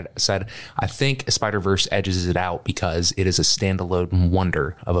 And I said, I think Spider-Verse edges it out because it is a standalone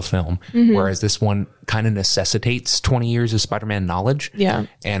wonder of a film. Whereas this one kind of necessitates 20 years of Spider-Man knowledge. Yeah.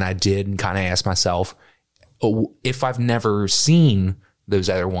 And I did kind of ask myself, if I've never seen those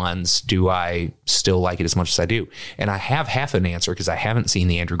other ones, do I still like it as much as I do? And I have half an answer because I haven't seen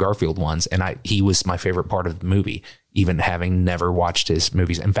the Andrew Garfield ones, and he was my favorite part of the movie, even having never watched his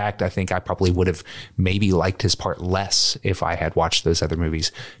movies. In fact, I think I probably would have maybe liked his part less if I had watched those other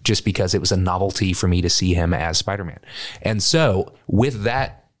movies, just because it was a novelty for me to see him as Spider-Man. And so with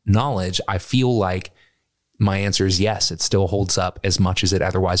that knowledge, I feel like my answer is yes, it still holds up as much as it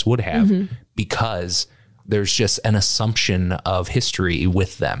otherwise would have, because there's just an assumption of history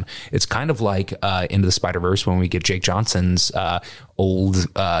with them. It's kind of like Into the Spider-Verse when we get Jake Johnson's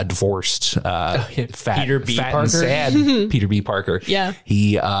old divorced fat Peter B. fat Parker. and sad Peter B. Parker. Yeah.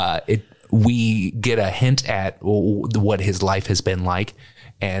 We get a hint at what his life has been like.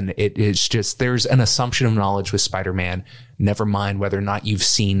 And it's just, there's an assumption of knowledge with Spider-Man, never mind whether or not you've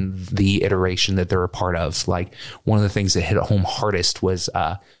seen the iteration that they're a part of. Like, one of the things that hit home hardest was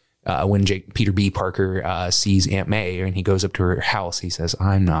when Peter B. Parker sees Aunt May and he goes up to her house. He says,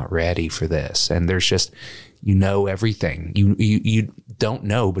 "I'm not ready for this." And there's just, everything. You don't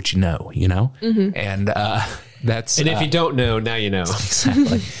know, but you know. And that's... And if you don't know, now you know.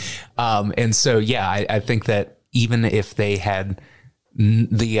 Exactly. And so, yeah, I think that even if they had...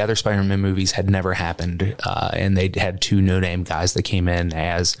 the other Spider-Man movies had never happened, and they'd had two no-name guys that came in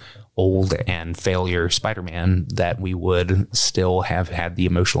as old and failure Spider-Man, that we would still have had the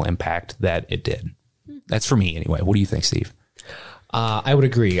emotional impact that it did. That's for me anyway. What do you think, Steve? I would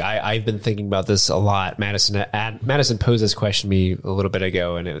agree. I've been thinking about this a lot. Madison posed this question to me a little bit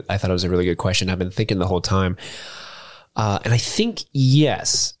ago, and I thought it was a really good question. I've been thinking the whole time. And I think,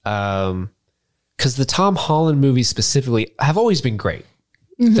 yes, because the Tom Holland movies specifically have always been great.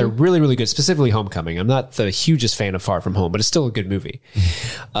 They're really, really good, specifically Homecoming. I'm not the hugest fan of Far From Home, but it's still a good movie.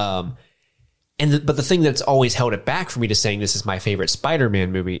 But the thing that's always held it back for me to saying this is my favorite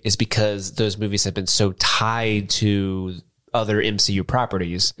Spider-Man movie is because those movies have been so tied to other MCU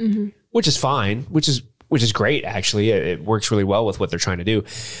properties, which is fine, which is great, actually. It works really well with what they're trying to do.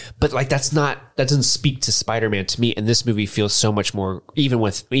 But like, that doesn't speak to Spider-Man to me. And this movie feels so much more, even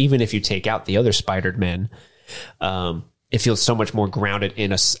if you take out the other Spider-Man, it feels so much more grounded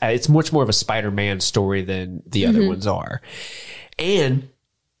in it's much more of a Spider-Man story than the other ones are. And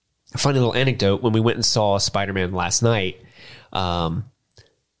a funny little anecdote, when we went and saw Spider-Man last night, a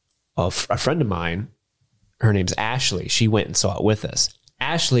friend of mine, her name's Ashley, she went and saw it with us.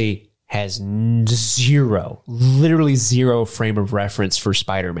 Ashley has literally zero frame of reference for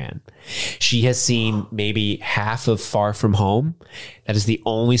Spider-Man. She has seen maybe half of Far From Home. That is the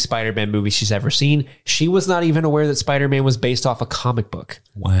only Spider-Man movie she's ever seen. She was not even aware that Spider-Man was based off a comic book.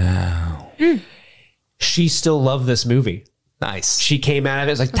 Wow. She still loved this movie. Nice. She came out of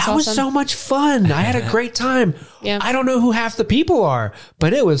it, was that was awesome. so much fun. I had a great time. Yeah. I don't know who half the people are,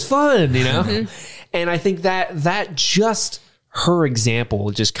 but it was fun, And I think that just her example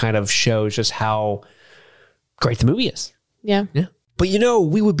just kind of shows just how great the movie is. Yeah. Yeah. But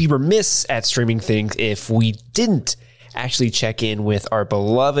we would be remiss at Streaming Things if we didn't actually check in with our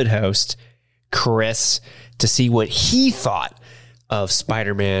beloved host, Chris, to see what he thought of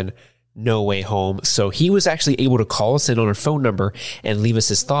Spider-Man No Way Home. So he was actually able to call us in on our phone number and leave us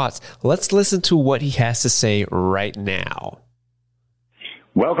his thoughts. Let's listen to what he has to say right now.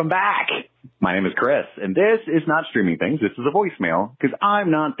 Welcome back. My name is Chris, and this is not Streaming Things. This is a voicemail because I'm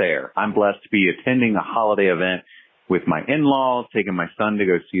not there. I'm blessed to be attending a holiday event with my in-laws, taking my son to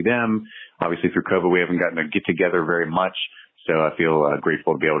go see them. Obviously, through COVID, we haven't gotten to get together very much, so I feel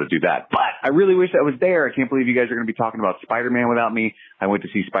grateful to be able to do that. But I really wish I was there. I can't believe you guys are going to be talking about Spider-Man without me. I went to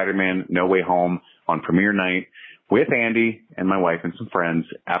see Spider-Man No Way Home on premiere night with Andy and my wife and some friends.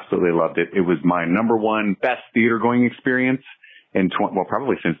 Absolutely loved it. It was my number one best theater-going experience.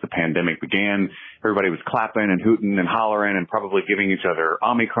 Probably since the pandemic began. Everybody was clapping and hooting and hollering and probably giving each other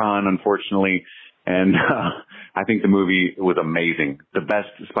Omicron, unfortunately. And I think the movie was amazing. The best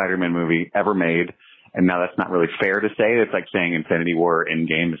Spider-Man movie ever made. And now that's not really fair to say. It's like saying Infinity War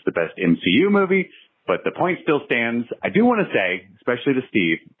Endgame is the best MCU movie. But the point still stands. I do want to say, especially to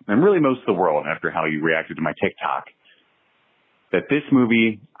Steve, and really most of the world after how you reacted to my TikTok, that this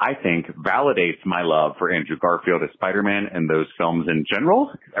movie, I think, validates my love for Andrew Garfield as Spider-Man and those films in general.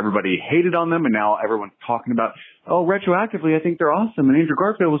 Everybody hated on them, and now everyone's talking about, retroactively, I think they're awesome, and Andrew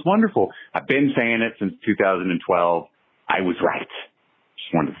Garfield was wonderful. I've been saying it since 2012. I was right.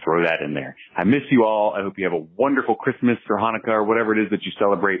 Just wanted to throw that in there. I miss you all. I hope you have a wonderful Christmas or Hanukkah or whatever it is that you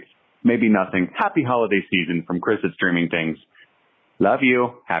celebrate. Maybe nothing. Happy holiday season from Chris at Streaming Things. Love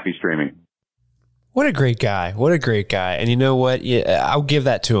you. Happy streaming. What a great guy. What a great guy. And you know what? Yeah, I'll give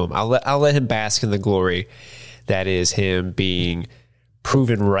that to him. I'll let him bask in the glory that is him being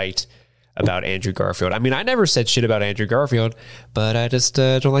proven right about Andrew Garfield. I mean, I never said shit about Andrew Garfield, but I just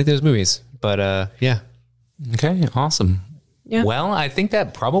don't like those movies. But yeah. Okay, awesome. Yeah. Well, I think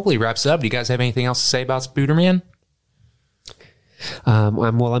that probably wraps up. Do you guys have anything else to say about Spooderman?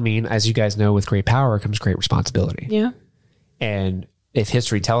 Well, I mean, as you guys know, with great power comes great responsibility. Yeah. And if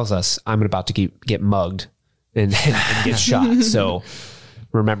history tells us I'm about to get mugged and get shot, so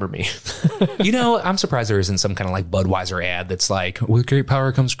remember me. You know, I'm surprised there isn't some kind of like Budweiser ad that's like, with great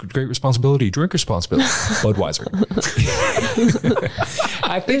power comes great responsibility. Drink responsibly. Budweiser.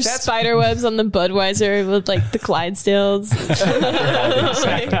 I think There's that's spider webs on the Budweiser with like the Clydesdales.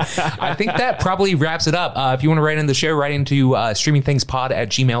 I think that probably wraps it up. If you want to write in the show, write into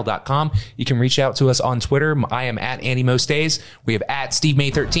streamingthingspod@gmail.com. You can reach out to us on Twitter. I am at Andy Most Days. We have at Steve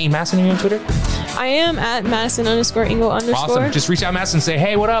May 13. Madison, are you on Twitter? I am at Madison_Ingle_. Awesome. Just reach out, Madison, and say,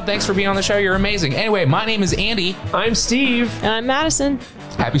 hey, what up? Thanks for being on the show. You're amazing. Anyway, my name is Andy. I'm Steve. And I'm Madison.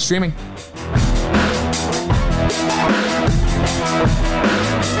 Happy streaming.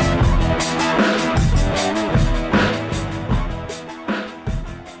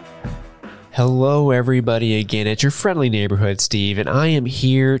 Hello, everybody, again. It's your friendly neighborhood, Steve, and I am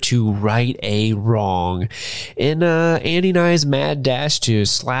here to right a wrong. In Andy and I's mad dash to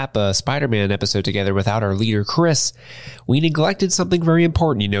slap a Spider-Man episode together without our leader, Chris, we neglected something very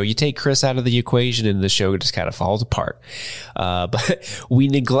important. You know, you take Chris out of the equation and the show just kind of falls apart. But we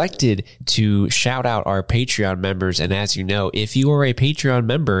neglected to shout out our Patreon members, and as you know, if you are a Patreon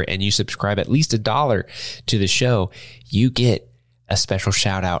member and you subscribe at least $1 to the show, you get a special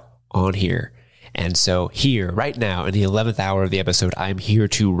shout out on here. And so here, right now, in the 11th hour of the episode, I'm here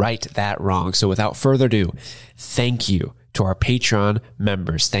to right that wrong. So without further ado, thank you to our Patreon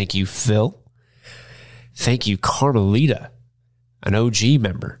members. Thank you, Phil. Thank you, Carmelita, an OG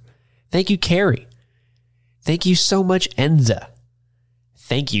member. Thank you, Carrie. Thank you so much, Enza.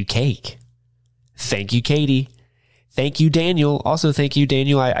 Thank you, Cake. Thank you, Katie. Thank you, Daniel. Also, thank you,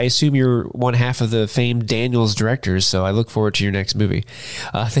 Daniel. I assume you're one half of the famed Daniels directors, so I look forward to your next movie.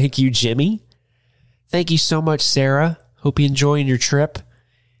 Thank you, Jimmy. Thank you so much, Sarah. Hope you're enjoying your trip.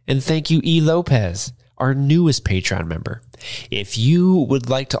 And thank you, E. Lopez, our newest Patreon member. If you would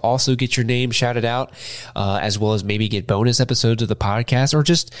like to also get your name shouted out, as well as maybe get bonus episodes of the podcast, or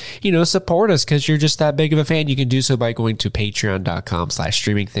just, you know, support us because you're just that big of a fan, you can do so by going to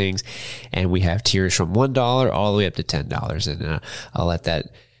patreon.com/streamingthings. And we have tiers from $1 all the way up to $10. And I'll let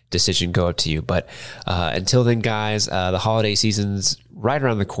that decision go up to you. But until then, guys, the holiday season's right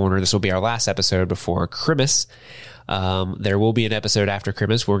around the corner. This will be our last episode before Christmas. There will be an episode after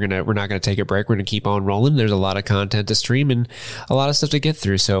Christmas. We're not gonna take a break. We're gonna keep on rolling. There's a lot of content to stream and a lot of stuff to get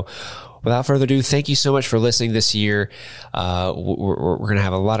through. So without further ado, thank you so much for listening this year. We're gonna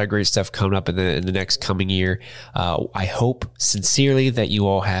have a lot of great stuff coming up in the next coming year. I hope sincerely that you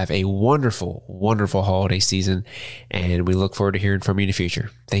all have a wonderful, wonderful holiday season, and we look forward to hearing from you in the future.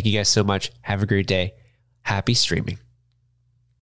 Thank you guys so much. Have a great day. Happy streaming.